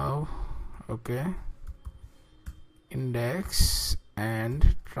now, okay, index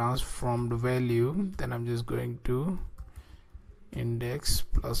and transformed value, then I'm just going to index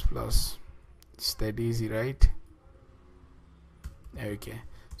plus plus. It's that easy, right? Okay,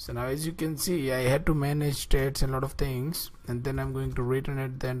 so now as you can see, I had to manage states and a lot of things, and then I'm going to return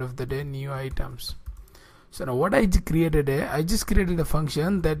at the end of the day new items. So now what I just created a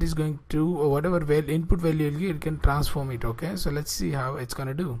function that is going to, or whatever input value it can transform it. Okay, so let's see how it's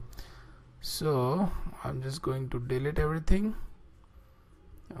gonna do. So I'm just going to delete everything,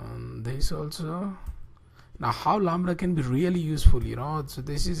 this also. Now how lambda can be really useful, you know, so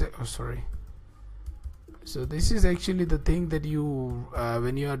this is so this is actually the thing that you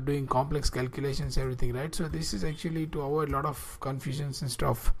when you are doing complex calculations, everything, right? So this is actually to avoid a lot of confusions and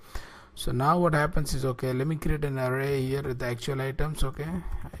stuff. So now what happens is, okay, let me create an array here with the actual items. Okay,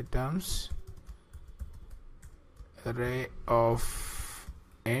 items array of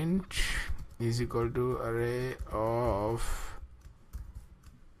int is equal to array of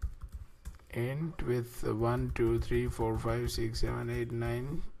int with 1 2 3 4 5 6 7 8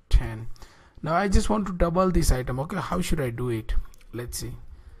 9 10. Now I just want to double this item. Okay, how should I do it? Let's see.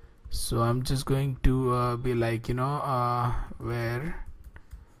 So I'm just going to be like, you know, where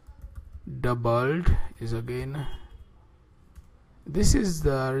doubled is again, this is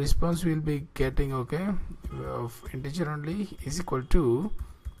the response we'll be getting, okay, of integer only, is equal to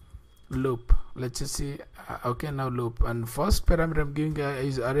loop. Let's just see. Okay, now loop, and first parameter I'm giving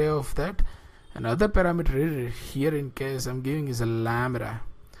is array of that. Another parameter here in case I'm giving is a lambda.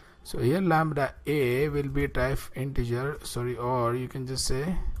 So here lambda a will be type integer, sorry, or you can just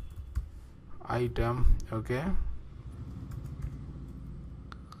say item. Okay,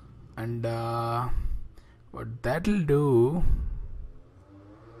 and what that will do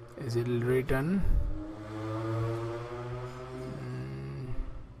is it will return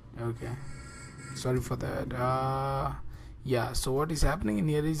okay, sorry for that. Yeah, so what is happening in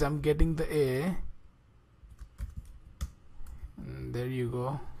here is I'm getting the a, and there you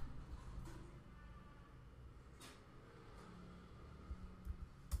go.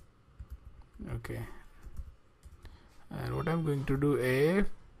 Okay, and what I'm going to do, a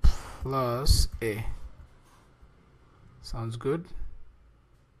plus a, sounds good.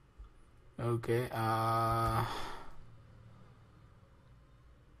 Okay, I'll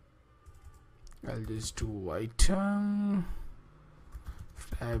just do item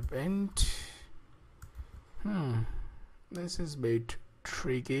type int. This is a bit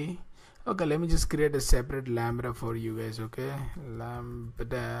tricky. Okay, let me just create a separate lambda for you guys. Okay,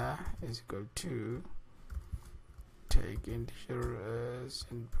 lambda is equal to take integer as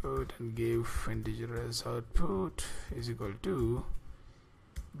input and give integer as output is equal to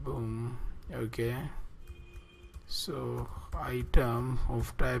boom. Okay, So item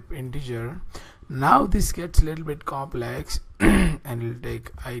of type integer. Now this gets a little bit complex and we'll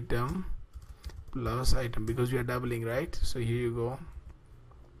take item plus item because we are doubling, right? So here you go.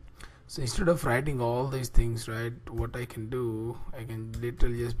 So instead of writing all these things, right, what I can do, I can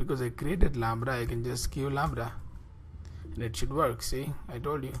literally just, because I created lambda, I can just give lambda and it should work. See, I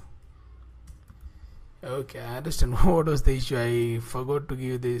told you. Okay, I understand what was the issue. I forgot to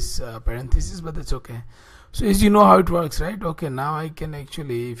give this parenthesis, but that's okay. So as you know how it works, right? Okay, now I can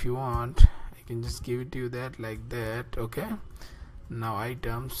actually, if you want, I can just give it to you that like that. Okay, now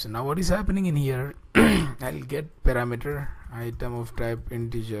items. Now what is happening in here? I'll get parameter item of type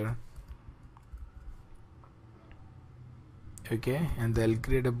integer. Okay, and I'll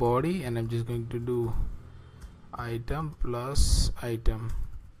create a body and I'm just going to do item plus item.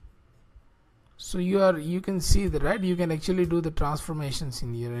 So you can see that, right? You can actually do the transformations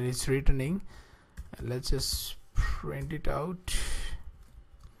in here and it's returning. And let's just print it out.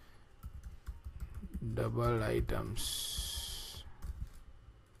 Double items.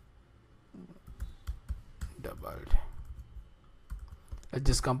 Doubled. Let's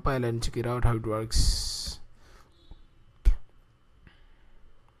just compile and check it out how it works.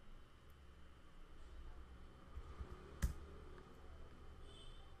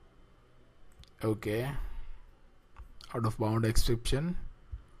 Okay, out of bound exception.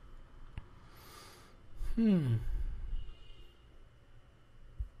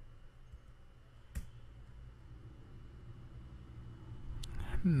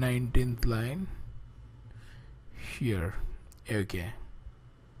 19th line here. Okay,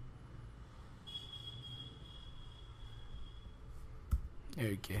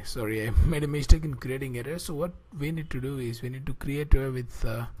 sorry, I made a mistake in creating error. So what we need to do is we need to create a with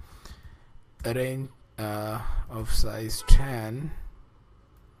array of size 10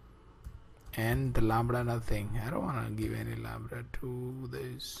 and the lambda nothing. I don't want to give any lambda to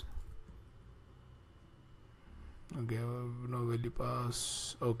this. Okay, no value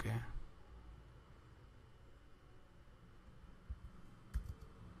pass. Okay,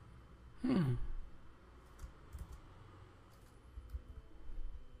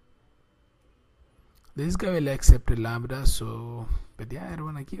 this guy will accept a lambda, so but yeah, I don't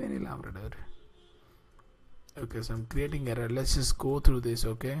want to give any lambda there. Okay, so I'm creating error. Let's just go through this.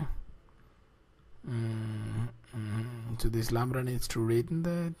 Okay, so this lambda needs to return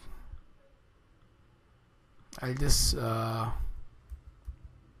that. I'll just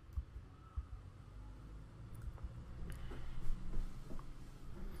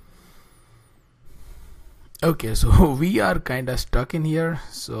okay, so we are kind of stuck in here.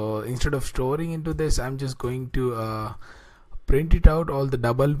 So instead of storing into this, I'm just going to print it out all the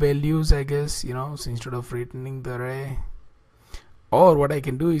double values, I guess, you know. So instead of returning the array, or what I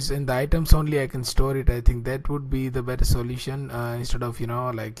can do is in the items only I can store it. I think that would be the better solution instead of, you know,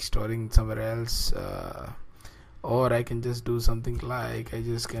 like storing somewhere else. Or I can just do something like I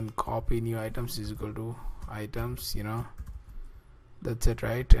just can copy new items is equal to items, you know, that's it,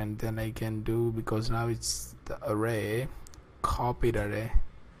 right? And then I can do, because now it's the array, copied array.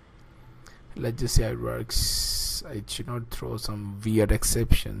 Let's just see how it works. It should not throw some weird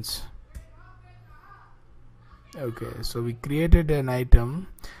exceptions. Okay, so we created an item,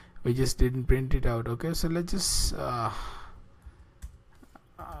 we just didn't print it out. Okay, so let's just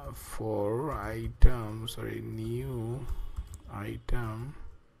for item, sorry, new item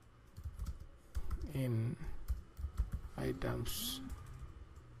in items,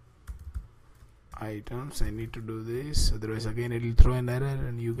 I need to do this, otherwise again it will throw an error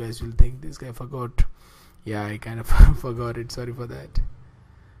and you guys will think this guy forgot. Yeah, I kind of forgot it, sorry for that.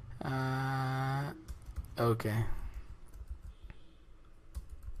 Okay,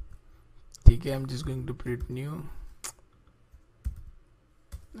 TK, I'm just going to print new.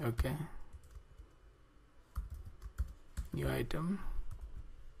 Okay, new item.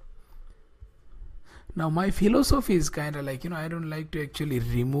 Now my philosophy is kind of like, you know, I don't like to actually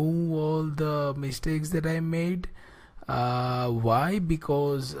remove all the mistakes that I made. Why?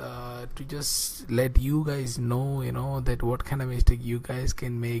 Because to just let you guys know, you know, that what kind of mistake you guys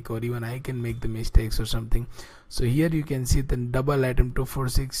can make, or even I can make the mistakes or something. So here you can see the double item 2, 4,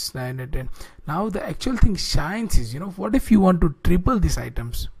 6, 9 and 10. Now the actual thing shines is, you know, what if you want to triple these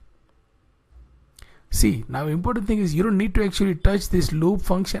items? See, now important thing is you don't need to actually touch this loop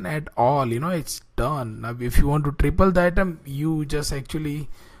function at all, you know, it's done. Now if you want to triple the item, you just actually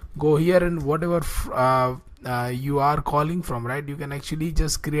go here and whatever you are calling from, right, you can actually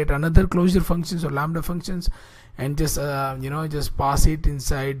just create another closure functions or lambda functions and just you know, just pass it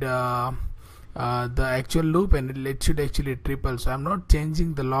inside the actual loop, and it should actually triple. So I'm not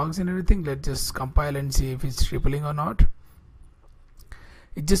changing the logs and everything. Let's just compile and see if it's tripling or not.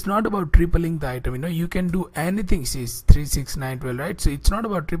 It's just not about tripling the item, you know. You can do anything. See, 3 6 9 12, right? So it's not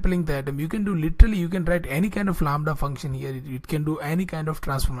about tripling the item. You can do literally, you can write any kind of lambda function here. It can do any kind of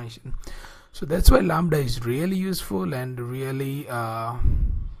transformation. So that's why lambda is really useful and really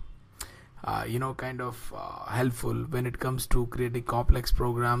you know, kind of helpful when it comes to creating complex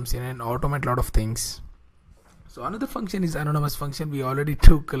programs and automate a lot of things. So another function is anonymous function. We already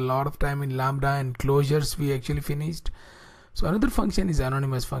took a lot of time in lambda, and closures we actually finished. So another function is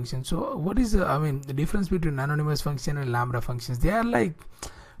anonymous function. So what is the difference between anonymous function and lambda functions? They are like,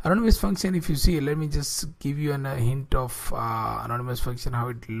 anonymous function, if you see, let me just give you a hint of anonymous function, how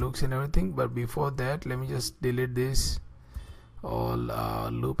it looks and everything. But before that, let me just delete this all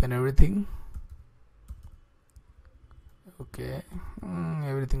loop and everything. Okay,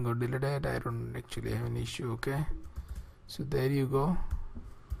 everything got deleted. I don't actually have an issue. Okay, so there you go.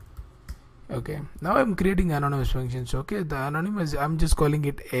 Okay, now I'm creating anonymous functions. Okay, the anonymous, I'm just calling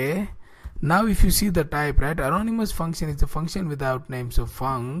it A. Now if you see the type, right, anonymous function is a function without name. So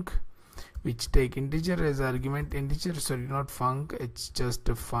func, which take integer as argument. Integer, sorry, not func, it's just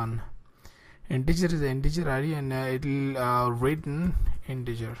a fun. Integer is an integer array, and it'll return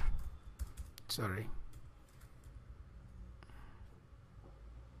integer. Sorry.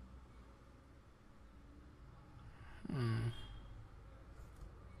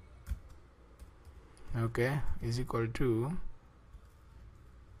 Okay, is equal to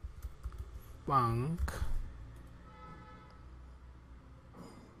func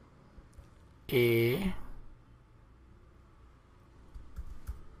a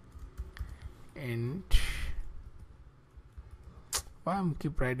int. Why I'm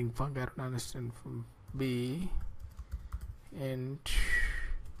keep writing func? I don't understand. From b int.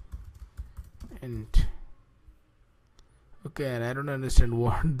 Okay, and I don't understand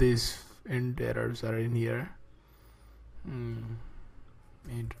what these int errors are in here.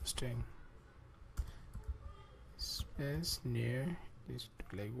 Interesting. Space near is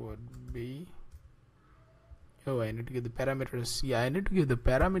like what, b. Oh, I need to give the parameters. Yeah, I need to give the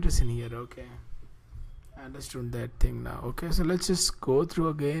parameters in here. Okay, I understood that thing now. Okay, so let's just go through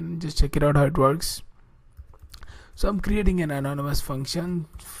again, just check it out how it works. So I'm creating an anonymous function,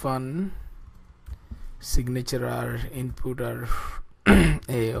 fun, signature are input are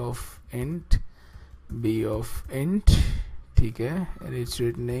a of int, b of int, okay, and it's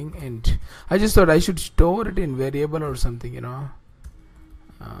returning int. I just thought I should store it in variable or something, you know.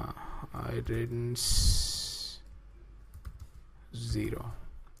 It returns 0.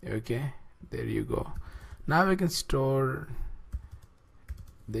 Okay, there you go. Now we can store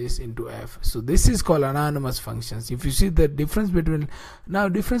this into f. So this is called anonymous functions. If you see the difference between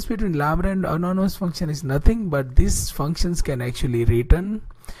lambda and anonymous function is nothing but these functions can actually return,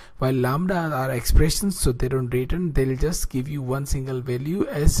 while lambda are expressions, so they don't return. They'll just give you one single value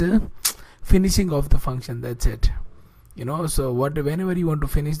as a finishing of the function. That's it, you know. So whenever you want to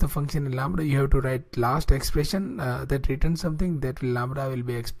finish the function in lambda, you have to write last expression that returns something that lambda will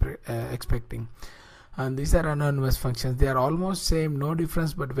be expecting. And these are anonymous functions. They are almost same, no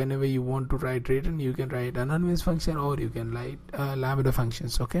difference, but whenever you want to write return, you can write anonymous function or you can write lambda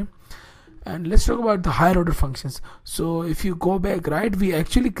functions. Okay, and let's talk about the higher order functions. So if you go back, right, we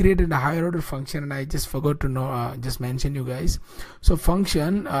actually created a higher order function, and I just forgot to just mention you guys. So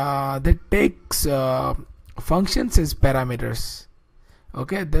function that takes functions as parameters.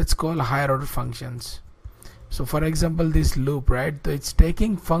 Okay, that's called higher order functions. So for example, this loop, right, so it's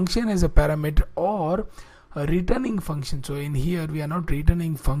taking function as a parameter or a returning function. So in here we are not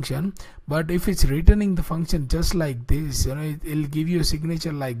returning function, but if it's returning the function just like this, you know, it'll give you a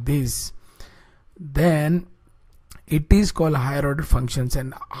signature like this, then it is called higher order functions.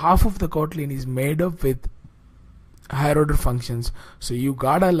 And half of the Kotlin is made up with higher order functions. So you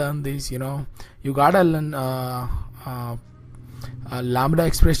gotta learn this, you know. You gotta learn lambda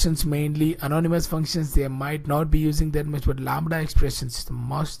expressions, mainly anonymous functions. They might not be using that much, but lambda expressions is the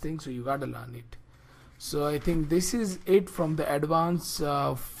must thing, so you gotta learn it. So I think this is it from the advanced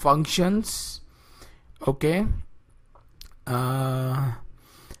functions. Okay, and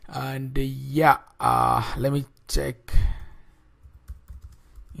yeah, let me check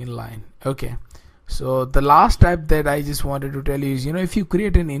inline. Okay, so the last type that I just wanted to tell you is, you know, if you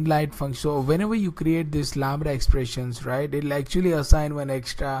create an inline function, so whenever you create this lambda expressions, right, it'll actually assign one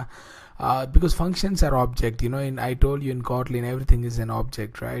extra because functions are object, you know. I told you in Kotlin everything is an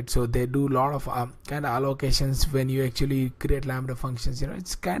object, right? So they do a lot of kind of allocations when you actually create lambda functions, you know.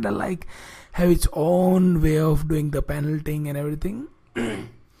 It's kind of like have its own way of doing the penaltying and everything.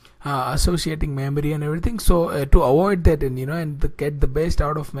 associating memory and everything. So to avoid that, and get the best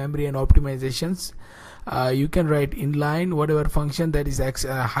out of memory and optimizations, you can write inline whatever function that is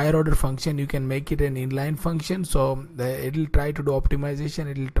a higher order function. You can make it an inline function, so it will try to do optimization.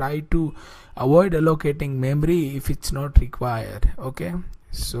 It will try to avoid allocating memory if it's not required. Okay,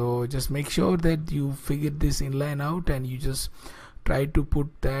 so just make sure that you figure this inline out, and you just try to put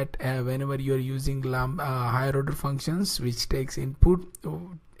that whenever you are using higher order functions, which takes input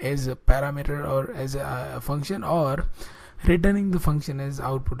as a parameter or as a function, or returning the function as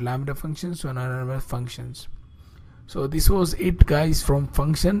output, lambda functions or normal functions. So this was it, guys, from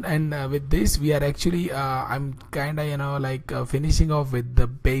function, and with this we are actually I'm kinda finishing off with the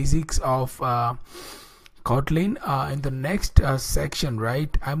basics of Kotlin. In the next section,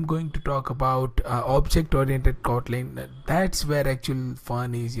 right, I'm going to talk about object oriented Kotlin. That's where actual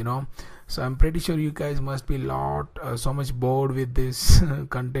fun is, so I'm pretty sure you guys must be so much bored with this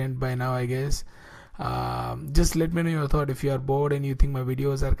content by now, I guess. Just let me know your thought. If you are bored and you think my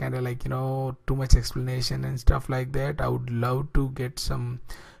videos are kind of too much explanation and stuff like that, I would love to get some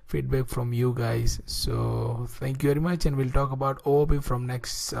feedback from you guys. So thank you very much, and we'll talk about OOP from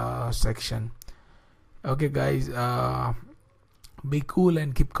next section. Okay, guys, be cool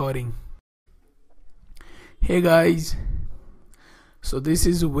and keep coding. Hey guys, so this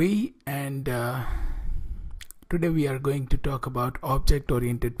is we, and today we are going to talk about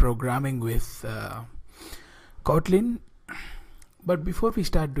object-oriented programming with Kotlin. But before we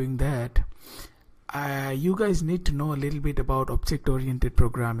start doing that, you guys need to know a little bit about object-oriented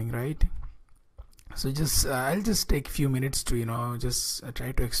programming, right? So just I'll just take a few minutes to just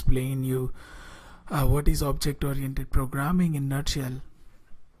try to explain you what is object-oriented programming in a nutshell.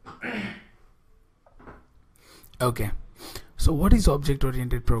 Okay, so what is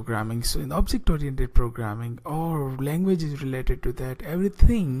object-oriented programming? So in object-oriented programming, or languages related to that,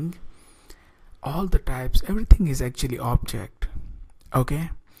 everything, all the types, everything is actually object.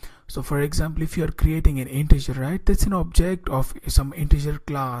 Okay, so for example, if you are creating an integer, right, that's an object of some integer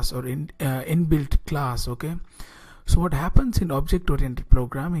class or inbuilt class. Okay, so what happens in object-oriented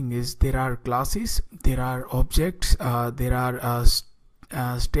programming is there are classes, there are objects, there are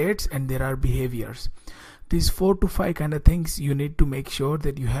states, and there are behaviors. These 4 to 5 kind of things you need to make sure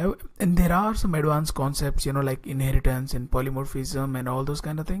that you have, and there are some advanced concepts like inheritance and polymorphism and all those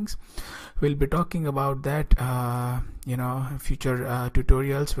kind of things. We'll be talking about that future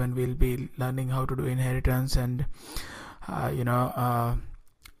tutorials, when we'll be learning how to do inheritance and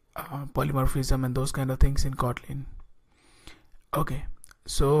polymorphism and those kind of things in Kotlin. Okay,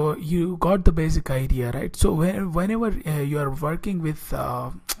 so you got the basic idea, right? So whenever you are working with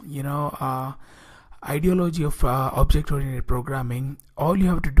ideology of object-oriented programming, all you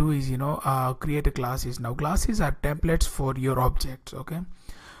have to do is create a classes. Now classes are templates for your objects. Okay,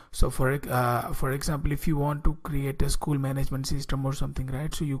 so for example, if you want to create a school management system or something,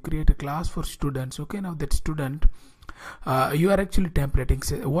 right, so you create a class for students. Okay, now that student, you are actually templating,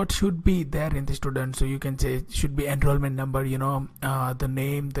 say, what should be there in the student. So you can say it should be enrollment number, the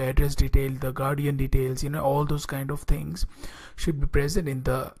name, the address detail, the guardian details, all those kind of things should be present in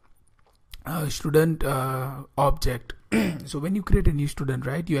the student object. So when you create a new student,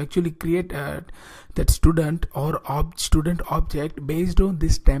 right, you actually create that student or student object based on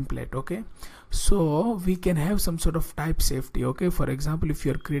this template. Okay, so we can have some sort of type safety. Okay, for example, if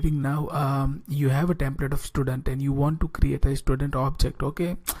you're creating now you have a template of student and you want to create a student object.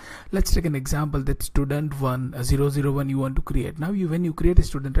 Okay, let's take an example that student 001 you want to create. Now when you create a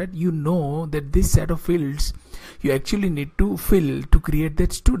student, right, you know that this set of fields you actually need to fill to create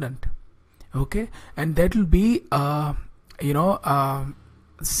that student. Okay, and that will be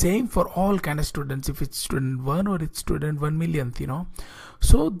same for all kind of students, if it's student 1 or it's student 1 millionth.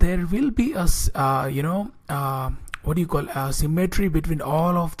 So there will be a symmetry between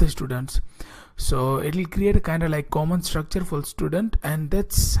all of the students. So it will create a kind of like common structure for student, and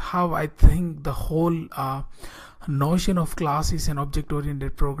that's how I think the whole notion of classes and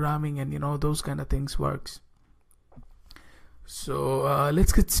object-oriented programming and those kind of things works. So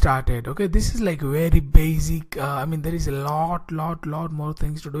let's get started. Okay, this is like very basic. There is a lot more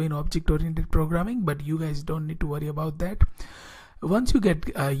things to do in object-oriented programming, but you guys don't need to worry about that. Once you get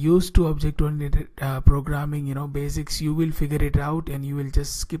used to object-oriented programming, basics, you will figure it out, and you will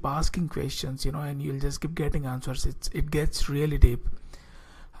just keep asking questions, and you'll just keep getting answers. It gets really deep.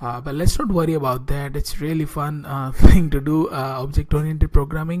 But let's not worry about that. It's really fun thing to do, object-oriented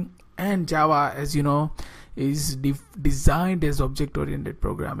programming. And Java, as you know, is designed as object-oriented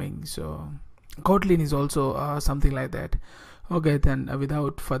programming. So Kotlin is also something like that. Okay, then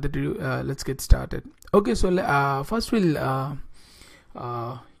without further ado, let's get started. Okay, so first we'll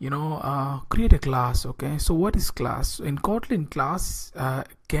create a class. Okay, so what is class? In Kotlin, class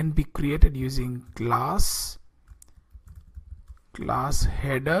can be created using class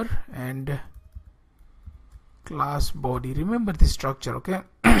header and class body. Remember this structure. Okay.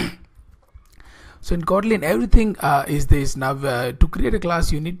 So in Kotlin, everything is this. Now to create a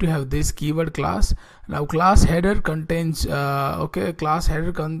class, you need to have this keyword class. Now class header contains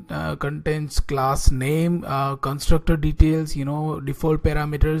contains class name, constructor details, default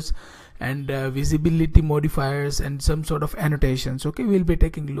parameters, and visibility modifiers, and some sort of annotations. Okay, we'll be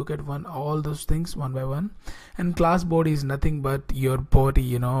taking a look at all those things one by one. And class body is nothing but your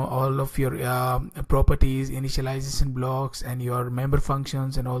body, all of your properties, initialization blocks, and your member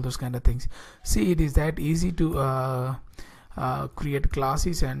functions, and all those kind of things. See, it is that easy to create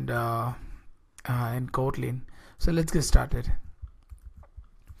classes and in Kotlin. So let's get started.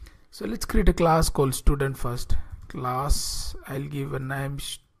 So let's create a class called student first. Class, I'll give a name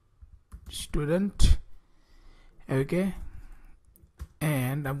student. Okay,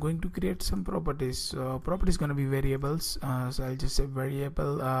 and I'm going to create some properties. So properties going to be variables. So I'll just say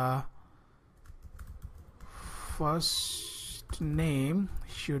variable first name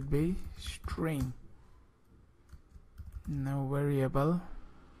should be string. Now variable,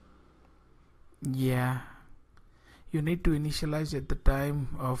 yeah, you need to initialize at the time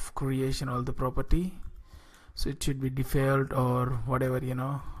of creation all the property. So it should be default or whatever,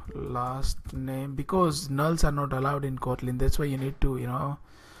 last name, because nulls are not allowed in Kotlin. That's why you need to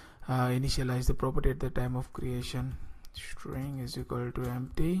initialize the property at the time of creation. String is equal to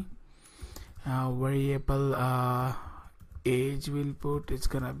empty. Variable age will put, it's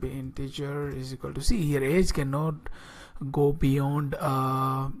gonna be integer is equal to, see here, age cannot go beyond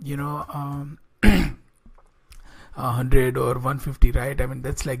 100 or 150, right? I mean,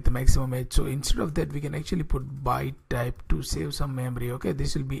 that's like the maximum age. So instead of that, we can actually put byte type to save some memory. Okay,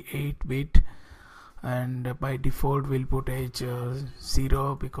 this will be 8-bit, and by default we'll put age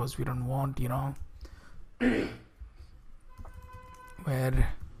 0, because we don't want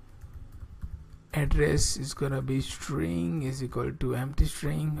where address is gonna be string is equal to empty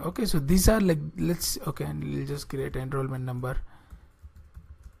string. Okay, so these are like, and we'll just create enrollment number.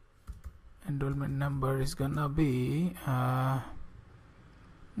 Enrollment number is gonna be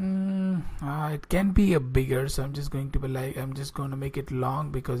it can be a bigger, so I'm just going to be like, I'm just going to make it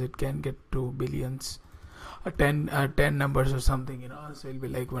long because it can get to billions, 10 numbers or something, so it'll be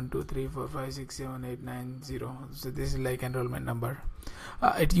like 1 2 3 4 5 6 7 8 9 0. So this is like enrollment number.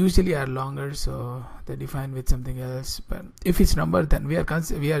 It usually are longer, so they define with something else, but if it's number, then we are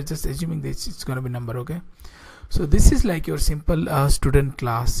just assuming this it's going to be number. Okay, so this is like your simple student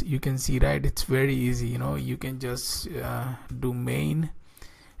class. You can see, right? It's very easy. You can just do main,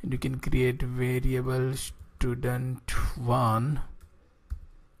 and you can create variable student1.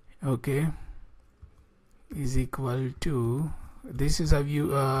 Okay, is equal to, this is how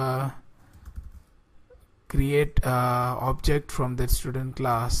you create object from that student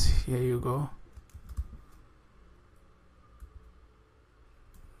class. Here you go.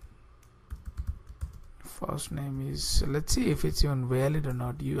 First name is, let's see if it's even valid or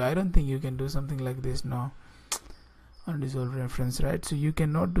not. I don't think you can do something like this. No, unresolved reference, right? So you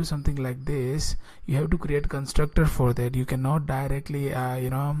cannot do something like this. You have to create constructor for that. You cannot directly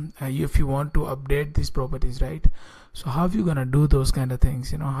if you want to update these properties, right? So how are you gonna do those kind of things?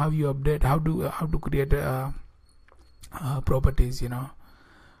 How you update, how to create properties,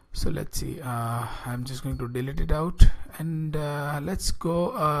 So let's see, I'm just going to delete it out, and let's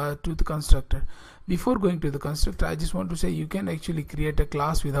go to the constructor. Before going to the constructor, I just want to say you can actually create a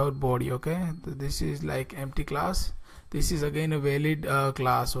class without body. Okay, this is like empty class. This is again a valid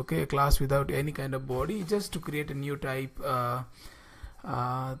class. Okay, a class without any kind of body, just to create a new type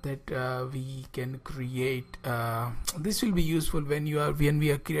that we can create. This will be useful when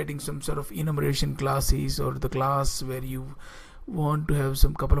we are creating some sort of enumeration classes, or the class where you want to have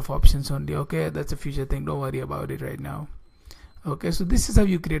some couple of options only. Okay, that's a future thing, don't worry about it right now. Okay, so this is how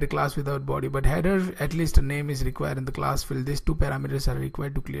you create a class without body, but header, at least a name is required in the class field. These two parameters are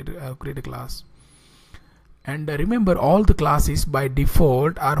required to create a class. And remember, all the classes by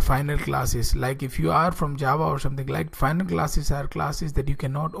default are final classes. Like if you are from Java or something, like final classes are classes that you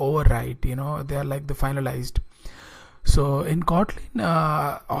cannot overwrite, they are like the finalized. So in Kotlin,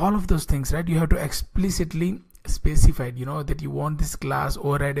 all of those things, right, you have to explicitly specified that you want this class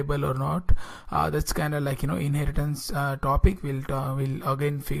overridable or not. That's kind of like inheritance topic. We'll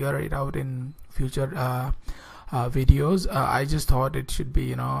again figure it out in future videos. I just thought it should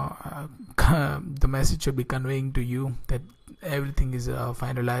be the message should be conveying to you that everything is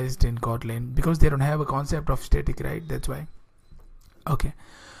finalized in Kotlin, because they don't have a concept of static, right? That's why. Okay.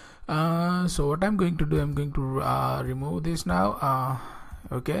 So what I'm going to do, I'm going to remove this now.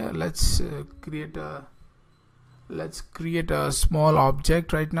 Okay, let's create a small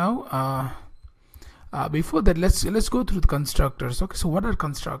object right now. Before that, let's go through the constructors. Okay, so what are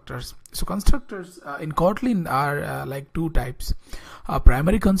constructors? So constructors in Kotlin are like two types: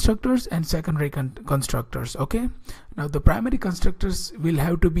 primary constructors and secondary constructors. Okay, now the primary constructors will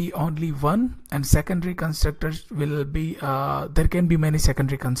have to be only one, and secondary constructors will be there can be many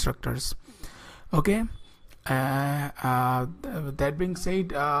secondary constructors. Okay, that being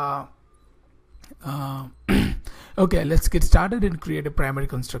said, okay, let's get started and create a primary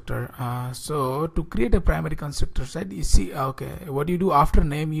constructor. So to create a primary constructor, right, you see, okay, what you do after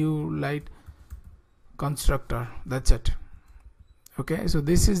name, you write constructor. That's it. Okay, so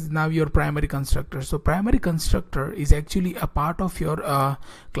this is now your primary constructor. So primary constructor is actually a part of your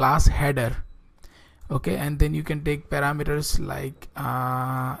class header. Okay, and then you can take parameters like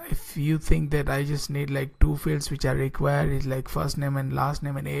if you think that I just need like two fields which are required, is like first name and last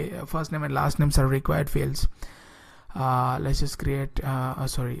name, and first name and last names are required fields. Let's just create I'll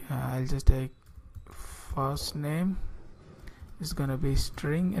just take first name is gonna be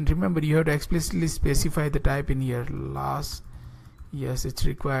string, and remember you have to explicitly specify the type in here. Last, yes, it's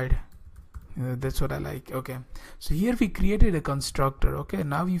required. That's what I like. Okay, so here we created a constructor. Okay,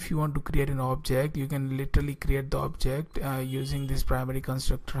 now if you want to create an object, you can literally create the object using this primary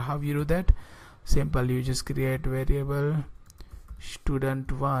constructor. How you do that? Simple, you just create variable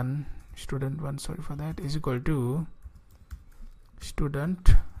student1, sorry for that, is equal to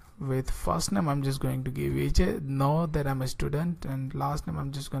student with first name I'm just going to give AJ, know that I'm a student, and last name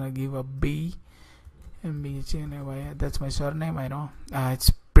I'm just gonna give a B, MBJ. That's my surname. I know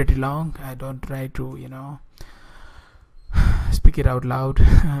it's pretty long. I don't try to speak it out loud.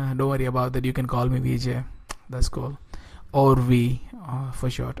 Don't worry about that. You can call me VJ. That's cool, or V for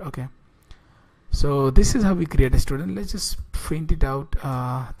short. Okay, so this is how we create a student. Let's just print it out.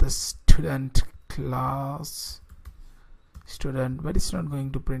 The student class student, but it's not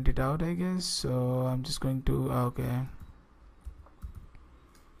going to print it out, I guess. So I'm just going to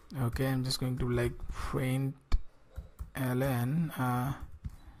okay, I'm just going to like print ln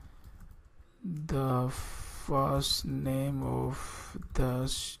the first name of the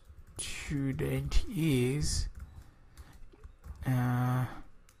student is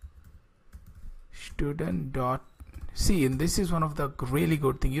student dot see, and this is one of the really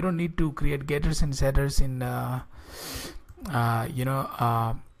good thing. You don't need to create getters and setters in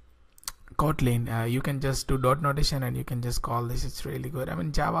Kotlin. You can just do dot notation and you can just call this. It's really good. I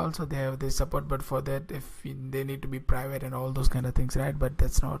mean, Java also they have this support, but for that they need to be private and all those kind of things, right? But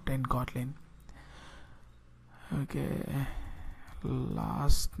that's not in Kotlin. Okay,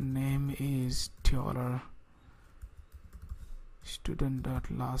 last name is Taylor. Student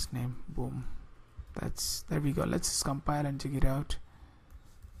dot last name. Boom. There we go. Let's just compile and check it out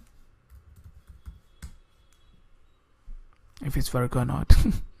if it's work or not.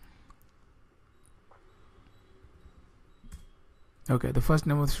 Okay, the first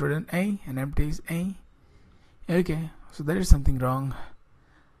name of the student A and empty is A. Okay, so there is something wrong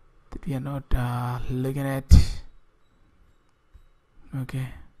that we are not looking at. Okay,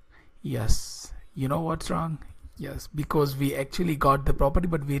 yes, you know what's wrong? Yes, because we actually got the property,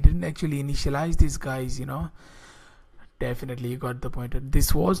 but we didn't actually initialize these guys. Definitely you got the point.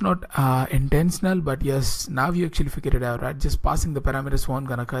 This was not intentional, but yes, now you actually figured it out, right? Just passing the parameters won't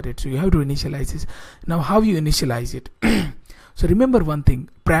gonna cut it, so you have to initialize this. Now how you initialize it? So remember one thing,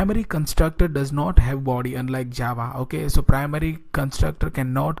 primary constructor does not have body, unlike Java. Okay, so primary constructor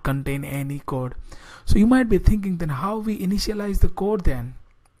cannot contain any code. So you might be thinking, then how we initialize the code then?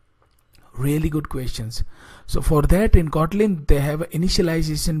 Really good questions. So for that, in Kotlin they have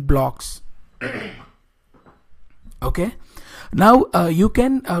initialization blocks. Okay, now you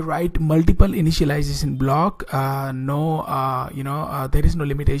can write multiple initialization block. There is no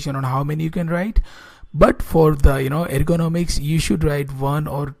limitation on how many you can write, but for the ergonomics, you should write 1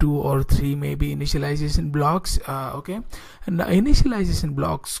 or 2 or 3 maybe initialization blocks. Okay, and the initialization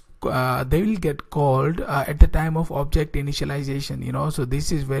blocks they will get called at the time of object initialization. So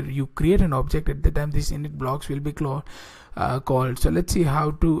this is where you create an object. At the time these init blocks will be called. So let's see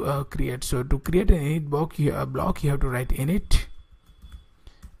how to create. So to create an init block, you have to write init.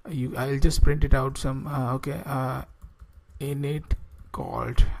 I'll just print it out some init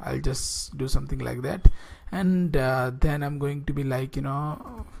called. I'll just do something like that, and then I'm going to be like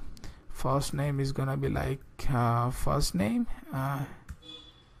first name is gonna be like first name,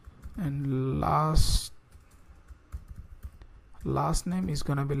 and last name is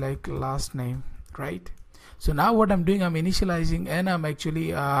gonna be like last name, right? So now what I'm doing, I'm initializing and I'm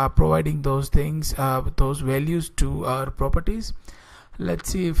actually providing those things, those values to our properties.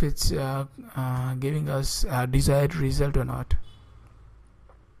 Let's see if it's giving us a desired result or not.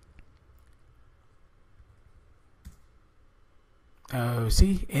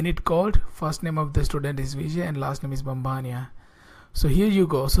 See, init called, first name of the student is Vijay and last name is Bambania. So here you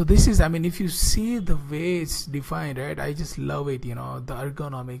go. So this is, I mean, if you see the way it's defined, right, I just love it, you know, the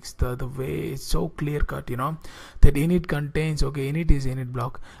ergonomics, the way it's so clear cut, you know, that init contains, okay, init is init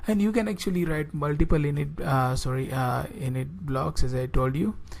block, and you can actually write multiple init init blocks, as I told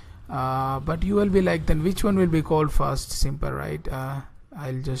you, but you will be like, then which one will be called first? Simple, right?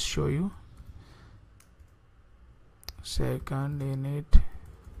 I'll just show you. Second init,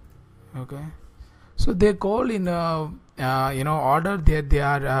 okay. So they call in you know, order that they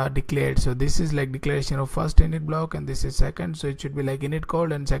are declared. So this is like declaration of first init block and this is second, so it should be like init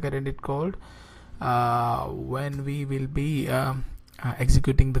called and second init called when we will be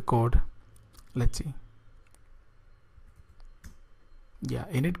executing the code. Let's see. Yeah,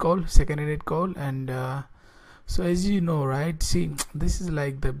 init call, second init call, and so as you know, right, see, this is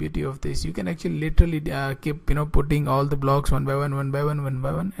like the beauty of this. You can actually literally keep, you know, putting all the blocks one by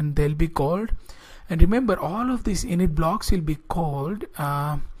one, and they'll be called. And remember, all of these init blocks will be called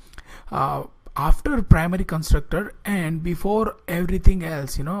after primary constructor and before everything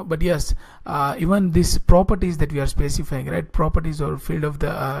else, you know. But yes, even these properties that we are specifying, right, properties or field of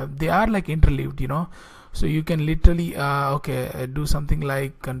the they are like interleaved, you know. So you can literally okay, do something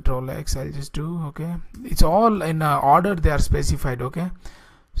like control X. I'll just do, okay, it's all in order they are specified, okay.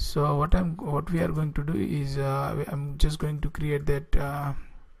 So what we are going to do is I'm just going to create that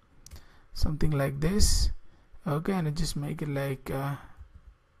something like this, okay, and I just make it like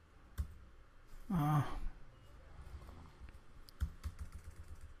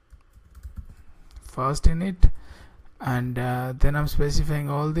first init, and then I'm specifying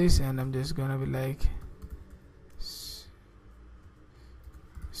all this, and I'm just gonna be like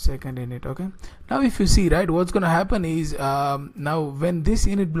second init, okay. Now if you see, right, what's gonna happen is now when this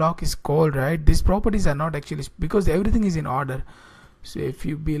init block is called, right, these properties are not actually, because everything is in order. So if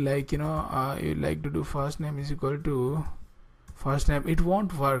you be like, you know, you like to do first name is equal to first name, it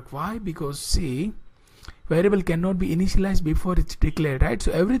won't work. Why? Because see, variable cannot be initialized before it's declared, right?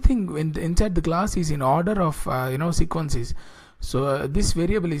 So everything inside the class is in order of you know, sequences. So this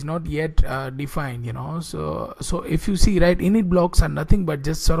variable is not yet defined, you know. So if you see, right, init blocks are nothing but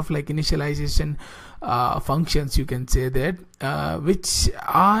just sort of like initialization functions, you can say that, which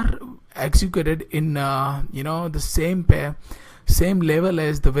are executed in you know, the same level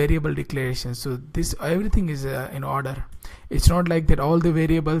as the variable declaration. So this everything is in order. It's not like that all the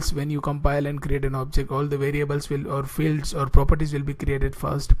variables, when you compile and create an object, all the variables will, or fields or properties will be created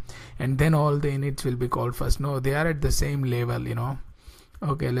first and then all the inits will be called first. No, they are at the same level, you know.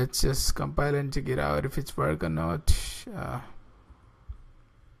 Okay, let's just compile and check it out if it's work or not.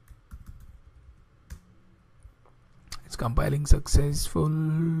 It's compiling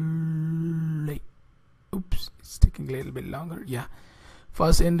successfully. Oops, it's taking a little bit longer. Yeah,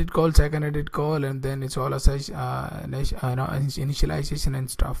 first init call, second init call, and then it's all initialization and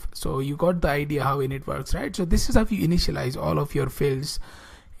stuff. So you got the idea how init works, right? So this is how you initialize all of your fields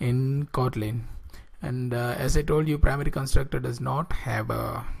in Kotlin. And as I told you, primary constructor does not have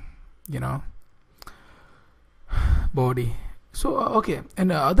a, you know, body. So okay, and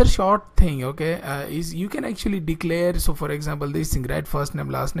other short thing, okay, is you can actually declare. So for example, this thing, right, first name,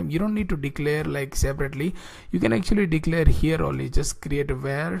 last name, you don't need to declare like separately. You can actually declare here only. Just create a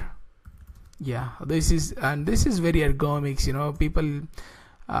var. Yeah, this is very ergonomics, you know. People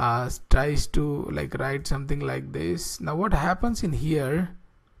tries to like write something like this. Now what happens in here,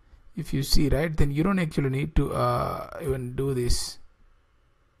 if you see, right, then you don't actually need to even do this.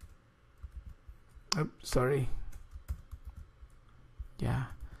 Sorry. Yeah,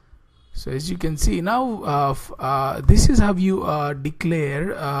 so as you can see now, this is how you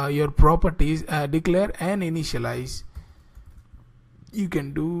declare your properties, declare and initialize. You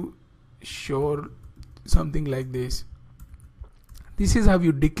can do sure something like this. This is how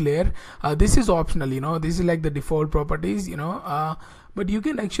you declare. This is optional, you know, this is like the default properties, you know, but you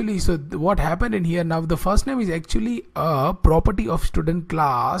can actually, so what happened in here, now the first name is actually a property of student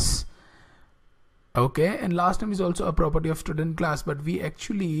class, okay, and last name is also a property of student class, but we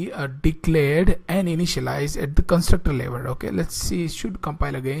actually declared and initialized at the constructor level. Okay, let's see, it should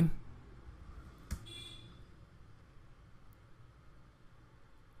compile again.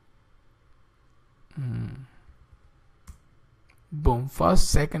 boom,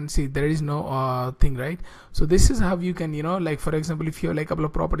 first, second. See, there is no thing, right? So this is how you can, like for example, if you have like a couple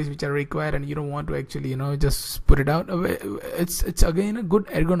of properties which are required and you don't want to actually just put it out, it's again a good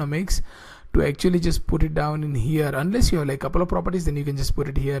ergonomics to actually just put it down in here. Unless you have like a couple of properties, then you can just put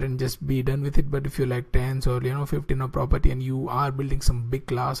it here and just be done with it. But if you like 10s or 15 of property and you are building some big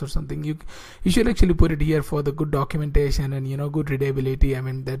class or something, you should actually put it here for the good documentation and good readability. I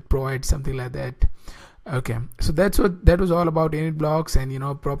mean, that provides something like that. Okay, so that was all about init blocks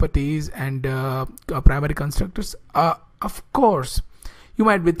and properties and primary constructors. Of course you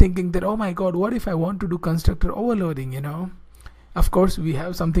might be thinking that, oh my god, what if I want to do constructor overloading? Of course we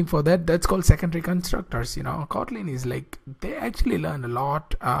have something for that. That's called secondary constructors. Kotlin is like, they actually learn a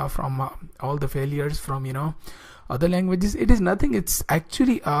lot from all the failures from other languages. It is nothing, it's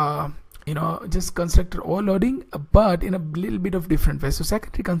actually just constructor overloading, but in a little bit of different way. So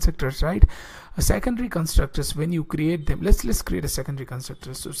secondary constructors, right? Secondary constructors, when you create them, let's create a secondary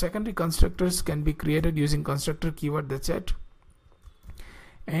constructor. So secondary constructors can be created using constructor keyword, that's it.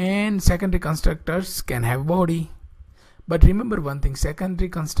 And secondary constructors can have body. But remember one thing, secondary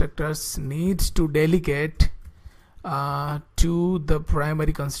constructors needs to delegate to the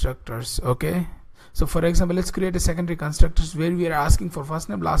primary constructors. Okay, so for example, let's create a secondary constructors where we are asking for first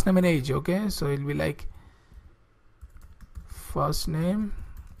name, last name and age. Okay, so it'll be like first name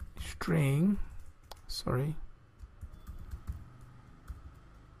string, sorry,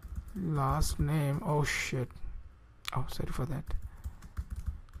 last name, oh shit, oh sorry for that,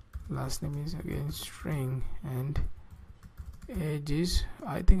 last name is again string, and age is,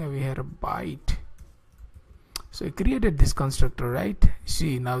 I think we had a byte. So I created this constructor, right?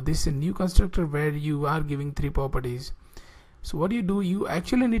 See, now this is a new constructor where you are giving 3 properties. So what you do, you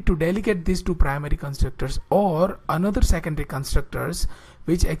actually need to delegate these to primary constructors or another secondary constructors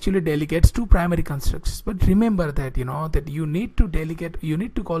which actually delegates to primary constructors. But remember that that you need to delegate, you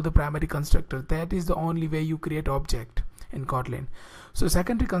need to call the primary constructor. That is the only way you create object in Kotlin. So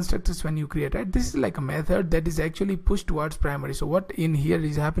secondary constructors, when you create it, this is like a method that is actually pushed towards primary. So what in here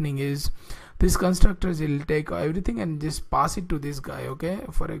is happening is this constructors will take everything and just pass it to this guy. Okay,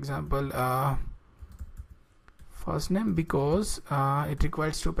 for example, first name, because it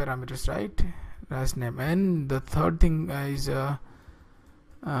requires 2 parameters, right? Last name, and the third thing is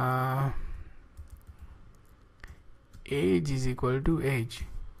age is equal to age.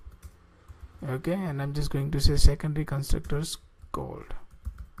 Okay, and I'm just going to say secondary constructors called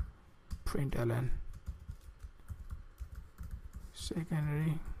println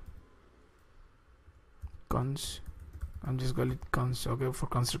secondary cons, I'm just calling it cons. Okay, for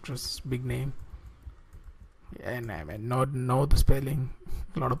constructors, big name, and I mean not know the spelling,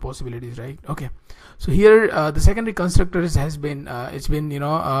 a lot of possibilities, right? Okay, so here the secondary constructors has been it's been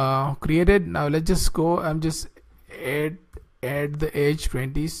created. Now let's just go, I'm just add the age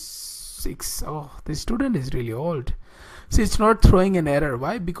 26. Oh, this student is really old. See, it's not throwing an error.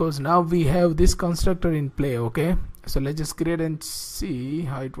 Why? Because now we have this constructor in play. Okay, so let's just create and see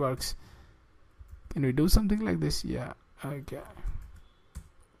how it works. Can we do something like this? Yeah, okay.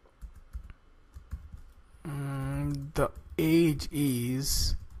 The age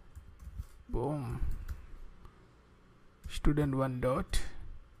is, boom, student1 dot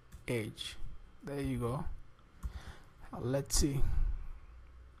age. There you go. Let's see.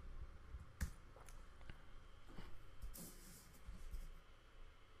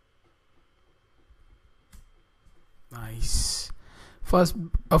 Nice. First,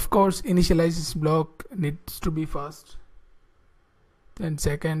 of course, initializes block needs to be first, then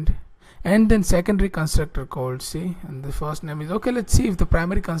second, and then secondary constructor called. See, and the first name is okay. Let's see if the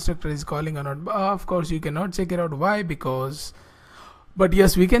primary constructor is calling or not. Of course you cannot check it out. Why? Because, but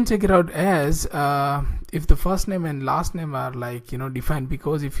yes, we can check it out as if the first name and last name are like defined.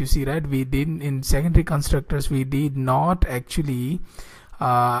 Because if you see, right, we did in secondary constructors, we did not actually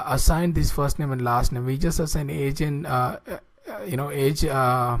assign this first name and last name. We just assign age and age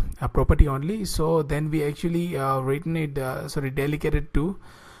a property only. So then we actually written it delegated to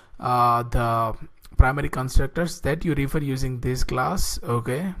the primary constructors that you refer using this class.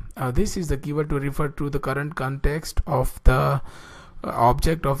 Okay, this is the keyword to refer to the current context of the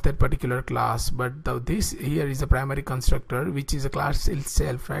object of that particular class. But this here is a primary constructor, which is a class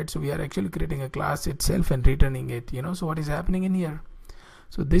itself, right? So we are actually creating a class itself and returning it. So what is happening in here?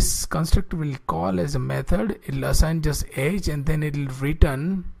 So this constructor will call as a method, it will assign just age, and then it will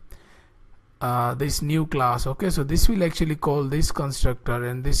return this new class. Okay, so this will actually call this constructor,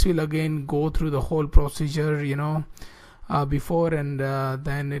 and this will again go through the whole procedure before, and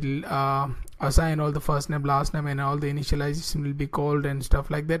then it will assign all the first name, last name, and all the initialization will be called and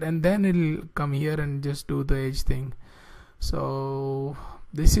stuff like that, and then it will come here and just do the age thing. So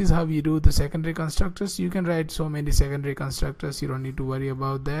this is how you do the secondary constructors. You can write so many secondary constructors, you don't need to worry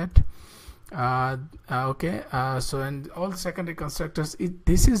about that. Okay, so and all secondary constructors,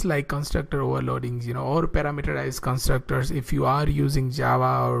 this is like constructor overloadings, you know, or parameterized constructors. If you are using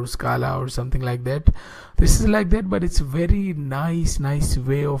Java or Scala or something like that, this is like that, but it's very nice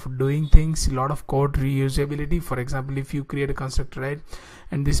way of doing things. A lot of code reusability. For example, if you create a constructor, right,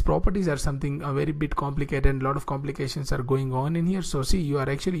 and these properties are something a very bit complicated, and a lot of complications are going on in here. So see, you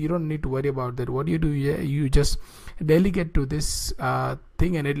don't need to worry about that. What you do, you just delegate to this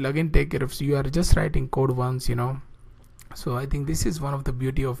thing, and it'll again take care of. So you are just writing code once, you know. So I think this is one of the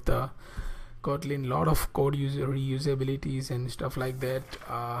beauty of the Kotlin. Lot of code reusabilities and stuff like that.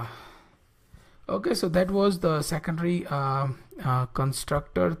 Okay, so that was the secondary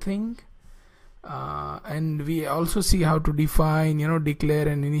constructor thing. And we also see how to define, you know, declare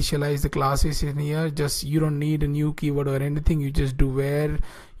and initialize the classes in here. Just you don't need a new keyword or anything. You just do where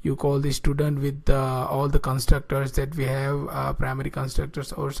you call the student with all the constructors that we have, primary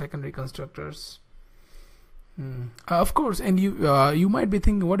constructors or secondary constructors. Of course, and you might be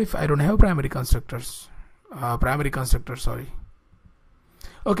thinking, what if I don't have primary constructors? Sorry.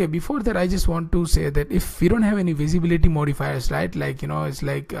 Okay, before that I just want to say that if we don't have any visibility modifiers, right, like, you know, it's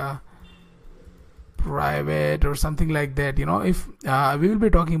like private or something like that, you know, if we will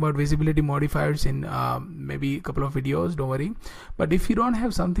be talking about visibility modifiers in maybe a couple of videos, don't worry. But if you don't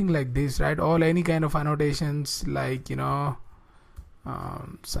have something like this, right, all any kind of annotations, like, you know,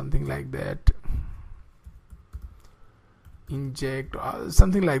 something like that, inject,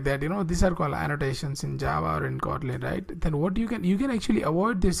 something like that, you know, these are called annotations in Java or in Kotlin, right? Then what you can actually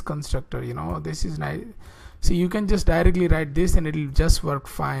avoid this constructor, you know. This is nice. So you can just directly write this and it'll just work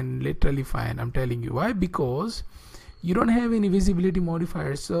fine, literally fine. I'm telling you why. Because you don't have any visibility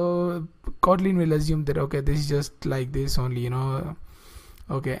modifiers, so Kotlin will assume that, okay, this is just like this only, you know.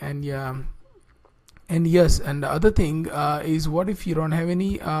 Okay, and yeah, and yes, and the other thing is, what if you don't have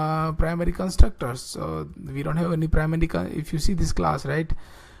any primary constructors? So we don't have any primary if you see this class, right,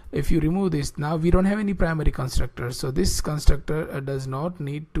 if you remove this, now we don't have any primary constructors. So this constructor does not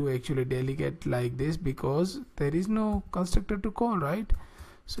need to actually delegate like this, because there is no constructor to call, right?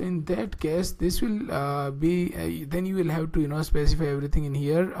 So in that case, this will be then you will have to, you know, specify everything in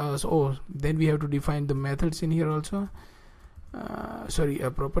here. Then we have to define the methods in here also.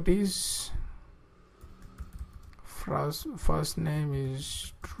 Properties. First name is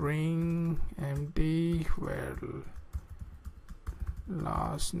string empty, where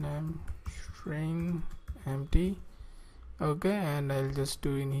last name string empty. Okay, and I'll just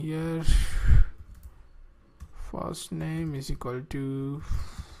do in here first name is equal to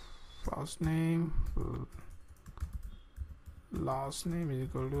first name, last name is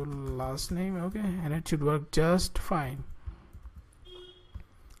equal to last name. Okay, and it should work just fine.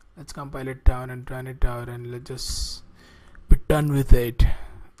 Let's compile it down and run it out, and let's just be done with it.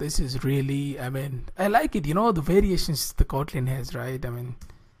 This is really, I mean, I like it, you know, the variations the Kotlin has, right? I mean,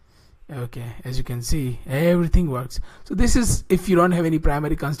 okay, as you can see, everything works. So this is if you don't have any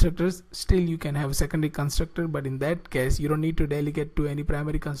primary constructors. Still you can have a secondary constructor, but in that case you don't need to delegate to any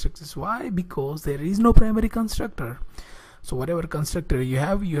primary constructors. Why? Because there is no primary constructor. So whatever constructor you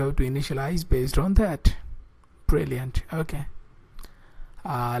have to initialize based on that. Brilliant. Okay,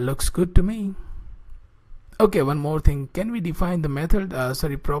 looks good to me. Okay, one more thing. Can we define the method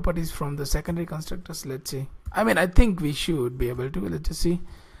properties from the secondary constructors? Let's see. I mean, I think we should be able to. Let's just see.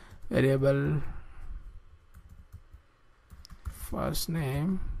 Variable first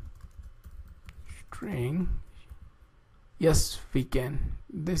name string. Yes, we can.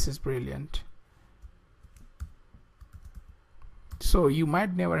 This is brilliant. So you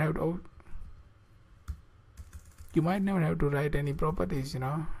might never have to write any properties, you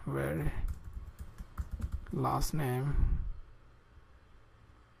know, where last name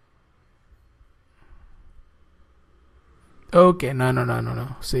okay,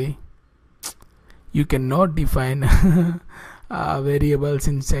 no, see, you cannot define variables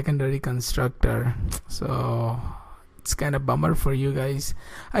in secondary constructor, so it's kind of bummer for you guys.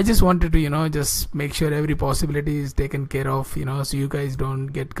 I just wanted to, you know, just make sure every possibility is taken care of, you know, so you guys don't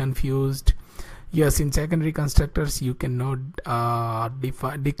get confused. Yes, in secondary constructors you cannot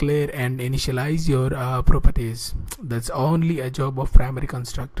declare and initialize your properties. That's only a job of primary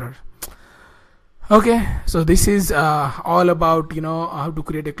constructor. Okay, so this is all about, you know, how to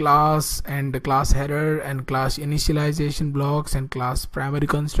create a class and the class header and class initialization blocks and class primary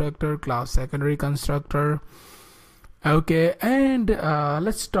constructor, class secondary constructor. Okay, and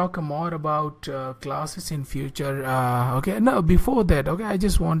let's talk more about classes in future. Okay, now before that, okay, I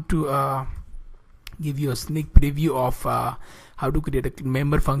just want to give you a sneak preview of how to create a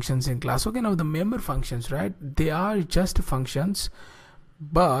member functions in class. Okay, now the member functions, right, they are just functions,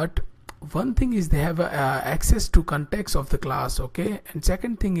 but one thing is they have access to context of the class. Okay, and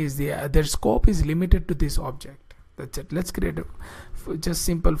second thing is their scope is limited to this object. That's it. Let's create a just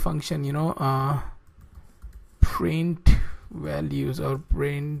simple function, print values or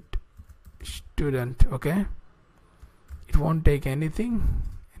print student. Okay, it won't take anything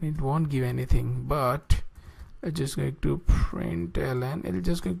and it won't give anything, but it's just going to print ln. It's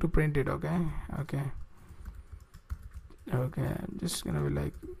just going to print it. Okay, I'm just gonna be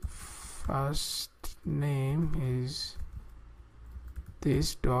like, first name is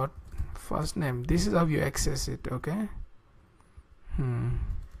this dot first name. This is how you access it. Okay,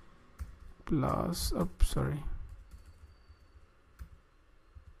 plus sorry,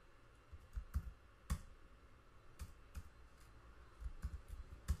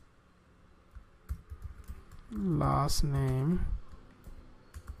 last name,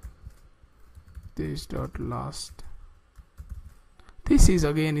 this dot last. This is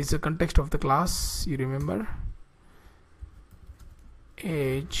again is the context of the class, you remember.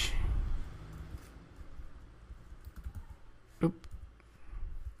 Age,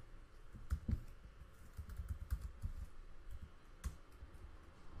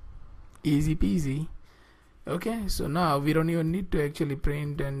 easy peasy. Okay, so now we don't even need to actually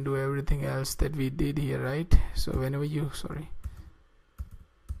print and do everything else that we did here, right? So whenever you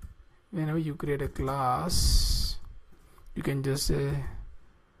create a class, you can just say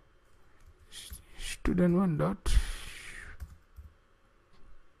student1 dot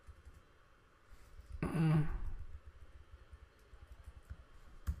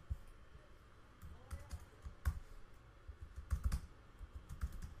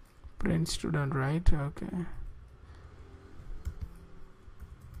print student, right? Okay,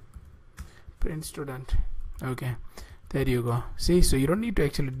 print student. Okay, there you go. See, so you don't need to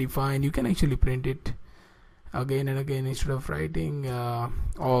actually define, you can actually print it again and again instead of writing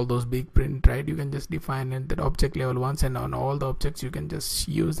all those big print, right? You can just define it that object level once, and on all the objects you can just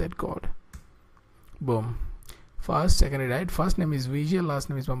use that code. Boom. First, secondary, right? First name is Vijay, last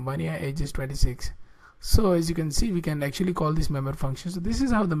name is Bambania, age is 26. So as you can see, we can actually call this member function. So this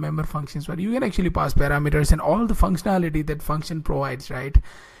is how the member functions work. You can actually pass parameters and all the functionality that function provides, right?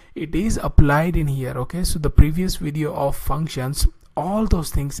 It is applied in here. Okay, so the previous video of functions, all those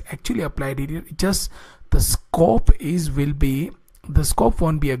things actually applied here. Just the scope the scope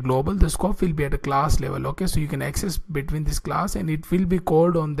won't be a global, the scope will be at a class level. Okay, so you can access between this class and it will be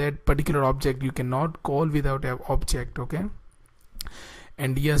called on that particular object. You cannot call without an object. Okay,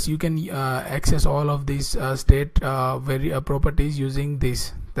 and yes, you can access all of these state properties using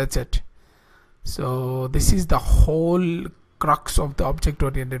this. That's it. So this is the whole crux of the object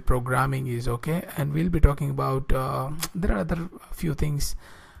oriented programming is. Okay, and we'll be talking about there are other few things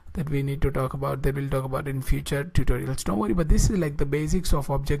that we need to talk about, that we'll talk about in future tutorials. Don't worry, but this is like the basics of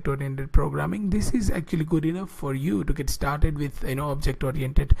object oriented programming. This is actually good enough for you to get started with object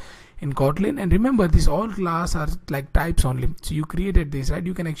oriented in Kotlin. And remember, these all class are like types only. So you created this, right?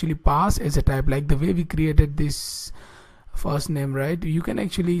 You can actually pass as a type, like the way we created this first name, right? You can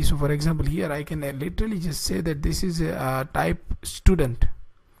actually, so for example here I can literally just say that this is a type student.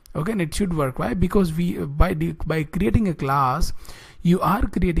 Okay, and it should work. Why? Because we by creating a class, you are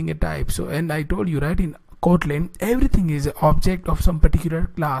creating a type. So, and I told you, right, in Kotlin everything is an object of some particular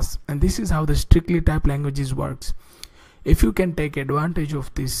class, and this is how the strictly type languages works. If you can take advantage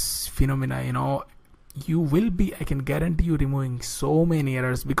of this phenomena, you will be, I can guarantee you, removing so many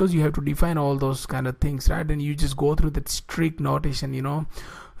errors, because you have to define all those kind of things, right? And you just go through that strict notation,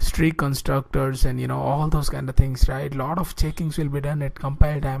 strict constructors, and all those kind of things, right? A lot of checkings will be done at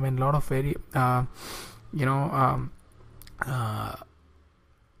compile time, and a lot of very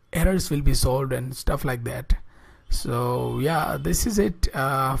errors will be solved and stuff like that. So yeah, this is it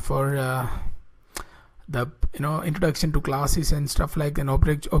for the introduction to classes and stuff like an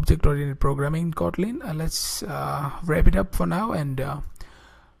object oriented programming in Kotlin. Let's wrap it up for now, and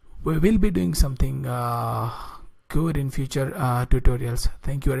we will be doing something good in future tutorials.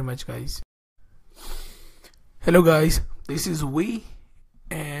 Thank you very much, guys. Hello guys, this is we,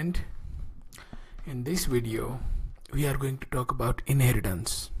 and in this video we are going to talk about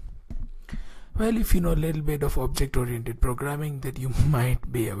inheritance. Well, if you know a little bit of object oriented programming, that you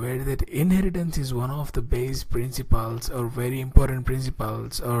might be aware that inheritance is one of the base principles, or very important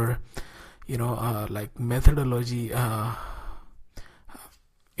principles, or like methodology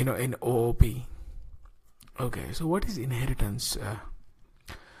in OOP. Okay, so what is inheritance?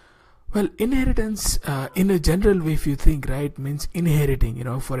 Well, inheritance, in a general way, if you think, right, means inheriting.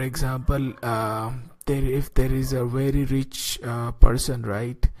 For example, if there is a very rich person,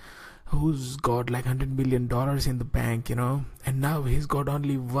 right, who's got like $100 million in the bank, and now he's got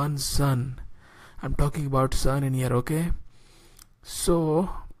only one son. I'm talking about son in here, okay? So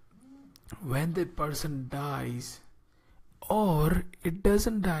when that person dies, or it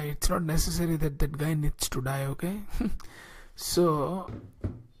doesn't die, it's not necessary that that guy needs to die, okay? So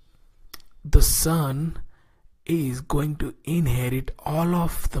the son is going to inherit all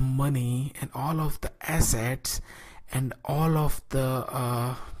of the money and all of the assets and all of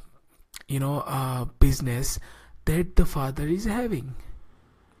the business that the father is having.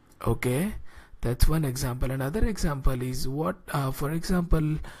 Okay, that's one example. Another example is what, for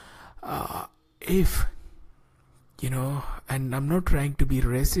example, if and I'm not trying to be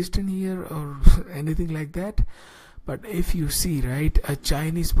racist in here or anything like that, but if you see, right, a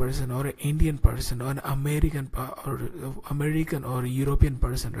Chinese person or an Indian person or an American or European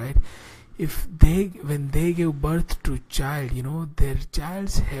person, right, if when they give birth to child, their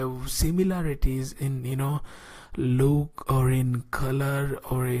childs have similarities in look or in color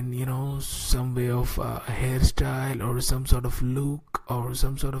or in some way of hairstyle or some sort of look or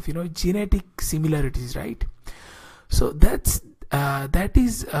some sort of genetic similarities, right? So that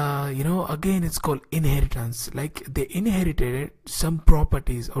is again, it's called inheritance. Like they inherited some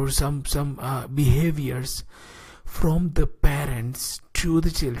properties or some behaviors from the parents to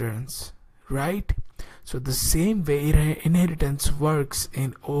the children's, right? So the same way inheritance works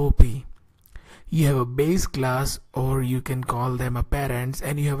in OOP. You have a base class, or you can call them a parents,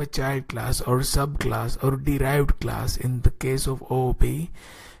 and you have a child class or subclass or derived class in the case of OOP,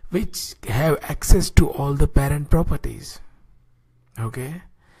 which have access to all the parent properties. Okay,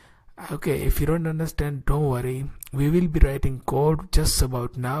 if you don't understand, don't worry, we will be writing code just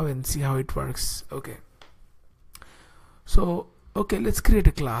about now and see how it works. Okay, so let's create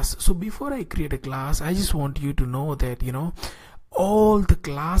a class. So before I create a class, I just want you to know that all the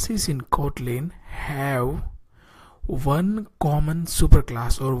classes in Kotlin have one common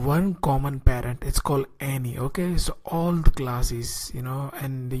superclass or one common parent. It's called any. Okay, so all the classes,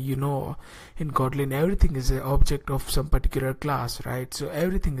 and in Kotlin everything is an object of some particular class, right? So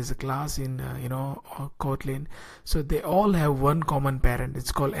everything is a class in Kotlin. So they all have one common parent.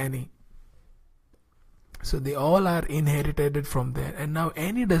 It's called any. So they all are inherited from there. And now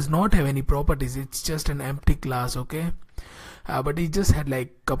any does not have any properties. It's just an empty class. Okay, but it just had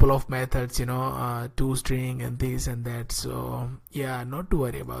like couple of methods, toString and this and that. So yeah, not to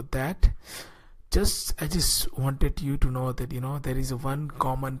worry about that. I just wanted you to know that there is a one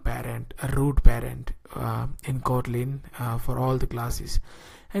common parent, a root parent in Kotlin for all the classes.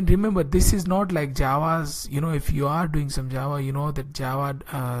 And remember, this is not like Java's. If you are doing some Java, that Java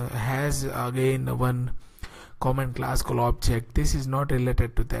has again one common class called object. This is not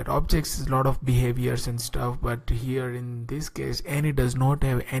related to that. Objects is a lot of behaviors and stuff, but here in this case any does not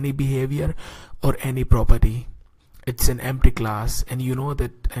have any behavior or any property. It's an empty class, and you know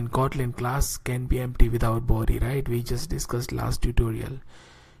that in Kotlin class can be empty without body, right? We just discussed last tutorial.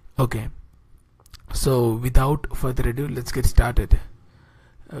 Okay, so without further ado, let's get started.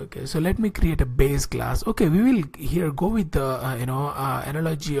 Okay, so let me create a base class. Okay, we will here go with the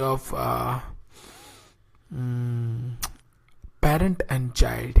analogy of parent and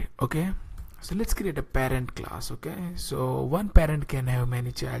child. Okay, so let's create a parent class. Okay, so one parent can have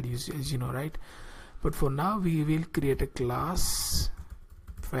many child, as you know, right? But for now we will create a class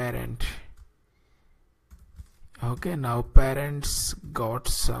parent. Okay, now parents got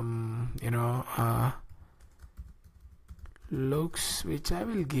some looks, which I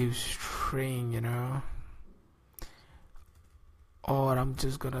will give string, or I'm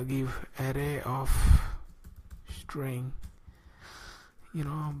just gonna give array of string,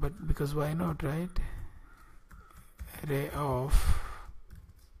 but because why not, right? Array of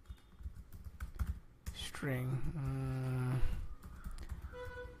string.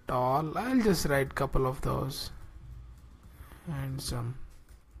 Tall, I'll just write couple of those and some.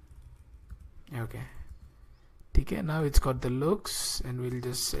 Okay, now it's got the looks, and we'll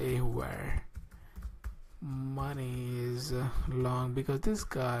just say where money is long, because this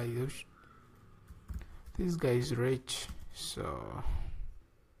guy is rich, so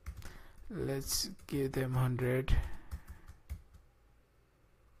let's give them 100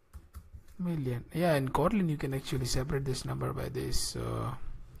 million. Yeah, in Kotlin you can actually separate this number by this, so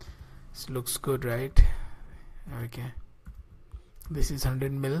this looks good, right? Okay, this is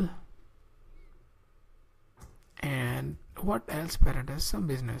 100 mil. And what else? Parent has some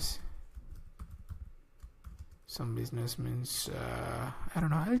business, some business means I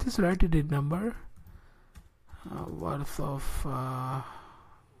don't know, I'll just write it in number, worth of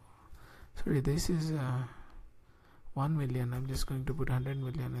sorry, this is 1 million. I'm just going to put 100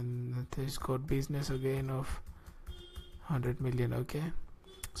 million, and this got business again of 100 million. Okay,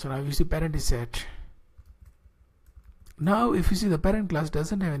 so now you see parent is set. Now if you see, the parent class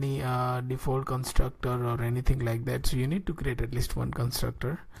doesn't have any default constructor or anything like that, so you need to create at least one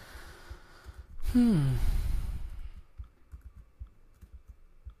constructor.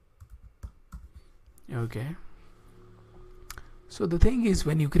 Okay, so the thing is,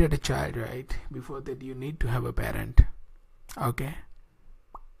 when you create a child, right, before that you need to have a parent. Okay.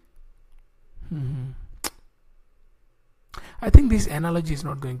 I think this analogy is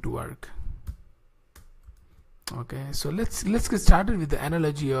not going to work. Okay, so let's get started with the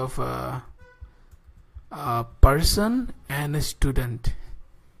analogy of a person and a student.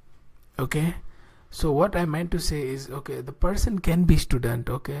 Okay, so what I meant to say is, okay, the person can be student.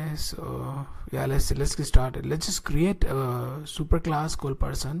 Okay, so yeah, let's get started. Let's just create a superclass called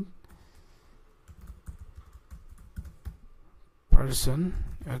person.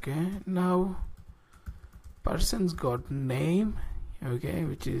 Okay, now person's got name, okay,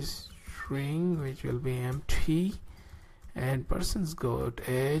 which is string, which will be empty, and person's got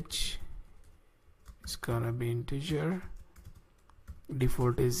age, it's gonna be integer,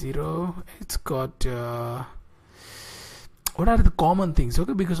 default is 0. It's got what are the common things?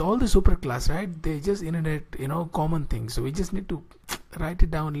 Okay, because all the superclass, right, they just inherit, you know, common things, so we just need to write it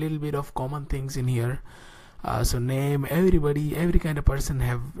down a little bit of common things in here. So name, every kind of person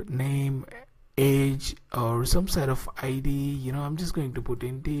have name, age, or some sort of ID. You know, I'm just going to put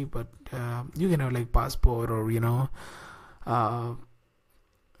int, but you can have like passport, or you know,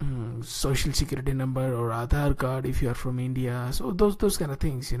 social security number, or Aadhaar card if you are from India. So those kind of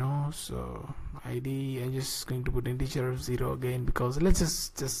things, you know. So ID, I'm just going to put integer 0 again, because let's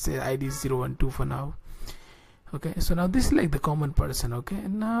just say ID is 012 for now. Okay, so now this is like the common person. Okay,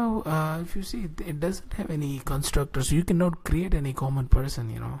 and now if you see, it doesn't have any constructor, so you cannot create any common person,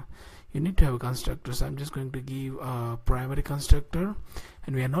 you know. You need to have a constructor, so I'm just going to give a primary constructor,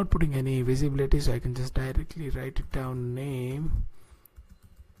 and we are not putting any visibility, so I can just directly write it down: name,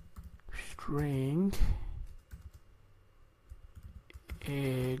 string,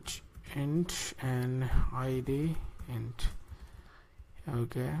 age int, and ID int.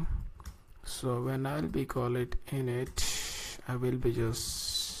 Okay, so when I'll be call it init, I will be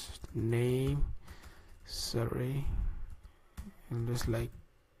just name, sorry, and just like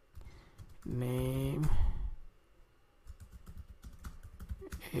name,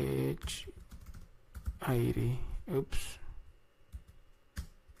 age, ID. Oops,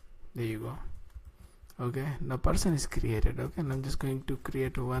 there you go. Okay, now person is created. Okay, and I'm just going to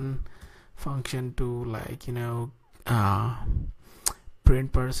create one function to, like, you know,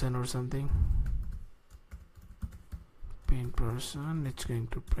 print person or something. Print person, it's going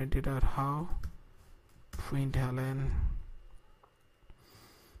to print it out. How? Print Helen.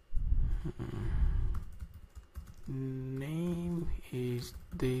 Name is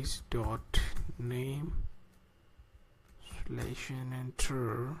this dot name slash and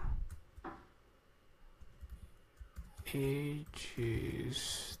enter. Age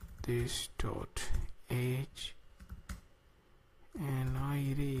is this dot age, and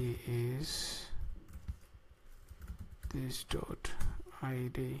ID is this dot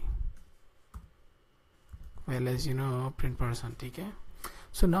ID. Well, as you know, print person. Okay,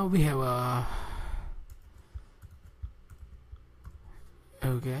 so now we have a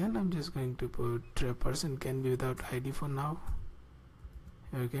okay, and I'm just going to put person can be without ID for now.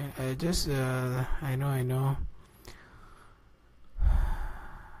 Okay, I just I know.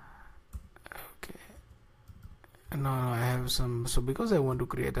 No, I have some, so because I want to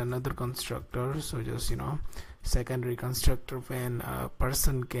create another constructor, so just, you know, secondary constructor when a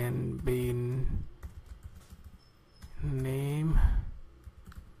person can be in name,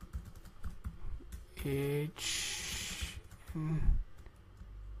 age,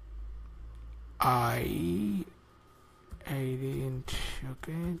 ID, and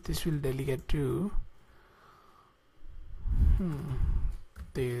okay, this will delegate to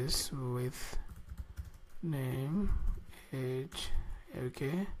this with name, age,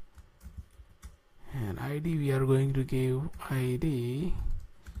 okay, and ID we are going to give ID.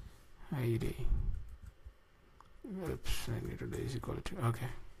 Oops, I need to do is equal to, okay.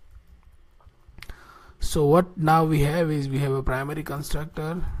 So what now we have is, we have a primary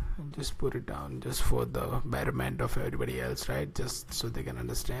constructor, and just put it down just for the betterment of everybody else, right, just so they can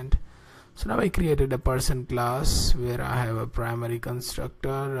understand. So now I created a person class where I have a primary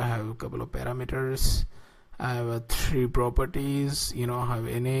constructor, I have a couple of parameters, I have three properties, I have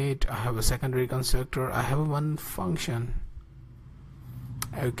init, I have a secondary constructor, I have one function,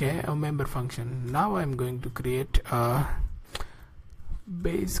 okay, a member function. Now I'm going to create a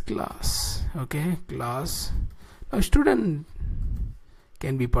base class, okay, class. Now student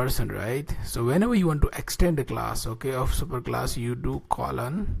can be person, right? So whenever you want to extend a class, okay, of superclass, you do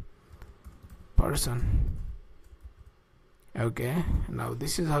colon person, okay. Now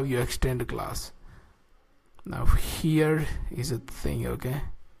this is how you extend a class. Now here is a thing, okay,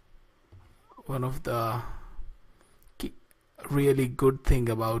 one of the really good thing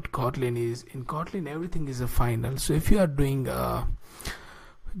about Kotlin is, in Kotlin everything is a final. So if you are doing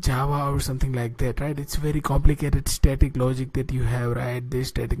Java or something like that, right, it's very complicated static logic that you have, right, this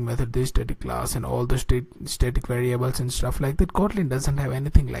static method, this static class, and all the static variables and stuff like that. Kotlin doesn't have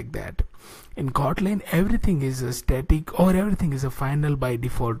anything like that. In Kotlin everything is a static, or everything is a final by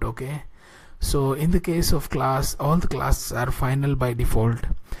default, okay. So in the case of class, all the classes are final by default,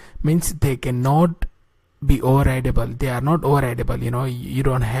 means they cannot be overrideable. They are not overrideable, you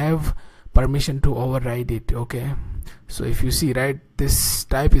don't have permission to override it, okay. So if you see, right, this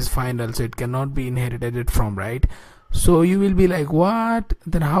type is final, so it cannot be inherited from, right. So you will be like, what,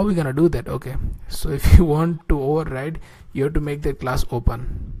 then how are we gonna do that? Okay, so if you want to override, you have to make that class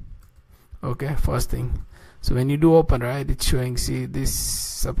open, okay, first thing. So when you do open, right, it's showing, see, this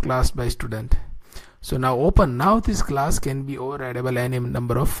subclass by student. So now open, now this class can be overrideable any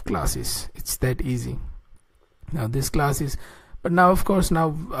number of classes. It's that easy. Now this class is, but now of course,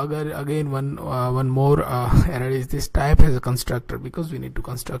 now again one more error is this type has a constructor, because we need to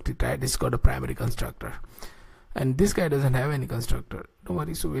construct it, right. It's got a primary constructor, and this guy doesn't have any constructor. Don't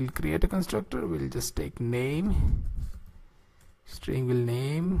worry, so we'll create a constructor. We'll just take name, string will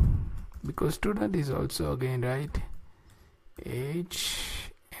name, because student is also again, right, age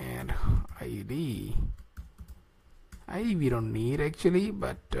and id. id we don't need actually,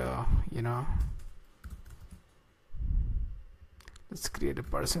 but let's create a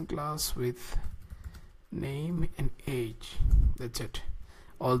person class with name and age. That's it.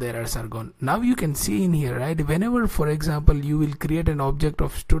 All the errors are gone. Now you can see in here, right, whenever, for example, you will create an object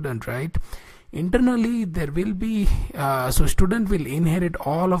of student, right, internally there will be so student will inherit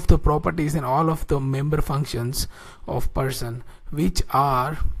all of the properties and all of the member functions of person which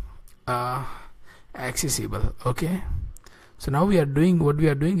are accessible, okay. So now what we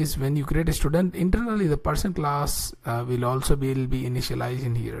are doing is, when you create a student, internally the person class will also be initialized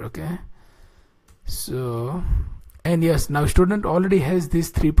in here, okay. So, and yes, now student already has these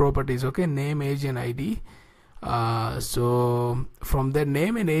three properties, okay, name, age and id. So from their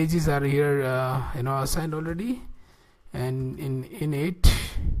name and ages are here assigned already, and in it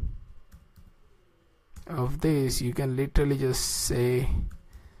of this you can literally just say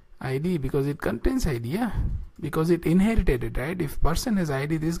id, because it contains id, yeah, because it inherited it, right. If person has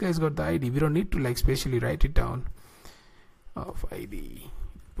id, this guy's got the id. We don't need to like specially write it down of id.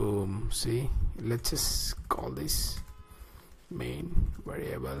 Boom. See, let's just call this main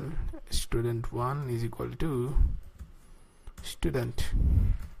variable student1 is equal to student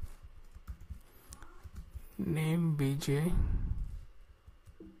name bj,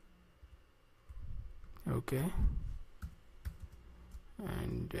 okay,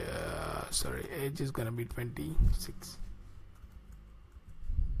 and sorry, age is gonna be 26.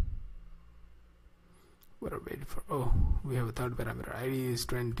 We're waiting for, oh, we have a third parameter, id is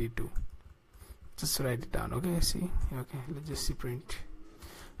 22. Just write it down, okay. See, okay, let's just see print.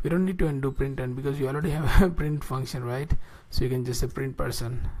 We don't need to undo print, and because you already have a print function, right, so you can just say print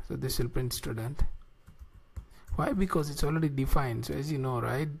person. So this will print student. Why? Because it's already defined. So as you know,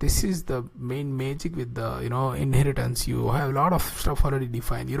 right, this is the main magic with the inheritance. You have a lot of stuff already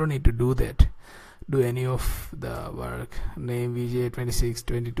defined. You don't need to do any of the work. Name vj 26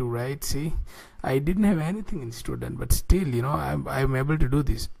 22, right. See, I didn't have anything in student, but still I'm able to do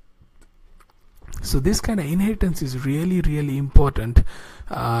this. So this kind of inheritance is really important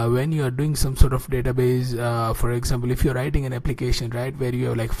when you are doing some sort of database. For example, if you're writing an application, right, where you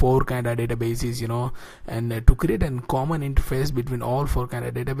have like 4 kind of databases, and to create a common interface between all 4 kind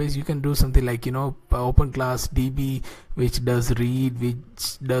of database, you can do something like open class db, which does read,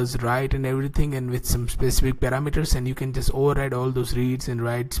 which does write and everything, and with some specific parameters, and you can just override all those reads and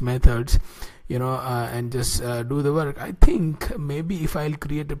writes methods, and just do the work. I think maybe if I'll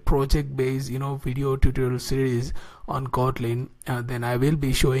create a project based video tutorial series on Kotlin, then I will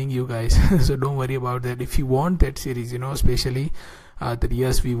be showing you guys. So don't worry about that. If you want that series, especially that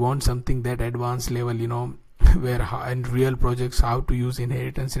yes, we want something that advanced level, where in real projects how to use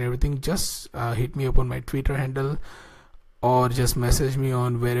inheritance and everything, just hit me up on my Twitter handle or just message me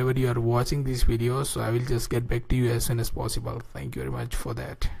on wherever you are watching these videos, so I will just get back to you as soon as possible. Thank you very much for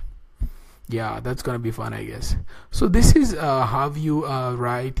that. Yeah, that's gonna be fun, I guess. So this is how you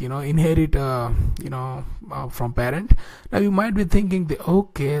write, inherit from parent. Now you might be thinking that,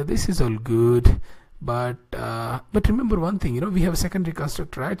 okay, this is all good, but remember one thing, we have a secondary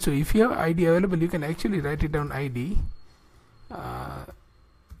constructor, right? So if you have id available, you can actually write it down id,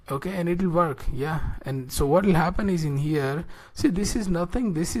 okay, and it will work. Yeah, and so what will happen is, in here, see, this is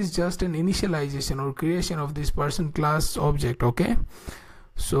nothing, this is just an initialization or creation of this person class object. Okay,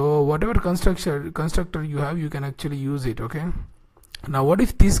 so whatever constructor you have, you can actually use it. Okay, now what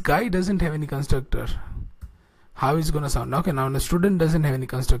if this guy doesn't have any constructor? How is gonna sound? Okay, now the student doesn't have any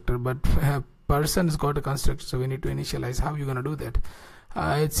constructor, but person has got a constructor, so we need to initialize. How you gonna do that?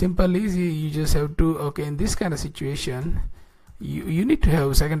 It's simple, easy. You just have to, okay, in this kind of situation, you need to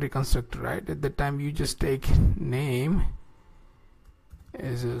have a secondary constructor, right? At that time, you just take name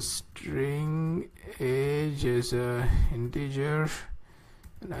as a string, age as a integer,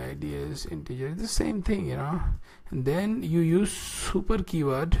 and id as integer. It's the same thing, and then you use super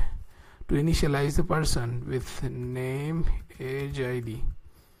keyword to initialize the person with name, age, id.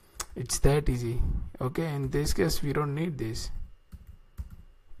 It's that easy. Okay, in this case we don't need this.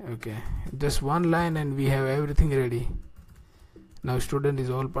 Okay, just one line and we have everything ready. Now student is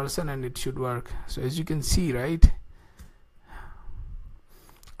all person and it should work. So as you can see, right?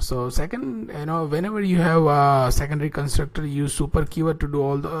 So second, whenever you have a secondary constructor, use super keyword to do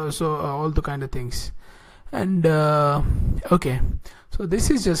all the kind of things. And okay, so this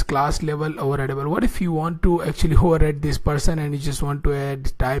is just class level overrideable. What if you want to actually override this person and you just want to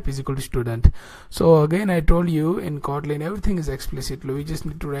add type is equal to student? So again, I told you in Kotlin everything is explicit. We just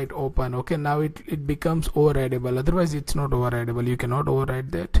need to write open. Okay, now it becomes overrideable. Otherwise it's not overrideable. You cannot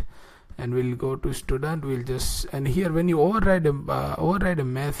override that. And we'll go to student. We'll just, and here when you override a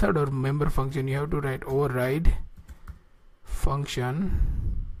method or member function, you have to write override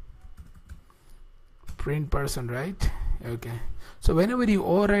function print person, right? Okay, so whenever you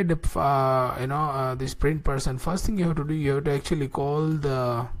override the this print person, first thing you have to do, you have to actually call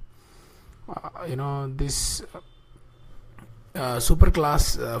the this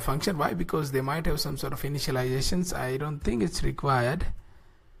superclass function. Why? Because they might have some sort of initializations. I don't think it's required.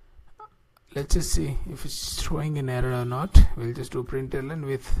 Let's just see if it's throwing an error or not. We'll just do println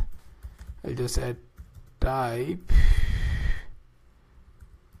with, I'll just add type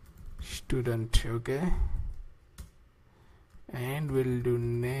student. Okay, and we'll do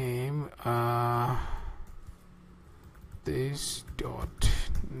name this dot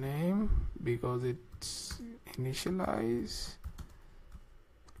name because it's initialize.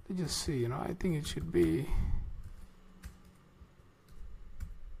 Let's just see, I think it should be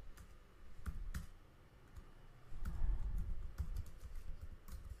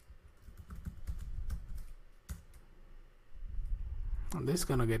this is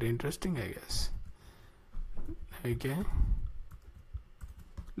gonna get interesting, I guess. Okay,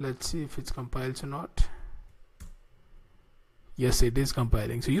 let's see if it's compiles or not. Yes, it is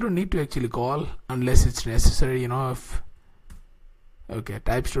compiling. So you don't need to actually call unless it's necessary, if okay,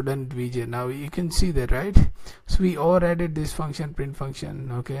 type student vj. Now you can see that, right? So we overrided this function, print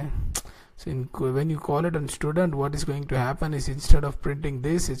function. Okay, so when you call it on student, what is going to happen is, instead of printing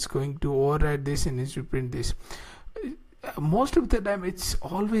this, it's going to override this and it's to print this. Most of the time it's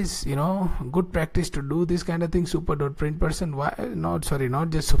always good practice to do this kind of thing. Super.print person, why not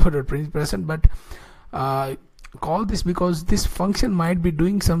just super.print person, but call this because this function might be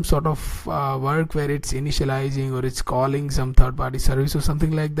doing some sort of work where it's initializing or it's calling some third-party service or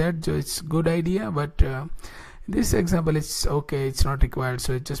something like that. So it's good idea, but this example, it's okay, it's not required,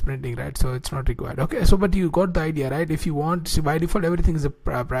 so it's just printing, right? So it's not required. Okay, so but you got the idea, right? If you want, so by default everything is a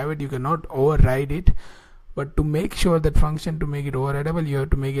private, you cannot override it. But to make sure that function, to make it overrideable, you have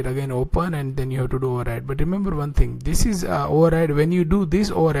to make it again open, and then you have to do override. But remember one thing, this is override when you do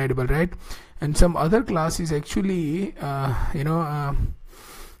this overrideable, right? And some other class is actually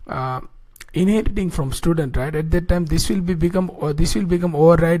inheriting from student, right? At that time this will become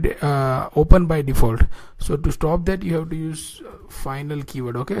override open by default. So to stop that, you have to use final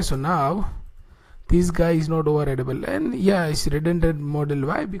keyword. Okay, so now this guy is not overrideable, and yeah, it's redundant model.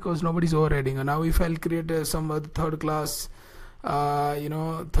 Why? Because nobody's overriding. And now if I'll create some other third class,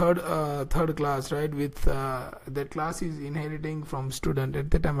 third class, right, with that class is inheriting from student,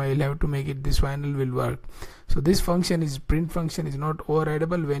 at that time I will have to make it, this final will work. So this function is, print function is not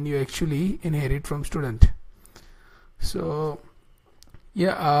overridable when you actually inherit from student. So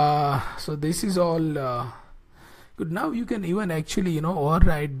yeah, so this is all Good. Now you can even actually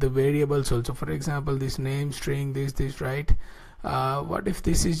override the variables also. For example, this name string, this, right? What if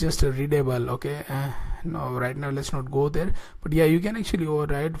this is just a readable? Okay, no, right now let's not go there, but yeah, you can actually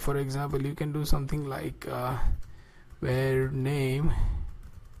override. For example, you can do something like where name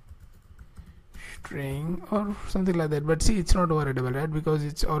string or something like that, but see, it's not overridable, right? Because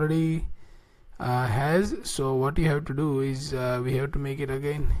it's already has. So what you have to do is we have to make it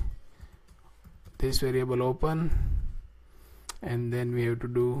again this variable open, and then we have to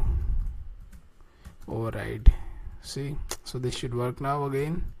do override. See, so this should work now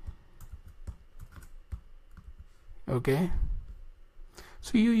again. Okay,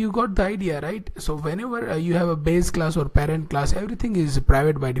 so you got the idea, right? So whenever you have a base class or parent class, everything is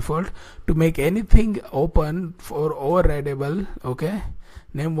private by default. To make anything open or overridable, okay,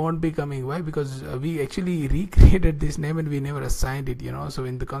 name won't be coming. Why? Because we actually recreated this name and we never assigned it, so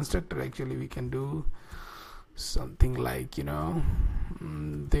in the constructor actually we can do something like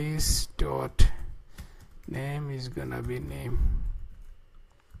this dot name is gonna be name.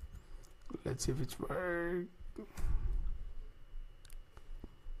 Let's see if it's work.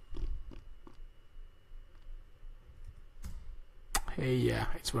 Hey, yeah,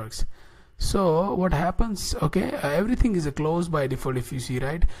 it works. So what happens, okay, everything is closed by default if you see,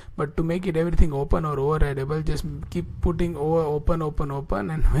 right? But to make it everything open or overridable, just keep putting open,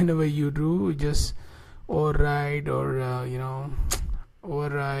 and whenever you do, just override or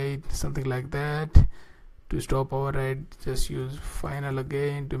override, something like that. To stop override, just use final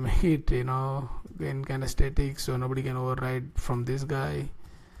again to make it again kind of static, so nobody can override from this guy.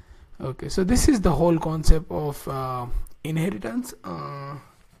 Okay, so this is the whole concept of inheritance.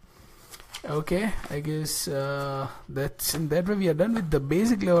 Okay, I guess that's in that way we are done with the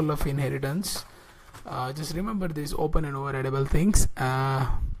basic level of inheritance. Just remember these open and overridable things.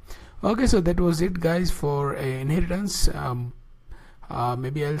 Okay, so that was it, guys, for inheritance.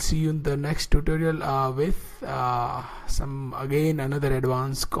 Maybe I'll see you in the next tutorial with another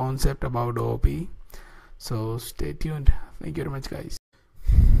advanced concept about OOP. So stay tuned. Thank you very much, guys.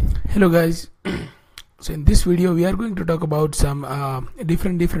 Hello, guys. So in this video we are going to talk about some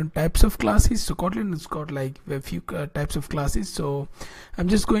different types of classes. So Kotlin has got like a few types of classes, so I'm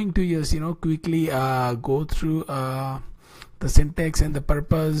just going to just quickly go through the syntax and the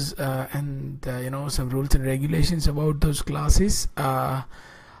purpose and some rules and regulations about those classes.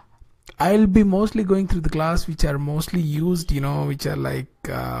 I'll be mostly going through the class which are mostly used, which are like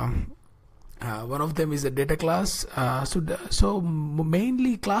one of them is a data class. So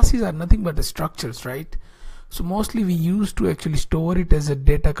mainly classes are nothing but the structures, right? So mostly we used to actually store it as a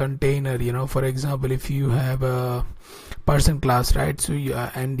data container. For example, if you have a person class, right? So you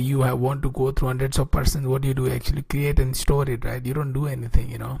want to go through hundreds of persons, what do you do? Actually create and store it, right? You don't do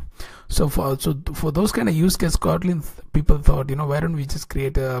anything, So for those kind of use case, Kotlin people thought, why don't we just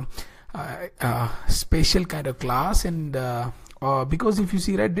create a special kind of class? And because if you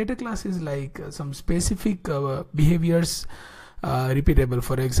see, right, data class is like some specific behaviors repeatable.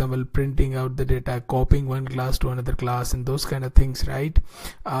 For example, printing out the data, copying one class to another class, and those kind of things, right?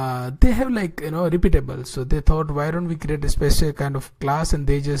 They have like repeatable. So they thought, why don't we create a special kind of class, and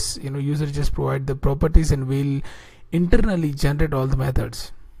they just user just provide the properties and we'll internally generate all the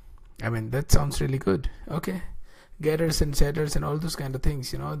methods. I mean, that sounds really good. Okay, getters and setters and all those kind of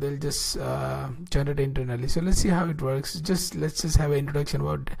things, they'll just generate internally. So let's see how it works. Let's just have an introduction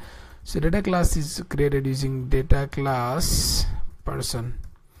about it. So data class is created using data class person,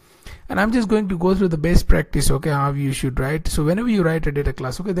 and I'm just going to go through the best practice, okay, how you should write. So whenever you write a data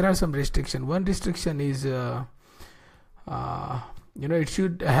class, okay, there are some restrictions. One restriction is it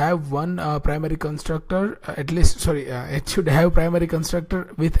should have one primary constructor at least. It should have primary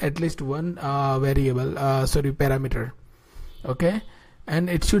constructor with at least one parameter, okay,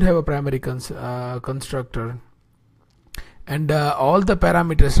 and it should have a primary constructor, and all the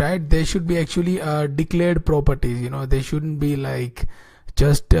parameters, right, they should be actually declared properties. They shouldn't be like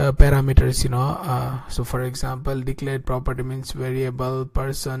just parameters. So for example, declared property means variable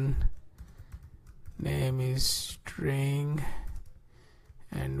person name is string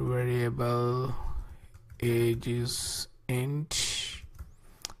and variable age is int,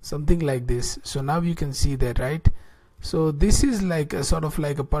 something like this. So now you can see that, right? So this is like a sort of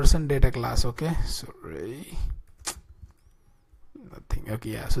like a person data class. Okay, sorry, nothing.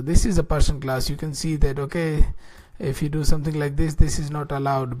 Okay, yeah, so this is a person class. You can see that, okay, if you do something like this, this is not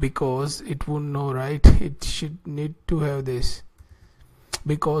allowed because it won't know, right? It should need to have this.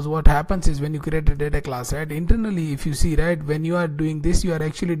 because what happens is when you create a data class, right, internally, if you see, right, when you are doing this, you are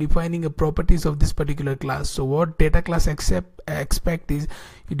actually defining a properties of this particular class. So what data class expect is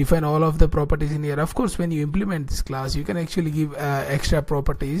you define all of the properties in here. Of course, when you implement this class, you can actually give extra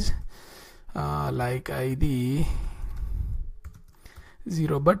properties like id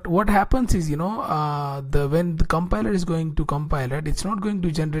 0, but what happens is, when the compiler is going to compile, right, it's not going to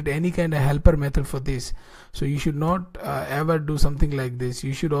generate any kind of helper method for this. So you should not ever do something like this.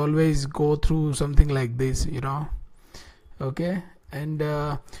 You should always go through something like this, okay. And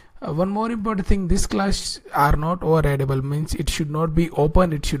one more important thing, this class are not overridable, means it should not be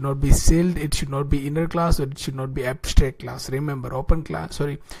open, it should not be sealed, it should not be inner class, or it should not be abstract class. Remember,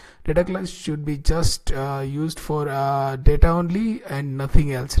 data class should be just used for data only and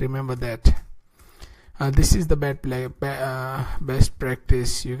nothing else. Remember that. This is the best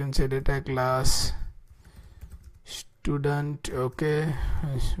practice. You can say data class student, okay,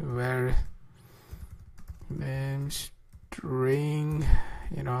 where name string,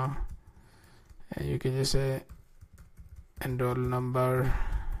 and you can just say enroll number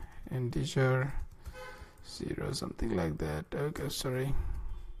integer 0, something like that. Okay, sorry.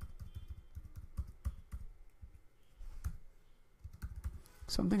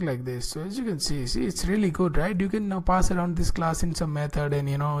 Something like this. So as you can see it's really good, right? You can now pass around this class in some method, and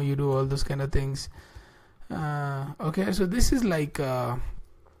you do all those kind of things. Okay, so this is like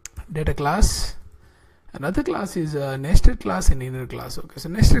data class. Another class is nested class and inner class. Okay, so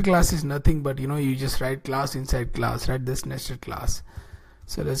nested class is nothing but you just write class inside class, right? This nested class.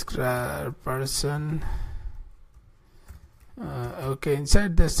 So let's grab person. Okay,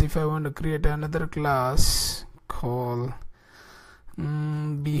 inside this, if I want to create another class, call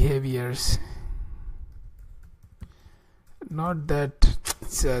behaviors. Not that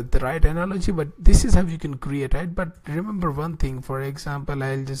it's the right analogy, but this is how you can create, right? But remember one thing. For example,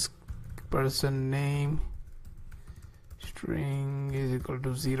 I'll just person name string is equal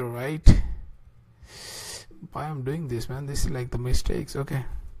to 0, right? Why I'm doing this, man? This is like the mistakes. Okay,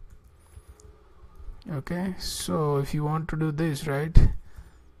 so if you want to do this, right,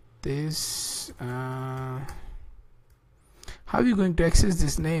 this how are you going to access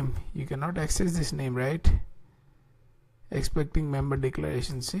this name? You cannot access this name, right? Expecting member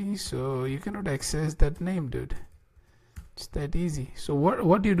declaration. See, so you cannot access that name, dude. It's that easy. So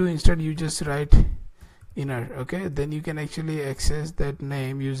what you do instead, you just write inner, okay? Then you can actually access that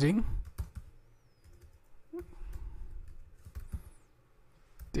name using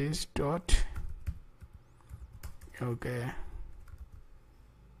this dot. Okay,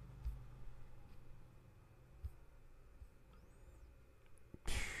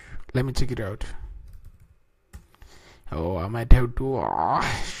 let me check it out. Oh, I might have to. Oh,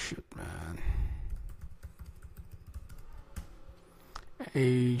 shit, man.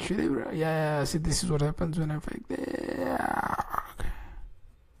 Hey, should I? Yeah, see, this is what happens when I fake that. Okay.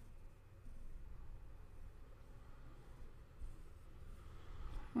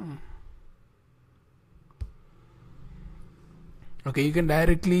 Okay, you can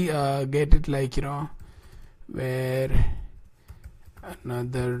directly get it like, where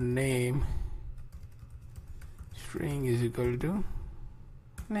another name string is equal to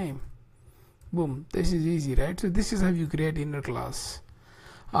name. Boom, this is easy, right? So this is how you create inner class.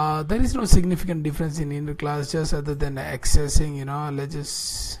 There is no significant difference in inner class, just other than accessing, let's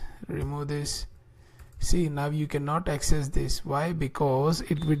just remove this. See, now you cannot access this. Why? Because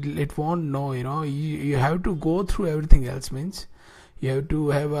it won't know, you have to go through everything else. Means you have to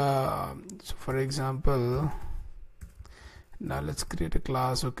have a, so for example, now let's create a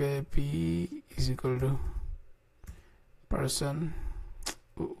class. Okay, p is equal to person.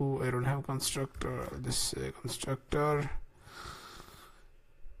 I don't have constructor. I'll just say constructor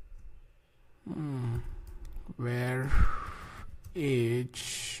where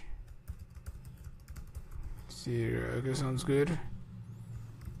age 0. Okay, sounds good.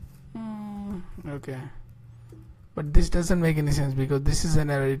 Okay, but this doesn't make any sense because this is an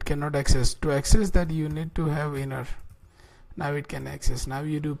error. It cannot access. To access that, you need to have inner. Now it can access. Now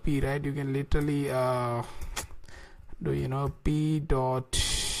you do p, right? You can literally do p dot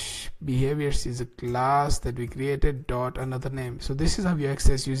behaviors is a class that we created dot another name. So this is how you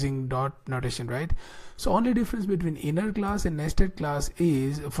access using dot notation, right? So only difference between inner class and nested class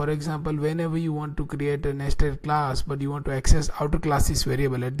is, for example, whenever you want to create a nested class but you want to access outer classes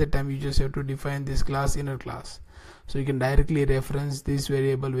variable, at that time you just have to define this class inner class. So you can directly reference this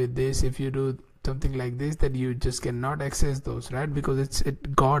variable with this. If you do something like this, that you just cannot access those, right? Because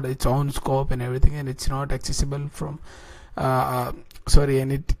it got its own scope and everything, and it's not accessible from sorry,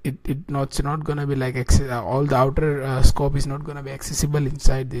 and it's not gonna be like all the outer scope is not gonna be accessible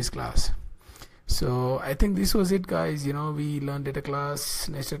inside this class. So I think this was it, guys. We learned data class,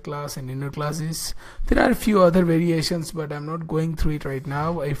 nested class, and inner classes. There are a few other variations, but I'm not going through it right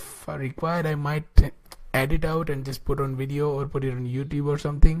now. If required, I might add it out and just put on video or put it on YouTube or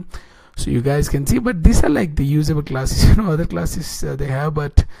something, so you guys can see. But these are like the usable classes. Other classes they have,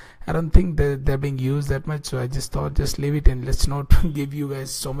 but I don't think that they're being used that much. So I just thought, just leave it and let's not give you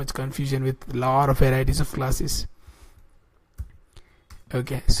guys so much confusion with a lot of varieties of classes.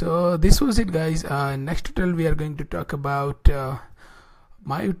 Okay, so this was it, guys. Next tutorial we are going to talk about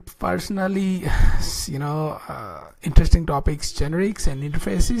my personally interesting topics, generics and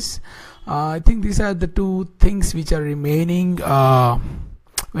interfaces. I think these are the two things which are remaining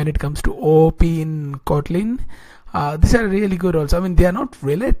when it comes to OOP in Kotlin. These are really good also. I mean, they are not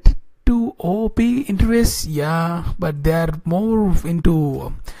related to OOP interface, yeah, but they are more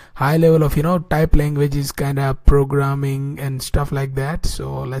into high level of type languages kind of programming and stuff like that.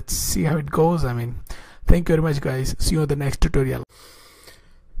 So let's see how it goes. I mean, thank you very much, guys. See you on the next tutorial.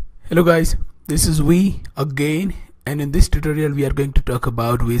 Hello guys, this is we again, and in this tutorial we are going to talk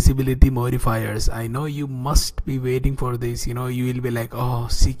about visibility modifiers. I know you must be waiting for this. You will be like, oh,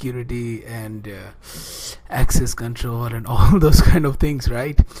 security and access control and all those kind of things,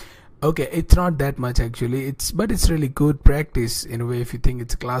 right? Okay, it's not that much actually, but it's really good practice in a way if you think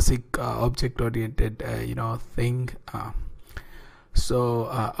it's a classic object oriented thing.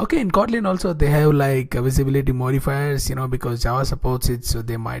 Okay, in Kotlin also they have like visibility modifiers, because Java supports it, so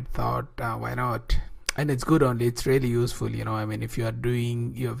they might thought why not, and it's good only, it's really useful. I mean, if you are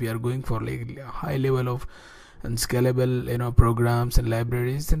going for like a high level of and scalable programs and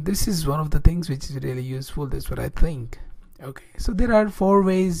libraries, then this is one of the things which is really useful. That's what I think. Okay, so there are four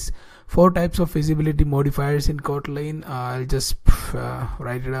types of visibility modifiers in Kotlin. I'll just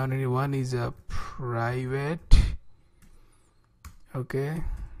write it down. One is a private. Okay,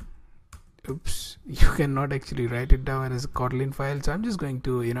 oops, you cannot actually write it down as a Kotlin file, so I'm just going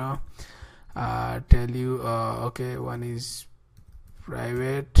to tell you. Okay, one is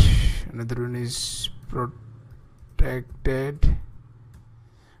private, another one is protected,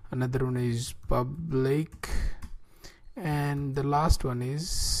 another one is public, and the last one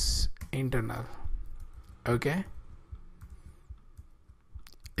is internal. Okay,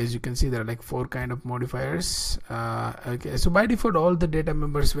 as you can see, there are like four kind of modifiers. Okay, so by default all the data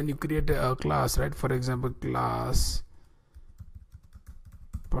members, when you create a class, right, for example class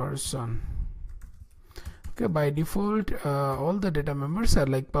person, okay, by default all the data members are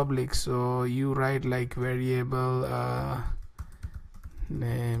like public. So you write like variable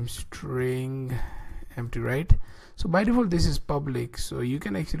name string empty, right? So by default this is public, so you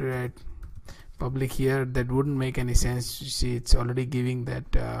can actually write public here. That wouldn't make any sense. You see, it's already giving that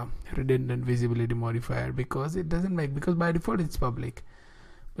redundant visibility modifier, because it doesn't make, because by default it's public.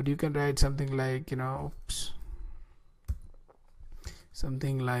 But you can write something like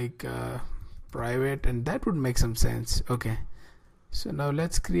something like private, and that would make some sense. Okay, so now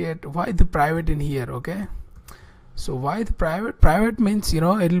let's create, why the private in here? Okay, so why the private means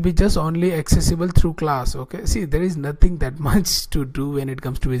it'll be just only accessible through class. Okay, see, there is nothing that much to do when it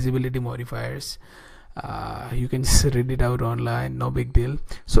comes to visibility modifiers. You can just read it out online, no big deal.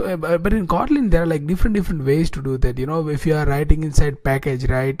 So but in Kotlin there are like different ways to do that. If you are writing inside package,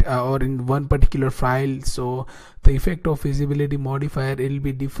 right, or in one particular file, so the effect of visibility modifier, it'll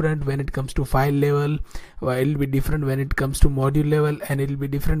be different when it comes to file level, it'll be different when it comes to module level, and it'll be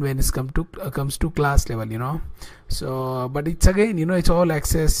different when it comes to class level. So but it's again it's all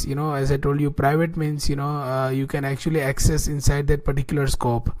access. As I told you, private means you can actually access inside that particular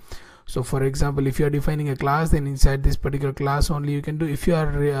scope. So for example, if you are defining a class, then inside this particular class only you can do. If you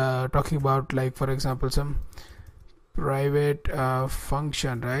are talking about, like, for example, some private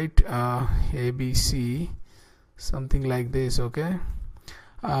function, right, ABC, something like this. Okay,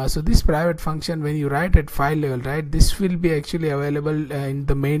 so this private function, when you write at file level, right, this will be actually available in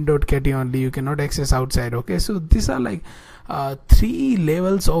the main.kt only. You cannot access outside. Okay, so these are like three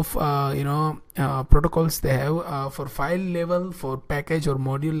levels of protocols they have, for file level, for package or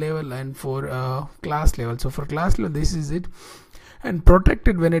module level, and for class level. So for class level, this is it. And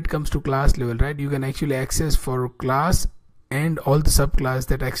protected when it comes to class level, right, you can actually access for class and all the subclass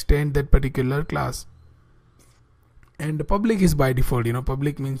that extend that particular class. And the public is by default.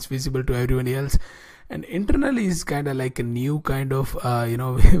 Public means visible to everyone else. And internal is kind of like a new kind of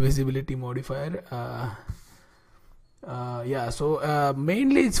visibility modifier. Yeah, so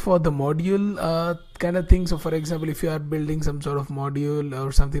mainly it's for the module kind of thing. So for example, if you are building some sort of module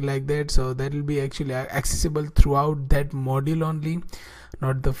or something like that, so that will be actually accessible throughout that module only,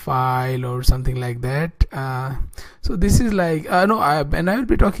 not the file or something like that. So this is like and I will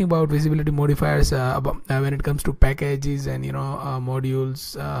be talking about visibility modifiers when it comes to packages and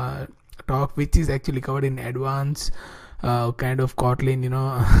modules talk, which is actually covered in advance kind of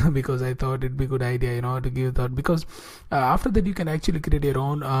Kotlin, because I thought it'd be a good idea, to give thought, because after that you can actually create your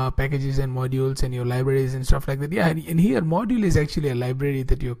own packages and modules and your libraries and stuff like that. Yeah, and here module is actually a library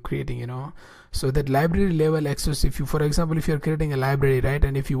that you're creating, so that library level access, if you, for example, if you're creating a library, right,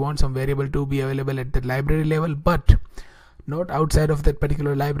 and if you want some variable to be available at the library level but not outside of that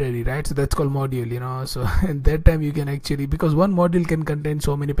particular library, right, so that's called module, so at that time you can actually, because one module can contain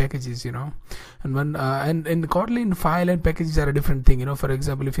so many packages, and one and in Kotlin, file and packages are a different thing, for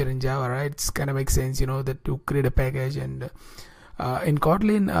example, if you're in Java, right, it's kind of makes sense, that to create a package, and in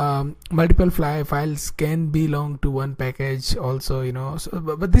Kotlin, multiple files can belong to one package also, so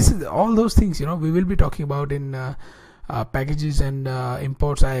but this is all those things, we will be talking about in packages and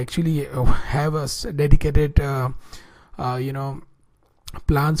imports. I actually have a dedicated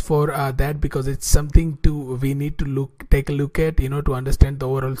plans for that, because it's something we need to take a look at, to understand the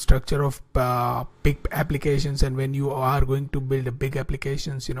overall structure of big applications. And when you are going to build a big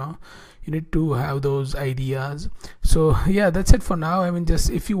applications, you need to have those ideas. So yeah, that's it for now. I mean, just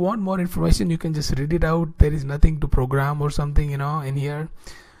if you want more information, you can just read it out. There is nothing to program or something, in here.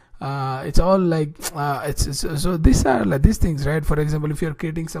 It's all like so these are like these things, right? For example, if you're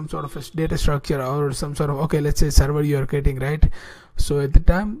creating some sort of a data structure or some sort of, okay, let's say server you are creating, right? So at the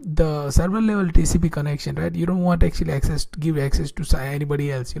time, the server level TCP connection, right, you don't want actually give access to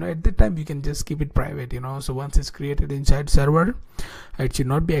anybody else, at that time you can just keep it private, so once it's created inside server, it should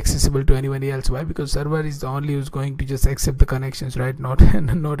not be accessible to anybody else. Why? Because server is the only who's going to just accept the connections, right? Not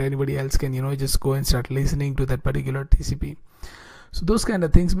anybody else can just go and start listening to that particular TCP. So those kind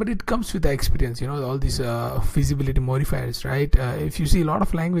of things, but it comes with the experience, all these visibility modifiers, right? If you see a lot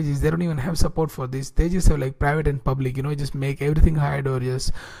of languages, they don't even have support for this. They just have like private and public, just make everything hide or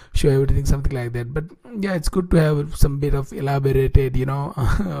just show everything, something like that. But yeah, it's good to have some bit of elaborated,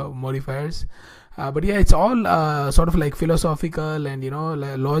 modifiers. But yeah, it's all sort of like philosophical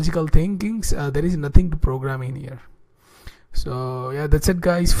and logical thinkings. There is nothing to program in here. So yeah, that's it,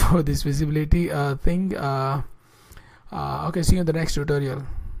 guys, for this visibility thing. Okay, see you in the next tutorial.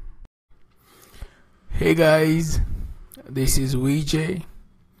 Hey guys, this is Vijay,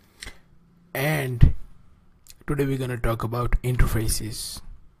 and today we're gonna talk about interfaces.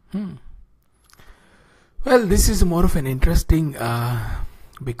 Well, this is more of an interesting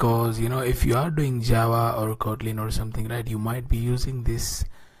because if you are doing Java or Kotlin or something, right, you might be using this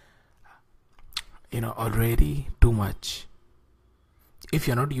already too much. If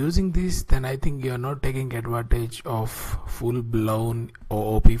you're not using this, then I think you're not taking advantage of full-blown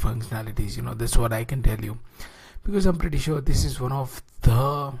OOP functionalities. That's what I can tell you, because I'm pretty sure this is one of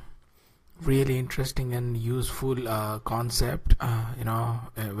the really interesting and useful concept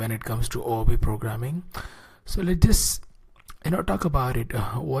when it comes to OOP programming. So let's just talk about it.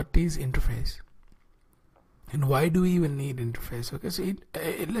 What is interface? And why do we even need interface? Okay, so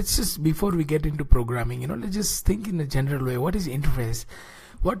let's just, before we get into programming, let's just think in a general way. What is interface?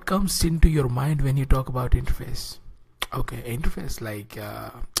 What comes into your mind when you talk about interface? Okay, interface, like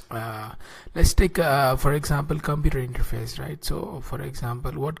let's take for example, computer interface, right? So for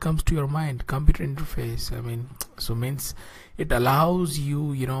example, what comes to your mind? Computer interface, I mean, so means it allows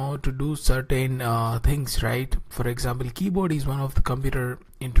you to do certain things, right? For example, keyboard is one of the computer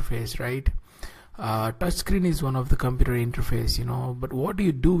interface, right? Touchscreen is one of the computer interface, but what do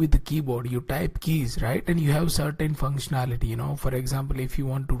you do with the keyboard? You type keys, right? And you have certain functionality, for example, if you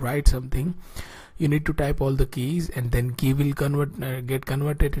want to write something, you need to type all the keys, and then key will get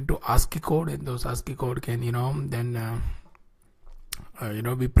converted into ASCII code, and those ASCII code can then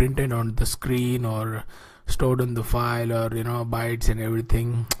be printed on the screen or stored on the file, or bytes and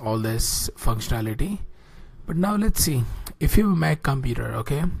everything, all this functionality. But now let's see, if you have a Mac computer,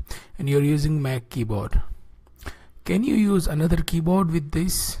 okay, and you're using Mac keyboard, can you use another keyboard with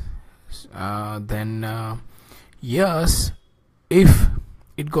this? Then yes, if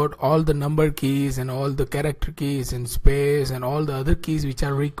it got all the number keys and all the character keys and space and all the other keys which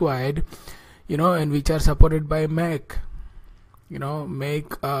are required, and which are supported by Mac, Mac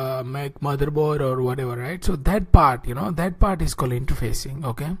motherboard or whatever, right? So that part, that part is called interfacing,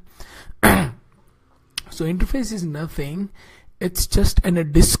 okay? So interface is nothing, it's just a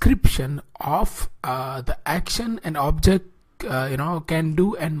description of the action an object can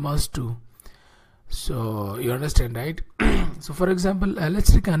do and must do. So you understand, right? So for example,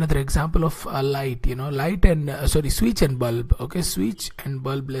 let's take another example of a light, light and sorry, switch and bulb. Okay, switch and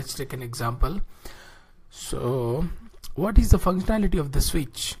bulb, let's take an example. So what is the functionality of the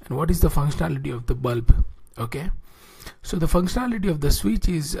switch and what is the functionality of the bulb? Okay, so the functionality of the switch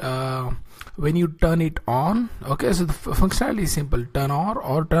is when you turn it on. Okay, so the functionality is simple: turn on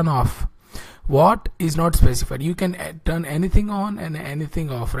or turn off. What is not specified. You can turn anything on and anything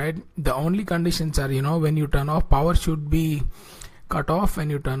off, right? The only conditions are, when you turn off, power should be cut off. When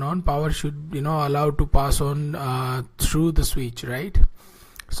you turn on, power should, allowed to pass on through the switch, right?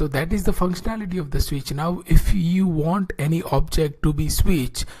 So that is the functionality of the switch. Now if you want any object to be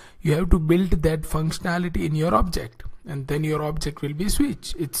switch, you have to build that functionality in your object, and then your object will be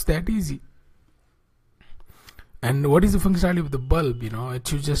switch. It's that easy. And what is the functionality of the bulb? It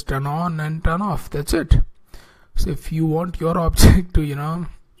should just turn on and turn off. That's it. So if you want your object to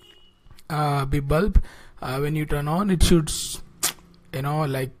be bulb, when you turn on, it should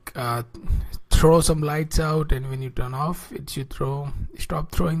throw some lights out, and when you turn off, it should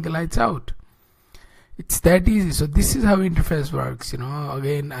stop throwing the lights out. It's that easy. So this is how interface works.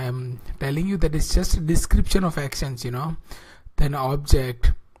 Again, I am telling you that it's just a description of actions, then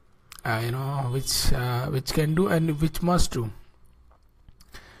object, which can do and which must do.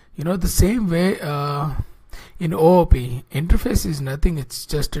 The same way in OOP, interface is nothing. It's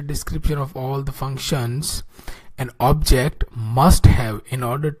just a description of all the functions an object must have in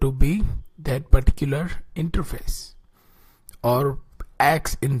order to be that particular interface, or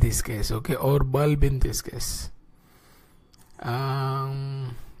X in this case, okay, or bulb in this case.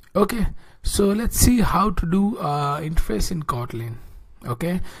 Okay, so let's see how to do interface in Kotlin.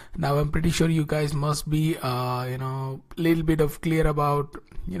 Okay, now I'm pretty sure you guys must be little bit of clear about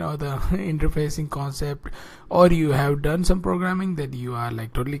the interfacing concept, or you have done some programming that you are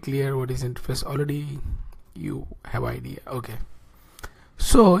like totally clear what is interface already. You have idea. Okay,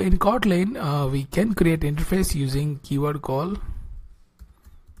 so in Kotlin we can create interface using keyword call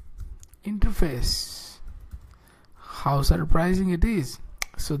interface. How surprising it is.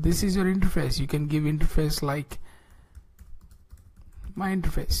 So this is your interface. You can give interface like my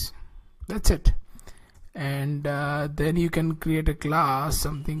interface. That's it. And then you can create a class,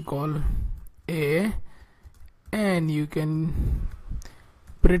 something called A, and you can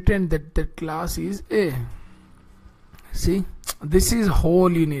pretend that the class is A. See, this is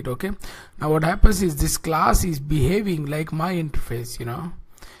whole you need. Okay, now what happens is this class is behaving like my interface.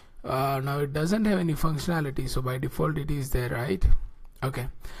 Now it doesn't have any functionality, so by default it is there, right? Okay,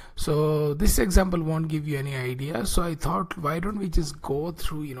 so this example won't give you any idea, so I thought, why don't we just go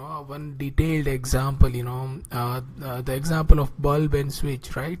through one detailed example, the example of bulb and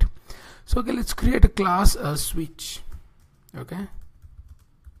switch, right? So okay, let's create a class switch. Okay,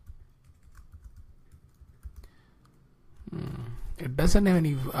 it doesn't have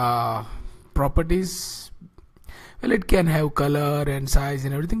any properties. Well, it can have color and size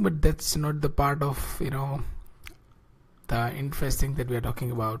and everything, but that's not the part of the interface thing that we are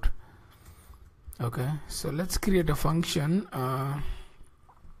talking about. Okay, so let's create a function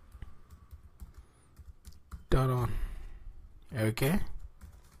turn on. Okay,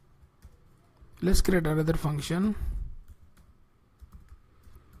 let's create another function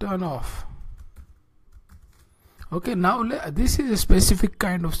turn off. Okay, now this is a specific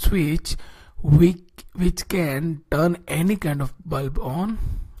kind of switch which can turn any kind of bulb on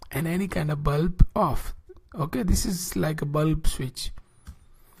and any kind of bulb off. Okay, this is like a bulb switch.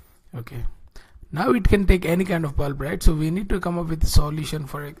 Okay, now it can take any kind of bulb, right? So we need to come up with a solution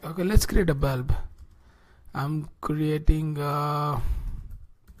for it. Okay, let's create a bulb. I'm creating a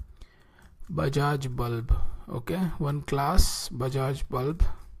Bajaj bulb. Okay, one class Bajaj bulb.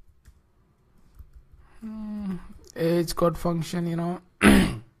 It's got function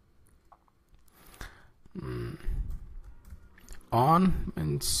on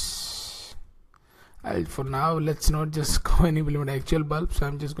means for now let's not just go and implement actual bulb, so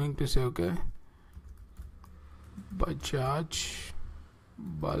I'm just going to say okay, Bajaj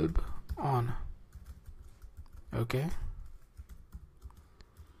bulb on. Okay,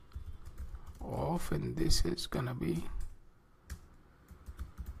 off, and this is gonna be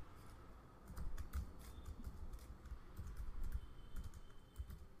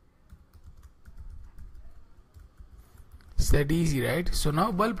that easy, right? So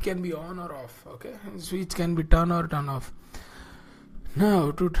now bulb can be on or off. Okay, switch can be turn or turn off.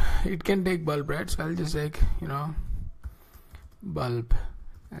 Now it can take bulb, right? So I'll just take bulb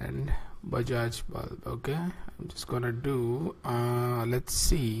and Bajaj bulb. Okay, I'm just gonna do let's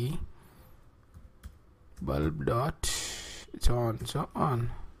see, bulb dot it's on, so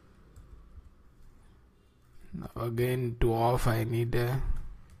on. Now again to off I need a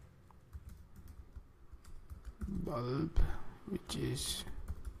bulb, which is,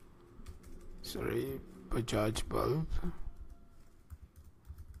 sorry, Bajaj bulb.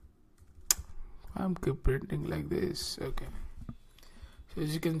 I'm keep printing like this. Okay, so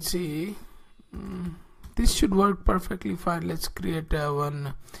as you can see, this should work perfectly fine. Let's create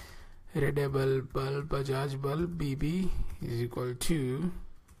one readable bulb, Bajaj bulb BB is equal to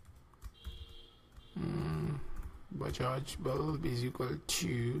Bajaj bulb is equal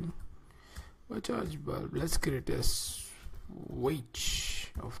to Bajaj bulb. Let's create a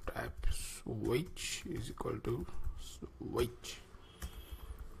switch of type switch is equal to switch.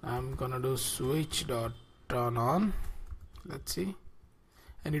 I'm gonna do switch dot turn on. Let's see,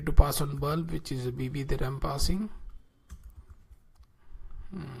 I need to pass on bulb, which is a BB that I'm passing.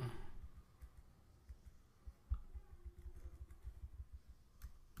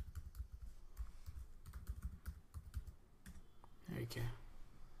 Okay,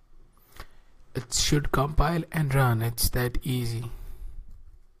 it should compile and run. It's that easy.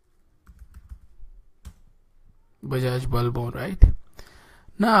 Bajaj bulb on, right?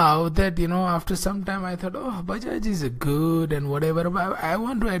 Now that, after some time I thought, oh, Bajaj is a good and whatever, but I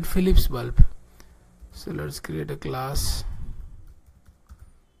want to add Philips bulb. So let's create a class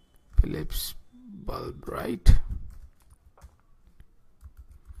Philips bulb, right?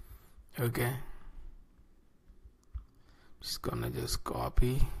 Okay, just gonna just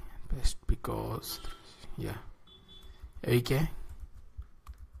copy and paste because yeah. Okay.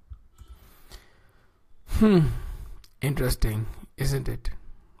 Interesting, isn't it?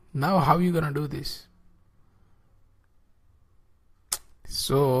 Now how you gonna do this?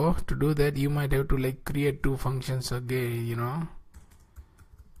 So to do that you might have to create two functions again,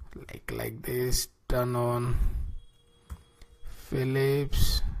 like this. Turn on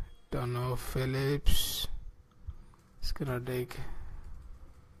Philips, turn off Philips. It's gonna take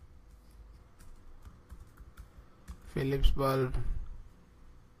Philips bulb,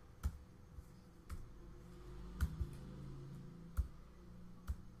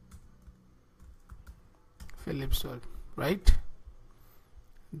 Philips bulb, right?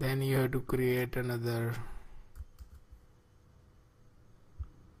 Then you have to create another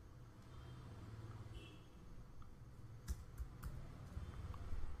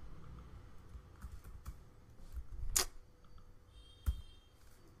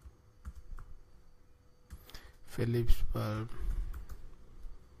Philips bulb,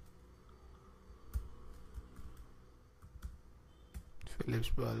 Philips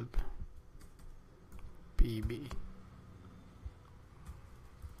bulb PB.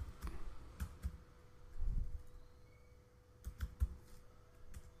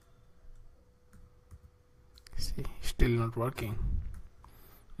 See, still not working.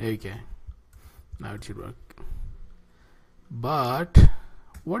 Okay, now it should work. But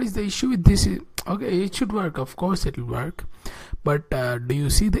what is the issue with this? Okay, it should work, of course it will work, but do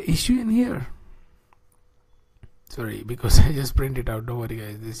you see the issue in here? Sorry, because I just print it out, don't worry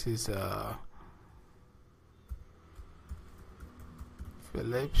guys. This is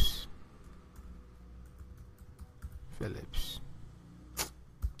Philips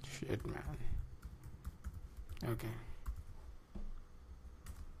shit, man. Okay,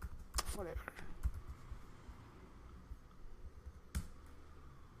 whatever.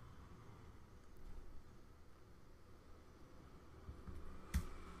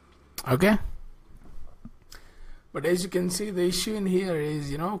 Okay, but as you can see, the issue in here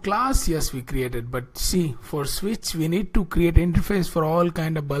is, class, yes, we created, but see, for switch we need to create interface for all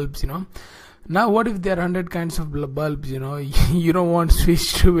kind of bulbs. Now what if there are 100 kinds of bulbs? You don't want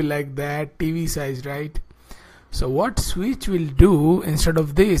switch to be like that TV size, right? So what switch will do instead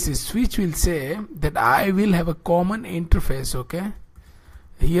of this is switch will say that I will have a common interface. Okay,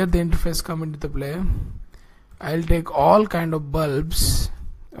 here the interface come into the play. I'll take all kind of bulbs,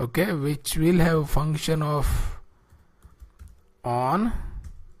 okay, which will have a function of on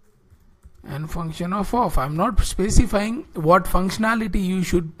and function of off. I'm not specifying what functionality you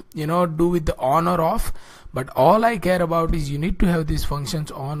should do with the on or off, but all I care about is you need to have these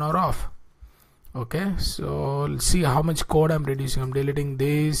functions on or off. Okay, so let's see how much code I'm reducing. I'm deleting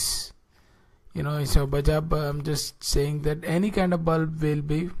this, so Bajaj, I'm just saying that any kind of bulb will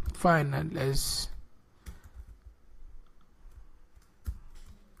be fine, and as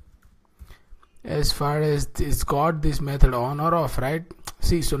far as it's got this method on or off, right?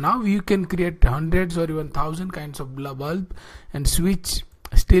 See, so now you can create hundreds or even 1,000 kinds of bulb, and switch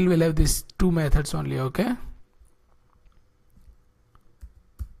still will have these two methods only. Okay,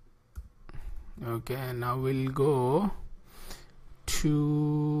 and now we'll go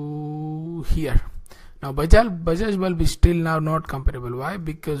to here. Now Bajaj bulb is still now not comparable. Why?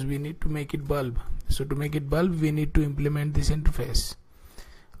 Because we need to make it bulb. So to make it bulb, we need to implement this interface.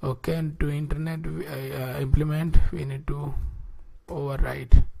 Okay, and to implement, we need to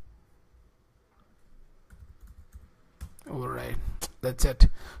override. That's it.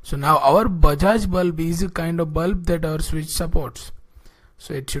 So now our Bajaj bulb is a kind of bulb that our switch supports.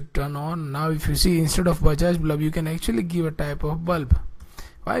 So it should turn on. Now if you see, instead of Bajaj bulb, you can actually give a type of bulb.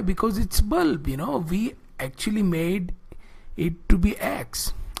 Why? Because it's bulb, we actually made it to be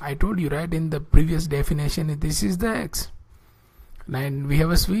X. I told you, right, in the previous definition, this is the X. And we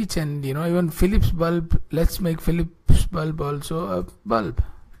have a switch, and even Philips bulb, let's make Philips bulb also a bulb.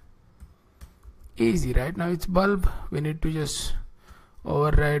 Easy, right? Now it's bulb, we need to just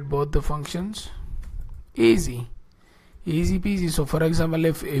override both the functions. Easy peasy. So for example,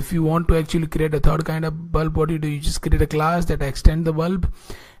 if you want to actually create a third kind of bulb, what do? You just create a class that extend the bulb,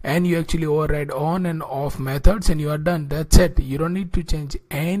 and you actually override on and off methods, and you are done. That's it. You don't need to change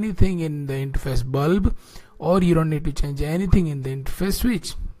anything in the interface bulb, or you don't need to change anything in the interface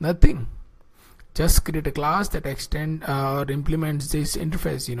switch. Nothing. Just create a class that extend or implements this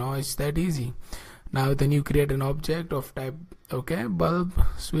interface. It's that easy. Now then you create an object of type bulb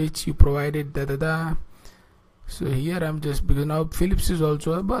switch. You provided So here I'm just, because now Philips is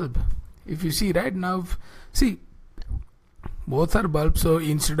also a bulb. If you see, right, now see, both are bulbs. So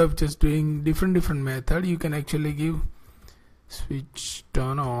instead of just doing different method, you can actually give switch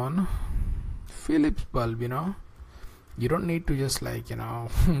turn on Philips bulb. You don't need to just turn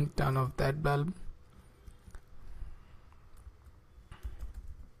off that bulb.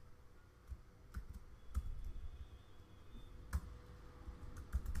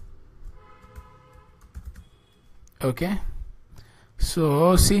 Okay,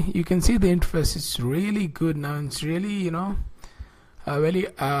 so see, you can see the interface is really good now. It's really very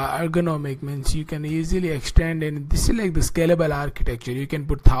ergonomic, means you can easily extend, and this is like the scalable architecture. You can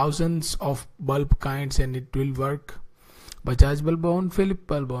put thousands of bulb kinds and it will work. Bajaj bulb on, Philips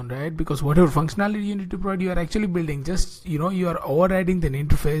bulb on, right? Because whatever functionality you need to provide, you are actually building. Just you are overriding the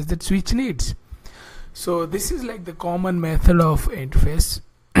interface that switch needs. So this is like the common method of interface.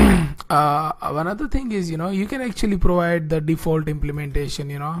 One other thing is, you can actually provide the default implementation,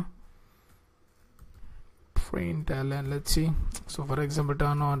 print ln, let's see. So for example,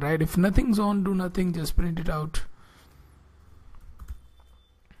 turn on, right? If nothing's on, do nothing, just print it out.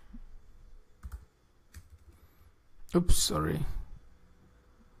 Oops, sorry,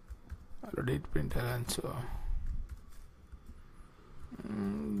 I already print ln. So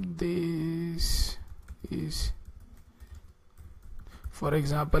this is, for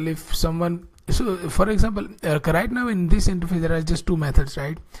example, if someone, so for example, right now in this interface there are just two methods,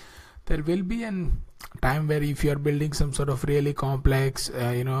 right? There will be an time where if you are building some sort of really complex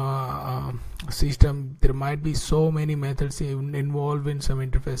system, there might be so many methods involved in some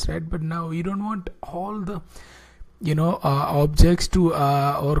interface, right? But now you don't want all the objects to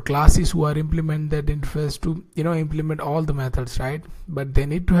or classes who are implement that interface to implement all the methods, right? But they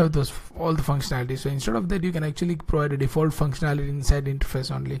need to have all the functionality. So instead of that, you can actually provide a default functionality inside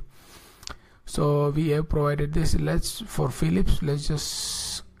interface only. So we have provided this. For Philips, let's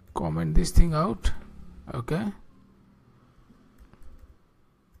just comment this thing out. Okay,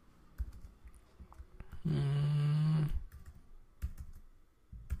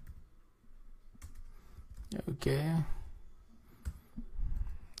 okay,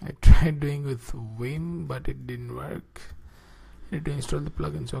 I tried doing with Vim, but it didn't work. I need to install the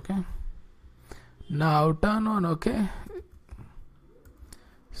plugins. Okay, now turn on. Okay,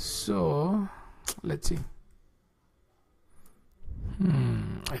 so let's see.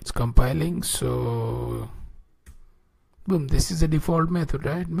 It's compiling. So boom, this is the default method,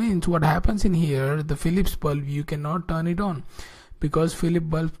 right? Means what happens in here, the Philips bulb, you cannot turn it on because Philips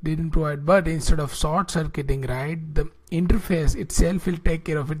bulb didn't provide. But instead of short circuiting, right, the interface itself will take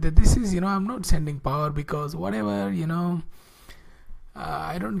care of it. That this is, I'm not sending power because whatever,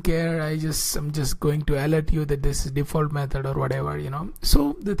 I don't care. I'm just going to alert you that this is default method or whatever,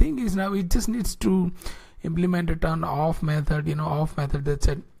 So the thing is, now it just needs to implement a turn off method, off method. That's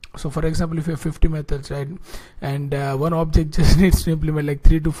it. So for example, if you have 50 methods, right, and one object just needs to implement like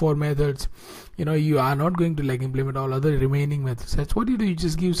 3 to 4 methods, you are not going to implement all other remaining methods. That's what you do. You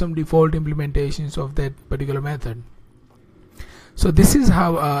just give some default implementations of that particular method. So this is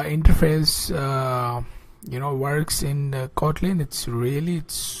how interface works in Kotlin. It's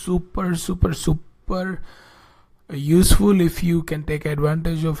super useful if you can take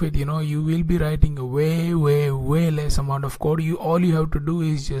advantage of it. You will be writing a way less amount of code. All you have to do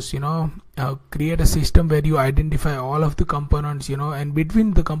is just create a system where you identify all of the components, and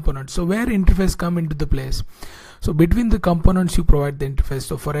between the components, so where interface come into the place. So between the components you provide the interface.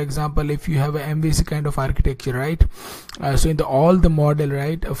 So for example, if you have a MVC kind of architecture, right, so in all the model,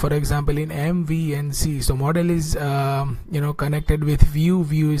 right, for example in MVNC, so model is connected with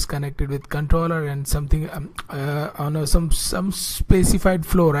view is connected with controller, and something on some specified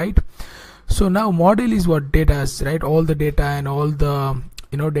flow, right. So now model is what data is, right, all the data and all the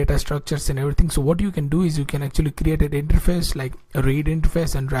data structures and everything. So what you can do is you can actually create an interface like a read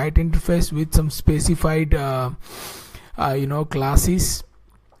interface and write interface with some specified classes.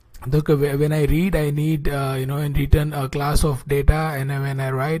 Look, when I read, I need in return a class of data, and when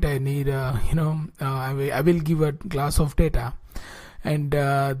I write, I need I will give a class of data. And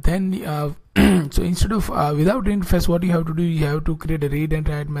then so instead of without interface, what you have to do, you have to create a read and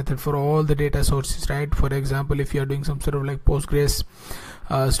write method for all the data sources, right. For example, if you are doing some sort of like Postgres,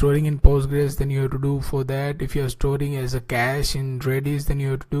 storing in Postgres, then you have to do for that. If you are storing as a cache in Redis, then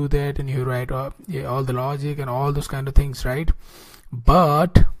you have to do that, and you write all the logic and all those kind of things, right.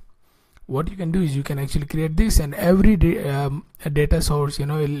 But what you can do is you can actually create this, and every data source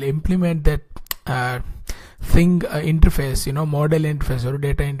will implement that interface, model interface or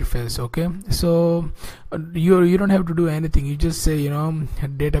data interface. Okay, so you don't have to do anything. You just say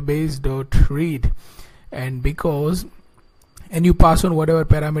database dot read, and you pass on whatever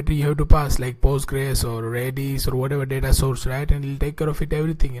parameter you have to pass, like Postgres or Redis or whatever data source, right, and it'll take care of it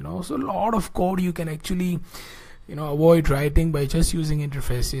everything. So a lot of code you can actually avoid writing by just using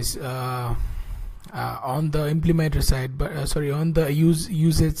interfaces on the implementer side, but on the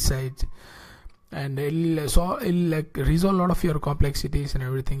usage side, and it'll like resolve a lot of your complexities and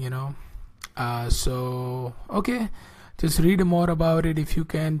everything. So okay, just read more about it. If you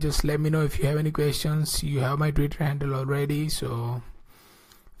can, just let me know if you have any questions. You have my Twitter handle already. So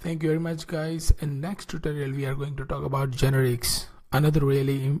thank you very much, guys. In next tutorial we are going to talk about generics, another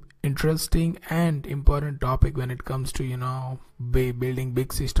really interesting and important topic when it comes to building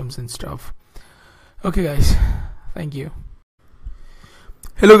big systems and stuff. Okay guys, thank you.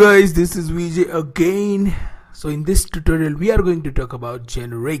 Hello guys, this is Vijay again. So in this tutorial we are going to talk about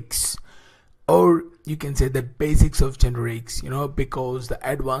generics, or you can say the basics of generics, because the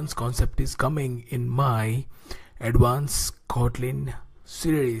advanced concept is coming in my advanced Kotlin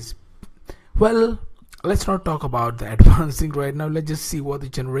series. Well, let's not talk about the advanced thing right now. Let's just see what the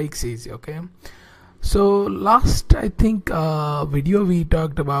generics is. Okay, so last I think video we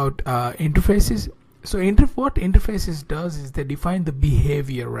talked about interfaces. So what interfaces does is they define the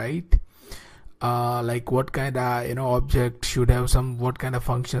behavior, right, like what kind of object should have what kind of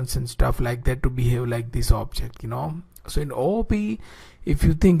functions and stuff like that to behave like this object. So in OOP, if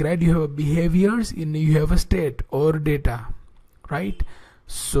you think, right, you have behaviors, you have a state or data, right.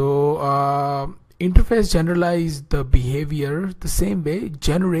 So interface generalize the behavior the same way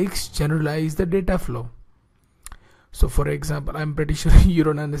generics generalize the data flow. So for example, I'm pretty sure you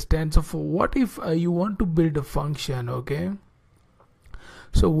don't understand. So for what if you want to build a function, okay,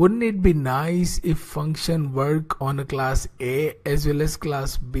 so wouldn't it be nice if function work on a class A as well as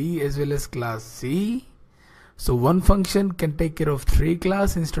class B as well as class C? So one function can take care of 3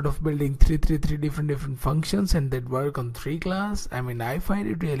 class instead of building three different functions and that work on 3 class. I mean, I find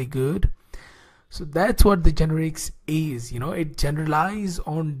it really good. So that's what the generics is, it generalize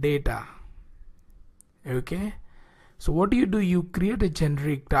on data. Okay, so what do? You create a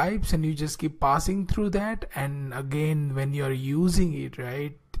generic types and you just keep passing through that, and again when you're using it,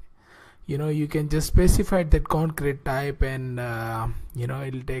 right, you can just specify that concrete type, and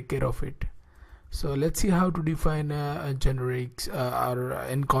it'll take care of it. So let's see how to define a generics or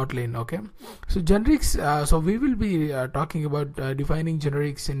in Kotlin. Okay, so generics, so we will be talking about defining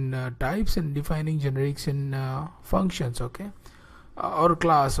generics in types and defining generics in functions, okay, or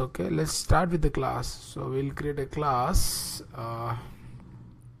class. Okay, let's start with the class. So we'll create a class,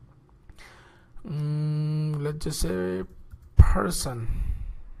 let's just say person.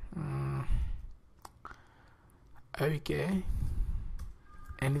 Okay,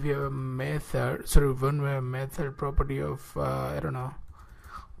 and we have a method, one way method property of I don't know,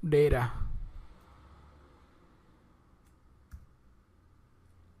 data.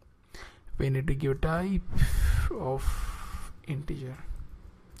 We need to give type of integer.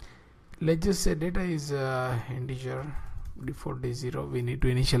 Let's just say data is integer, default is 0. We need to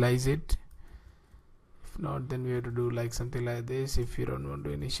initialize it. If not, then we have to do like something like this. If you don't want to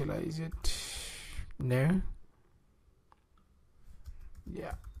initialize it, no,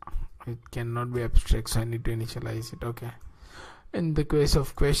 yeah, it cannot be abstract, so I need to initialize it. Okay, in the case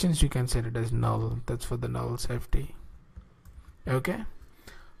of questions you can set it as null. That's for the null safety. Okay,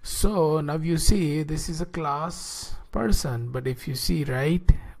 So now you see this is a class person, but if you see, right,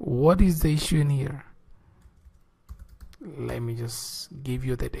 what is the issue in here? Let me just give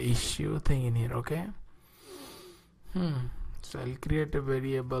you that issue thing in here. Okay. So I'll create a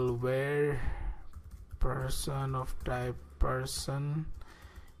variable where person of type person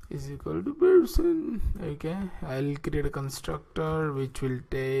is equal to person. Okay, I'll create a constructor which will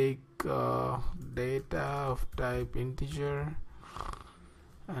take data of type integer,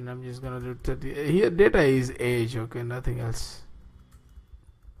 and I'm just gonna do 30. Here data is age. Okay, nothing else.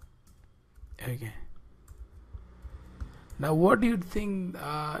 Okay, now what do you think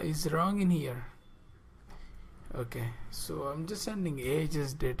is wrong in here? Okay, so I'm just sending age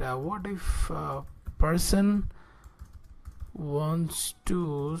as data. What if person wants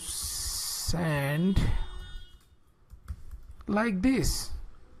to send like this?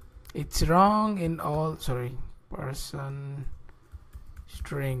 It's wrong in all, sorry, person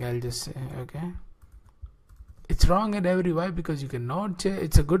string, I'll just say. Okay, it's wrong at every. Why? Because you cannot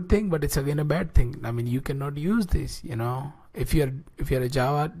it's a good thing, but it's again a bad thing. I mean, you cannot use this, you know, if you're a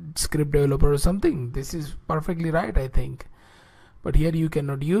JavaScript developer or something. This is perfectly right, I think, but here you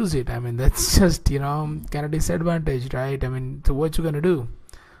cannot use it. I mean, that's just, you know, kind of disadvantage, right? I mean, so what you gonna do?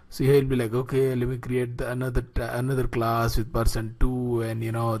 So here you'll be like, okay, let me create another class with person 2, and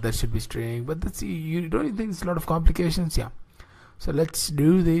you know, that should be string. But that's, you don't think it's a lot of complications? Yeah. So let's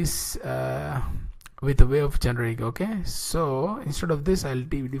do this with a way of generic. Okay, so instead of this, I'll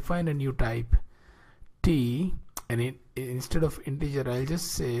define a new type t, and instead of integer, I'll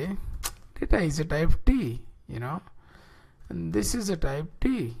just say data is a type t, you know, and this is a type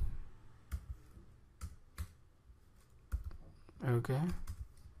t. Okay,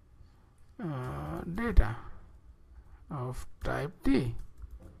 data of type t.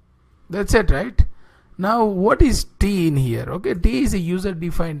 That's it, right? Now what is t in here? Okay, t is a user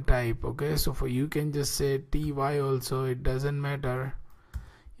defined type. Okay, so for you can just say ty also, it doesn't matter,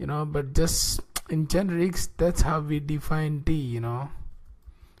 you know, but just in generics, that's how we define t, you know,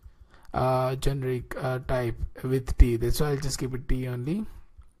 generic type with t. That's why I'll just keep it t only.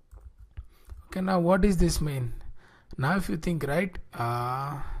 Okay, now what does this mean? Now if you think, right,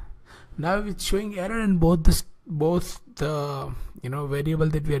 now it's showing error in both the you know, variable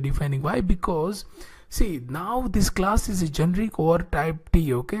that we are defining. Why? Because see, now this class is a generic over type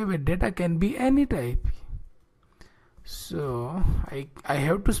t, okay, where data can be any type. So I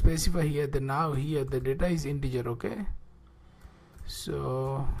have to specify here that now here the data is integer. Okay,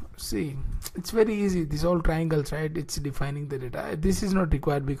 so see, it's very easy. These all triangles, right? It's defining the data. This is not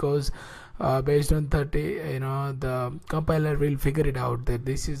required because based on 30, you know, the compiler will figure it out that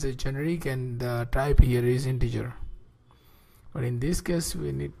this is a generic and the type here is integer. But in this case,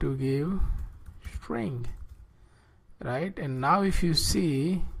 we need to give string, right? And now if you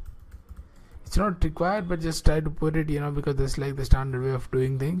see, it's not required, but just try to put it, you know, because that's like the standard way of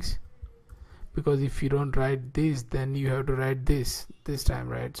doing things. Because if you don't write this, then you have to write this time,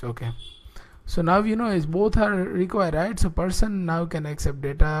 right? So okay, so now you know, is both are required, right? So person now can accept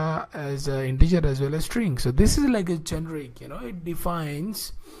data as an integer as well as string. So this is like a generic, you know, it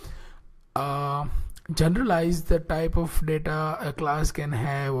defines generalize the type of data a class can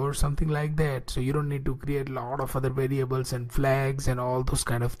have or something like that. So you don't need to create a lot of other variables and flags and all those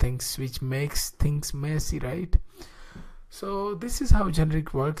kind of things, which makes things messy, right? So this is how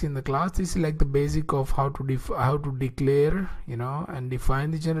generic works in the class. This is like the basic of how to declare, you know, and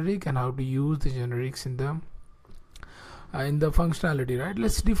define the generic, and how to use the generics in the functionality, right?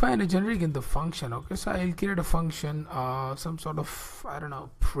 Let's define a generic in the function. Okay, so I'll create a function, some sort of, I don't know,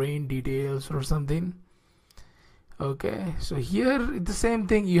 print details or something. Okay, so here the same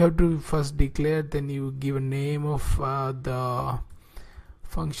thing, you have to first declare, then you give a name of the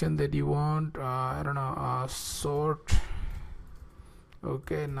function that you want. I don't know, sort.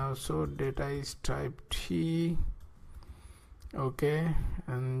 Okay, now sort data is type t. Okay,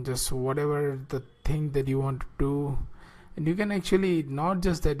 and just whatever the thing that you want to do. And you can actually, not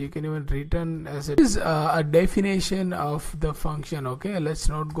just that, you can even return as it is a definition of the function. Okay, let's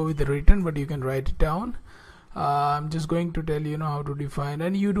not go with the return, but you can write it down. I'm just going to tell you know how to define,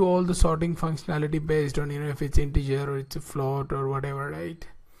 and you do all the sorting functionality based on, you know, if it's integer or it's a float or whatever, right?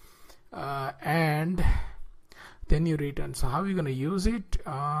 And then you return. So how are you going to use it?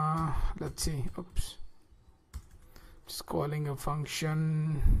 Let's see. Oops, just calling a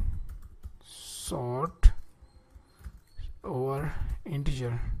function sort over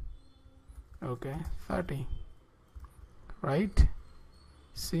integer. Okay, 30, right?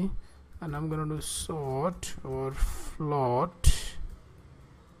 See, and I'm gonna do sort or float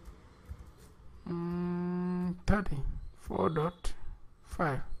 30 4.5.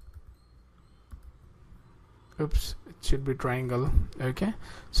 5. Oops, it should be triangle. Okay,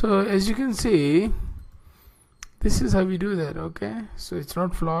 so as you can see, this is how we do that. Okay, so it's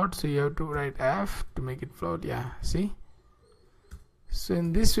not float, so you have to write F to make it float. Yeah, see, so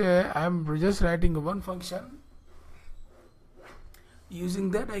in this way I'm just writing one function. Using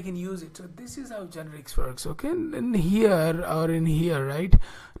that I can use it. So this is how generics works. Okay, and in here or in here, right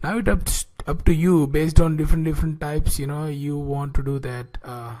now it up to you based on different types, you know, you want to do that.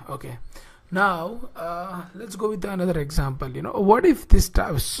 Okay, now let's go with another example. You know, what if this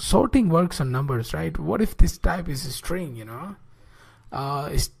type sorting works on numbers, right? What if this type is a string, you know?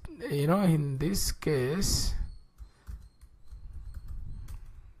 You know, in this case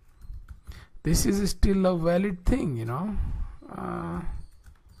this is still a valid thing, you know.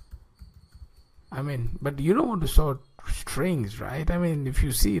 I mean, but you don't want to sort strings, right? I mean, if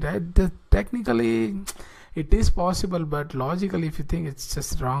you see, right, technically it is possible, but logically if you think, it's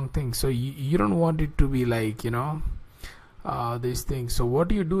just the wrong thing. So you don't want it to be like, you know, these things. So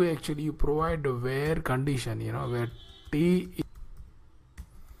what you do, actually you provide a where condition, you know, where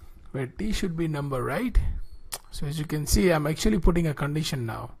t should be number, right? So as you can see, I'm actually putting a condition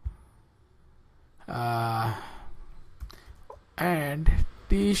now, and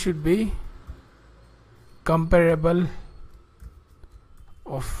t should be comparable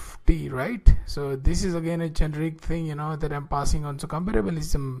of t, right? So this is again a generic thing, you know, that I'm passing on. So comparable is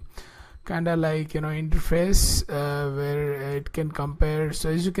some kind of like, you know, interface where it can compare. So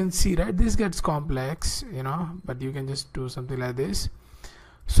as you can see, right, this gets complex, you know, but you can just do something like this.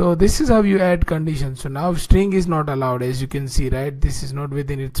 So this is how you add conditions. So now string is not allowed, as you can see, right? This is not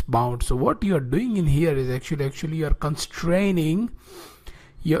within its bounds. So what you are doing in here is actually you are constraining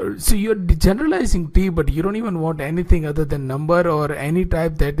your, so you're generalizing t, but you don't even want anything other than number or any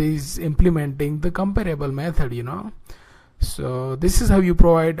type that is implementing the comparable method, you know. So this is how you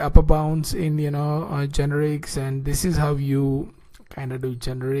provide upper bounds in, you know, generics, and this is how you kind of do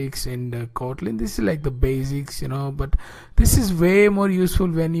generics in the Kotlin. This is like the basics, you know, but this is way more useful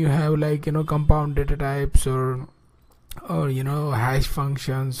when you have like, you know, compound data types or you know, hash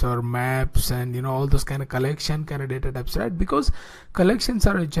functions or maps, and you know, all those kind of collection kind of data types, right? Because collections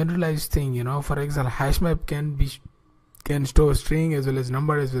are a generalized thing, you know. For example, hash map can store string as well as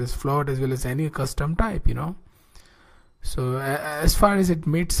number as well as float as well as any custom type, you know. So as far as it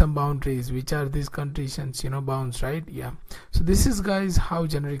meets some boundaries, which are these conditions, you know, bounds, right? Yeah. So this is, guys, how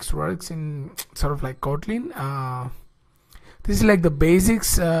generics works in sort of like Kotlin. This is like the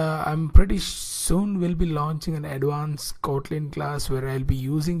basics. I'm pretty soon will be launching an advanced Kotlin class where I'll be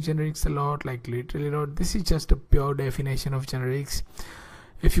using generics a lot, like literally a lot. This is just a pure definition of generics.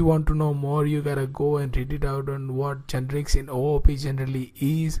 If you want to know more, you gotta go and read it out on what generics in OOP generally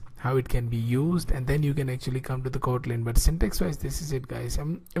is, how it can be used, and then you can actually come to the Kotlin. But syntax wise, this is it, guys.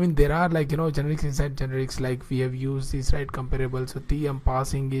 I mean, there are like, you know, generics inside generics, like we have used this, right? Comparable. So t I'm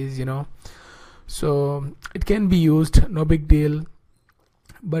passing is, you know, so it can be used, no big deal.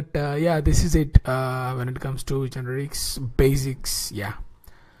 But yeah, this is it when it comes to generics basics. Yeah,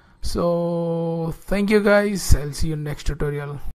 so thank you, guys. I'll see you in next tutorial.